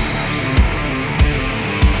Redefined.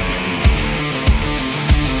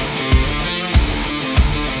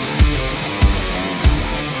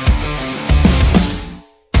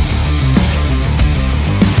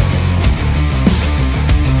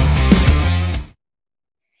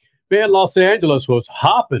 Man, Los Angeles was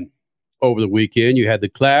hopping over the weekend. You had the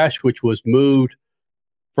Clash, which was moved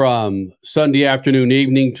from Sunday afternoon,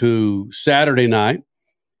 evening to Saturday night.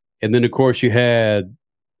 And then, of course, you had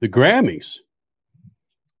the Grammys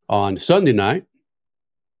on Sunday night.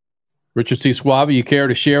 Richard C. Suave, you care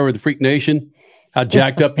to share with the Freak Nation how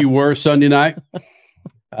jacked up you were Sunday night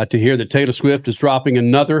to hear that Taylor Swift is dropping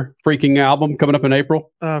another freaking album coming up in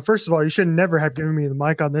April? First of all, you should never have given me the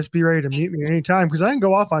mic on this. Be ready to mute me anytime, because I can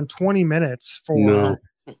go off on 20 minutes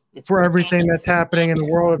for everything that's happening in the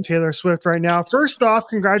world of Taylor Swift right now. First off,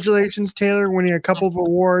 congratulations, Taylor, winning a couple of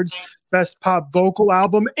awards, Best Pop Vocal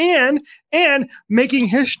Album, and making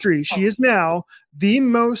history. She is now the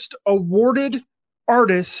most awarded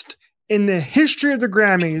artist in the history of the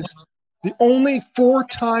Grammys, the only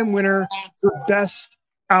 4-time winner for Best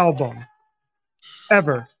Album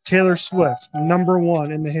ever. Taylor Swift,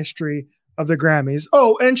 #1 in the history of the Grammys.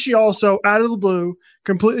 Oh, and she also, out of the blue,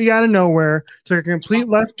 completely out of nowhere, took a complete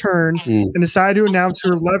left turn and decided to announce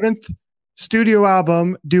her 11th studio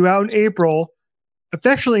album, due out in April,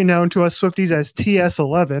 affectionately known to us Swifties as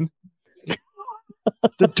TS11.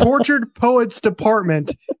 The Tortured Poets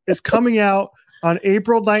Department is coming out on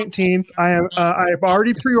April 19th. I have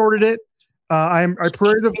already pre-ordered it. I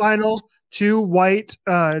pre-ordered the vinyl, 2 white.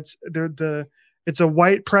 It's a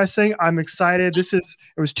white pressing. I'm excited. It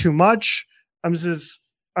was too much. I'm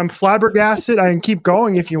flabbergasted. I can keep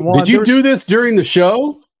going if you want. Did you do this during the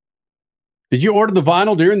show? Did you order the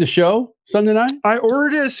vinyl during the show Sunday night? I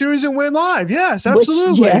ordered it as soon as it went live. Yes,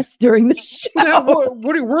 absolutely. Yes, during the show.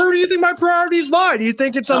 Where do you think my priorities lie? Do you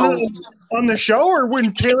think it's on the show, or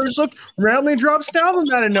when Taylor Swift randomly drops an album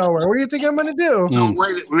out of nowhere? What do you think I'm going to do?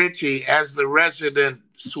 Wait, Richie, as the resident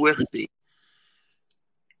Swiftie,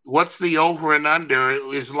 what's the over and under?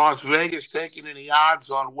 Is Las Vegas taking any odds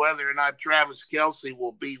on whether or not Travis Kelce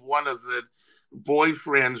will be one of the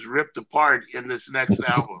boyfriends ripped apart in this next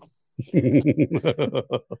album?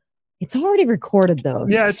 It's already recorded, though.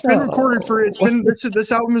 Yeah, it's been recorded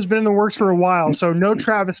this album has been in the works for a while, so no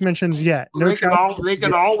Travis mentions yet. They can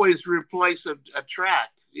always replace a track.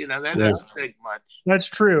 You know, that doesn't take much. That's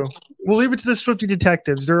true. We'll leave it to the Swiftie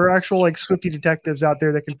detectives. There are actual Swiftie detectives out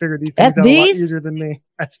there that can figure these things out a lot easier than me.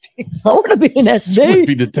 SDs. I want to be an SD.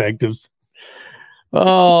 Swiftie detectives.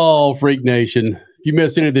 Oh, Freak Nation. If you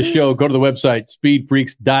missed any of the show, go to the website,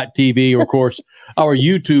 speedfreaks.tv, or, of course, our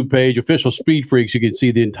YouTube page, Official Speed Freaks. You can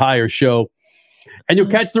see the entire show. And you'll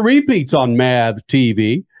catch the repeats on MAV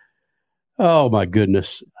TV. Oh, my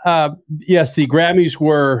goodness. Yes, the Grammys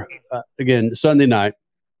were, again, Sunday night.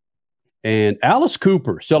 And Alice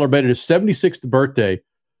Cooper celebrated his 76th birthday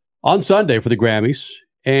on Sunday for the Grammys.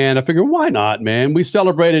 And I figured, why not, man? We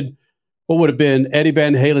celebrated what would have been Eddie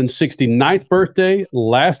Van Halen's 69th birthday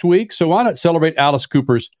last week. So why not celebrate Alice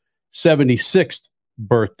Cooper's 76th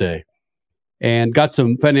birthday? And got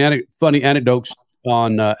some funny anecdotes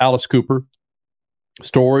on Alice Cooper.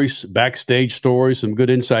 Stories, backstage stories, some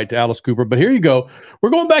good insight to Alice Cooper. But here you go.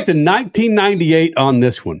 We're going back to 1998 on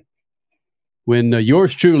this one, when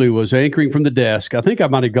yours truly was anchoring from the desk. I think I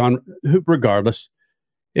might have gone regardless.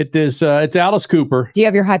 It's Alice Cooper. Do you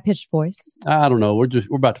have your high-pitched voice? I don't know. We're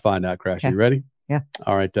about to find out, Crash. Okay. You ready? Yeah.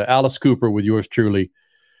 All right. Alice Cooper with yours truly,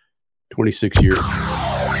 26 years.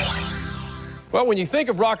 Well, when you think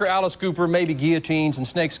of rocker Alice Cooper, maybe guillotines and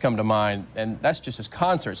snakes come to mind, and that's just his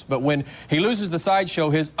concerts. But when he loses the sideshow,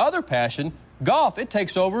 his other passion, golf, it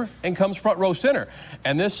takes over and comes front row center.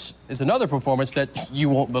 And this is another performance that you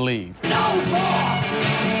won't believe.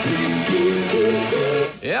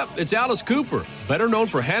 Yep, it's Alice Cooper, better known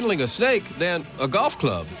for handling a snake than a golf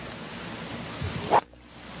club.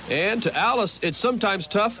 And to Alice, it's sometimes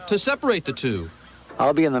tough to separate the two.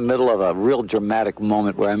 I'll be in the middle of a real dramatic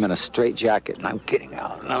moment where I'm in a straitjacket and I'm getting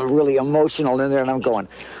out and I'm really emotional in there and I'm going,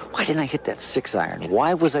 why didn't I hit that 6-iron?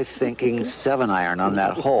 Why was I thinking 7-iron on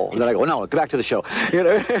that hole? And then I go, no, go back to the show. You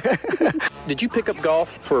know? Did you pick up golf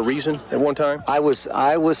for a reason at one time? I was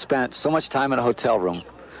spent so much time in a hotel room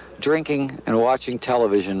drinking and watching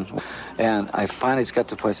television, and I finally just got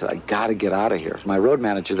to the point I said, I got to get out of here. My road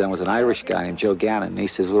manager then was an Irish guy named Joe Gannon, and he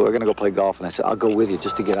says, well, we're going to go play golf. And I said, I'll go with you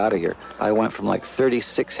just to get out of here. I went from like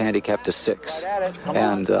 36 handicap to 6,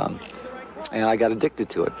 and I got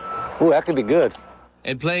addicted to it. Ooh, that could be good.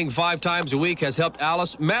 And playing 5 times a week has helped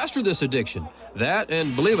Alice master this addiction. That,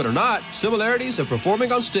 and believe it or not, similarities of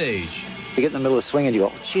performing on stage. You get in the middle of the swing and you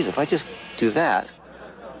go, geez, if I just do that,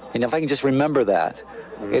 and if I can just remember that,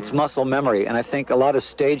 it's muscle memory. And I think a lot of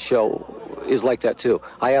stage show is like that too.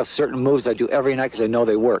 I have certain moves I do every night because I know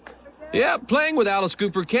they work. Yeah, playing with Alice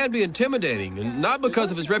Cooper can be intimidating, and not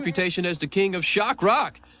because of his reputation as the king of shock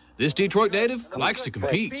rock. This Detroit native likes to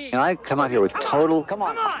compete. And I come out here with total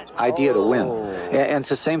idea to win. And it's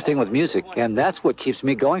the same thing with music. And that's what keeps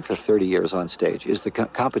me going for 30 years on stage, is the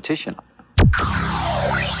competition.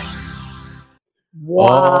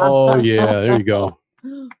 Wow. Oh, yeah, there you go.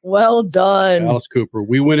 Well done, Alice Cooper.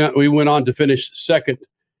 We went on to finish second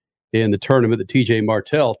in the tournament, the TJ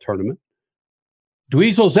Martell tournament.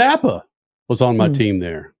 Dweezil Zappa was on my team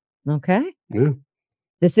there. Okay. Yeah.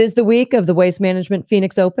 This is the week of the Waste Management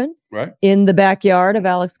Phoenix Open. Right. In the backyard of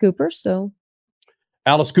Alex Cooper. So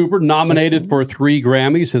Alice Cooper nominated for 3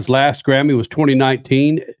 Grammys. His last Grammy was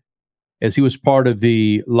 2019, as he was part of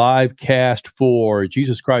the live cast for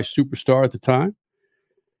Jesus Christ Superstar at the time.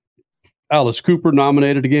 Alice Cooper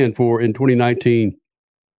nominated again in 2019, a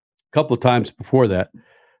couple of times before that.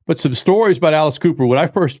 But some stories about Alice Cooper. When I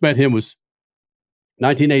first met him was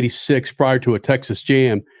 1986, prior to a Texas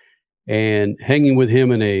Jam, and hanging with him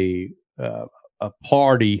in a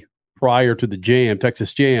party prior to the Jam,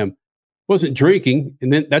 Texas Jam. Wasn't drinking,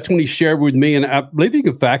 and then that's when he shared with me, and I believe you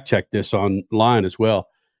can fact check this online as well,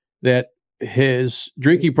 that his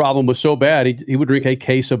drinking problem was so bad he would drink a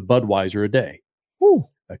case of Budweiser a day. Ooh.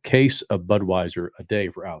 A case of Budweiser a day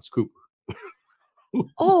for Alice Cooper.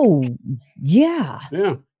 Oh, yeah.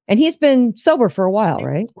 Yeah. And he's been sober for a while,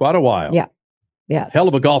 right? Quite a while. Yeah. Yeah. Hell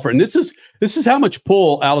of a golfer. And this is how much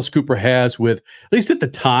pull Alice Cooper has with, at least at the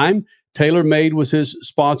time, TaylorMade was his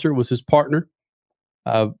sponsor, was his partner.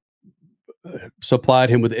 Supplied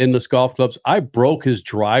him with endless golf clubs. I broke his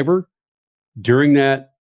driver during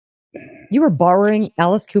that. You were borrowing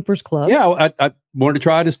Alice Cooper's clubs? Yeah, I wanted to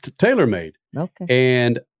try this TaylorMade. Okay.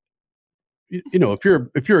 And you know, if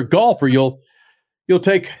you're a golfer, you'll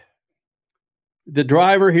take the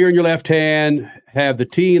driver here in your left hand, have the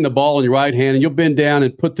tee and the ball in your right hand, and you'll bend down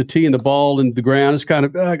and put the tee and the ball in the ground. It's kind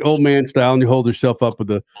of like old man style, and you hold yourself up with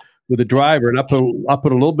the driver. And I put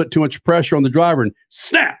a little bit too much pressure on the driver and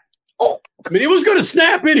snap. Oh, I mean, it was going to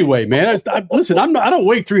snap anyway, man. Listen, I don't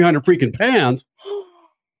weigh 300 freaking pounds.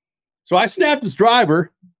 So I snapped his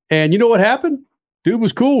driver, and you know what happened? Dude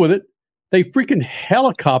was cool with it. They freaking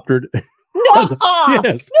helicoptered. No,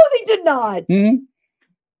 yes. No, they did not. Mm-hmm.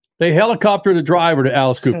 They helicoptered the driver to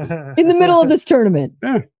Alice Cooper. In the middle of this tournament.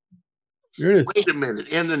 Yeah. Here it is. Wait a minute.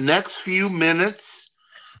 In the next few minutes,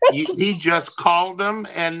 he just called them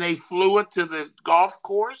and they flew it to the golf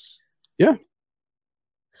course? Yeah.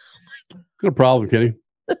 Good problem, Kenny.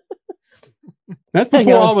 That's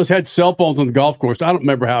before all of us had cell phones on the golf course. I don't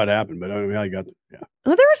remember how it happened, but I don't know how you got it. Yeah.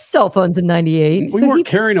 Oh, there were cell phones in 98. We weren't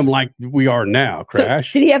carrying them like we are now,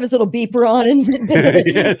 Crash. So did he have his little beeper on? And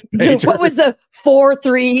Yes, what was the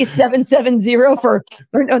 43770 for?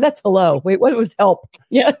 Or no, that's hello. Wait, what was help?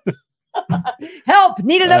 Yeah. Help!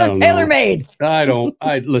 Need another TaylorMade.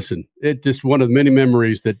 I listen. It's just one of the many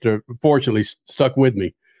memories that fortunately stuck with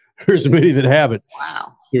me. There's many that haven't.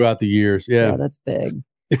 Wow. Throughout the years. Yeah. That's big.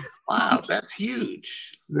 Wow, that's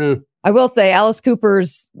huge. Yeah. I will say Alice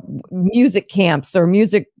Cooper's music camps or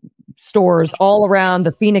music stores all around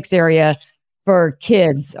the Phoenix area for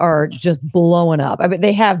kids are just blowing up. I mean,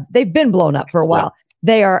 they've been blown up for a while.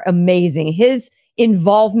 They are amazing. His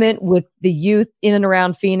involvement with the youth in and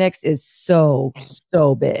around Phoenix is so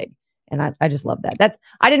big. And I just love that.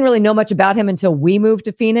 I didn't really know much about him until we moved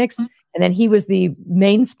to Phoenix. And then he was the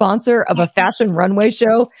main sponsor of a fashion runway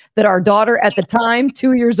show that our daughter at the time,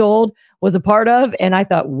 2 years old, was a part of. And I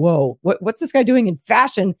thought, whoa, what's this guy doing in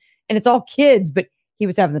fashion? And it's all kids, but he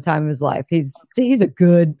was having the time of his life. He's a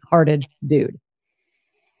good-hearted dude.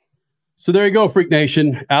 So there you go, Freak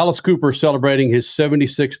Nation. Alice Cooper celebrating his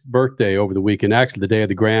 76th birthday over the weekend, actually the day of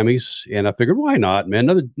the Grammys. And I figured, why not,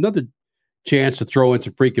 man? Another chance to throw in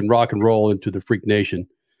some freaking rock and roll into the Freak Nation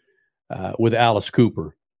with Alice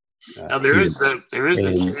Cooper. Now there is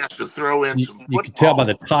the chance to throw in some football. You can tell by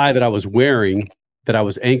the tie that I was wearing that I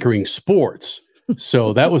was anchoring sports.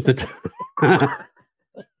 So that was the time.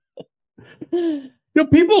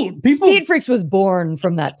 People. SpeedFreaks was born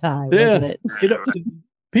from that tie, wasn't it?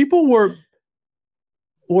 People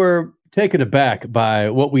were taken aback by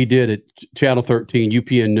what we did at Channel 13,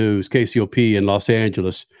 UPN News, KCOP in Los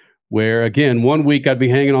Angeles, where, again, one week I'd be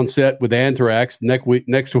hanging on set with Anthrax.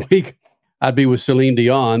 Next week I'd be with Celine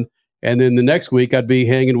Dion. And then the next week I'd be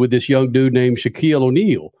hanging with this young dude named Shaquille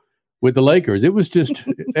O'Neal with the Lakers. It was just,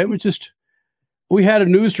 we had a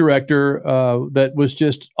news director that was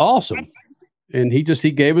just awesome. And he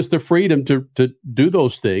gave us the freedom to do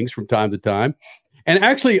those things from time to time. And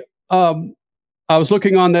actually, I was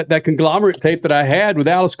looking on that conglomerate tape that I had with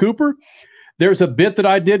Alice Cooper. There's a bit that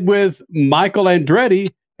I did with Michael Andretti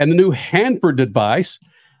and the new Hanford device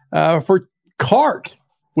for kart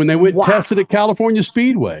when they went tested at California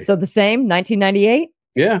Speedway. So the same, 1998?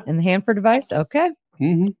 Yeah. And the Hanford device? Okay.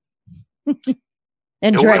 Mm-hmm.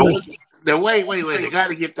 Andretti. Wait. They got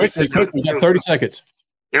to get this. We got 30 seconds.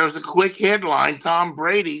 There was a quick headline. Tom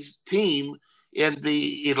Brady's team in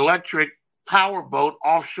the electric powerboat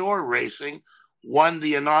offshore racing won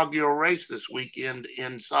the inaugural race this weekend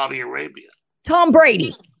in Saudi Arabia. Tom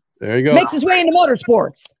Brady. There you go. Makes his way into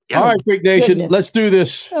motorsports. All right, Freak Nation, Goodness. let's do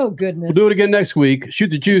this. Oh, goodness. We'll do it again next week.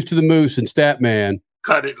 Shoot the juice to the moose and Statman.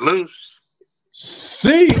 Cut it loose.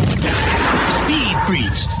 See. Speed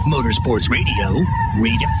Freaks, Motorsports Radio,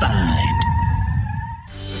 redefined.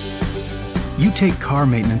 You take car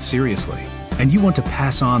maintenance seriously, and you want to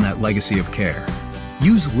pass on that legacy of care.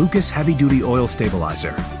 Use Lucas Heavy Duty Oil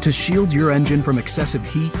Stabilizer to shield your engine from excessive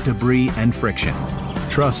heat, debris, and friction.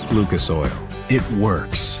 Trust Lucas Oil. It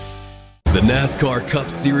works. The NASCAR Cup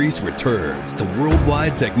Series returns to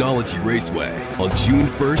Worldwide Technology Raceway on June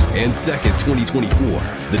 1st and 2nd, 2024.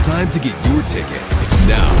 The time to get your tickets is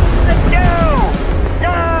now.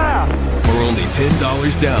 For only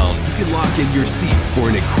 $10 down, you can lock in your seats for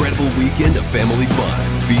an incredible weekend of family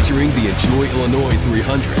fun featuring the Enjoy Illinois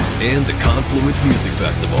 300 and the Confluence Music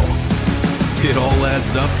Festival. It all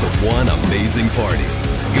adds up to one amazing party.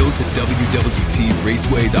 Go to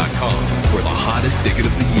WWTRaceway.com for the hottest ticket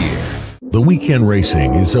of the year. The weekend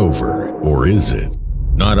racing is over, or is it?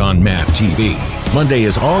 Not on MAP TV. Monday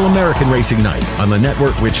is All-American Racing Night on the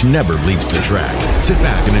network which never leaves the track. Sit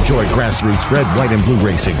back and enjoy grassroots red, white, and blue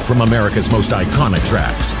racing from America's most iconic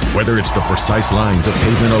tracks. Whether it's the precise lines of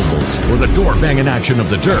pavement ovals or the door-banging action of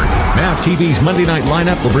the dirt, MAP TV's Monday night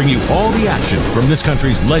lineup will bring you all the action from this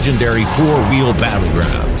country's legendary four-wheel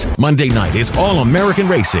battlegrounds. Monday night is All-American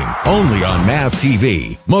Racing, only on MAP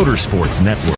TV, Motorsports Network.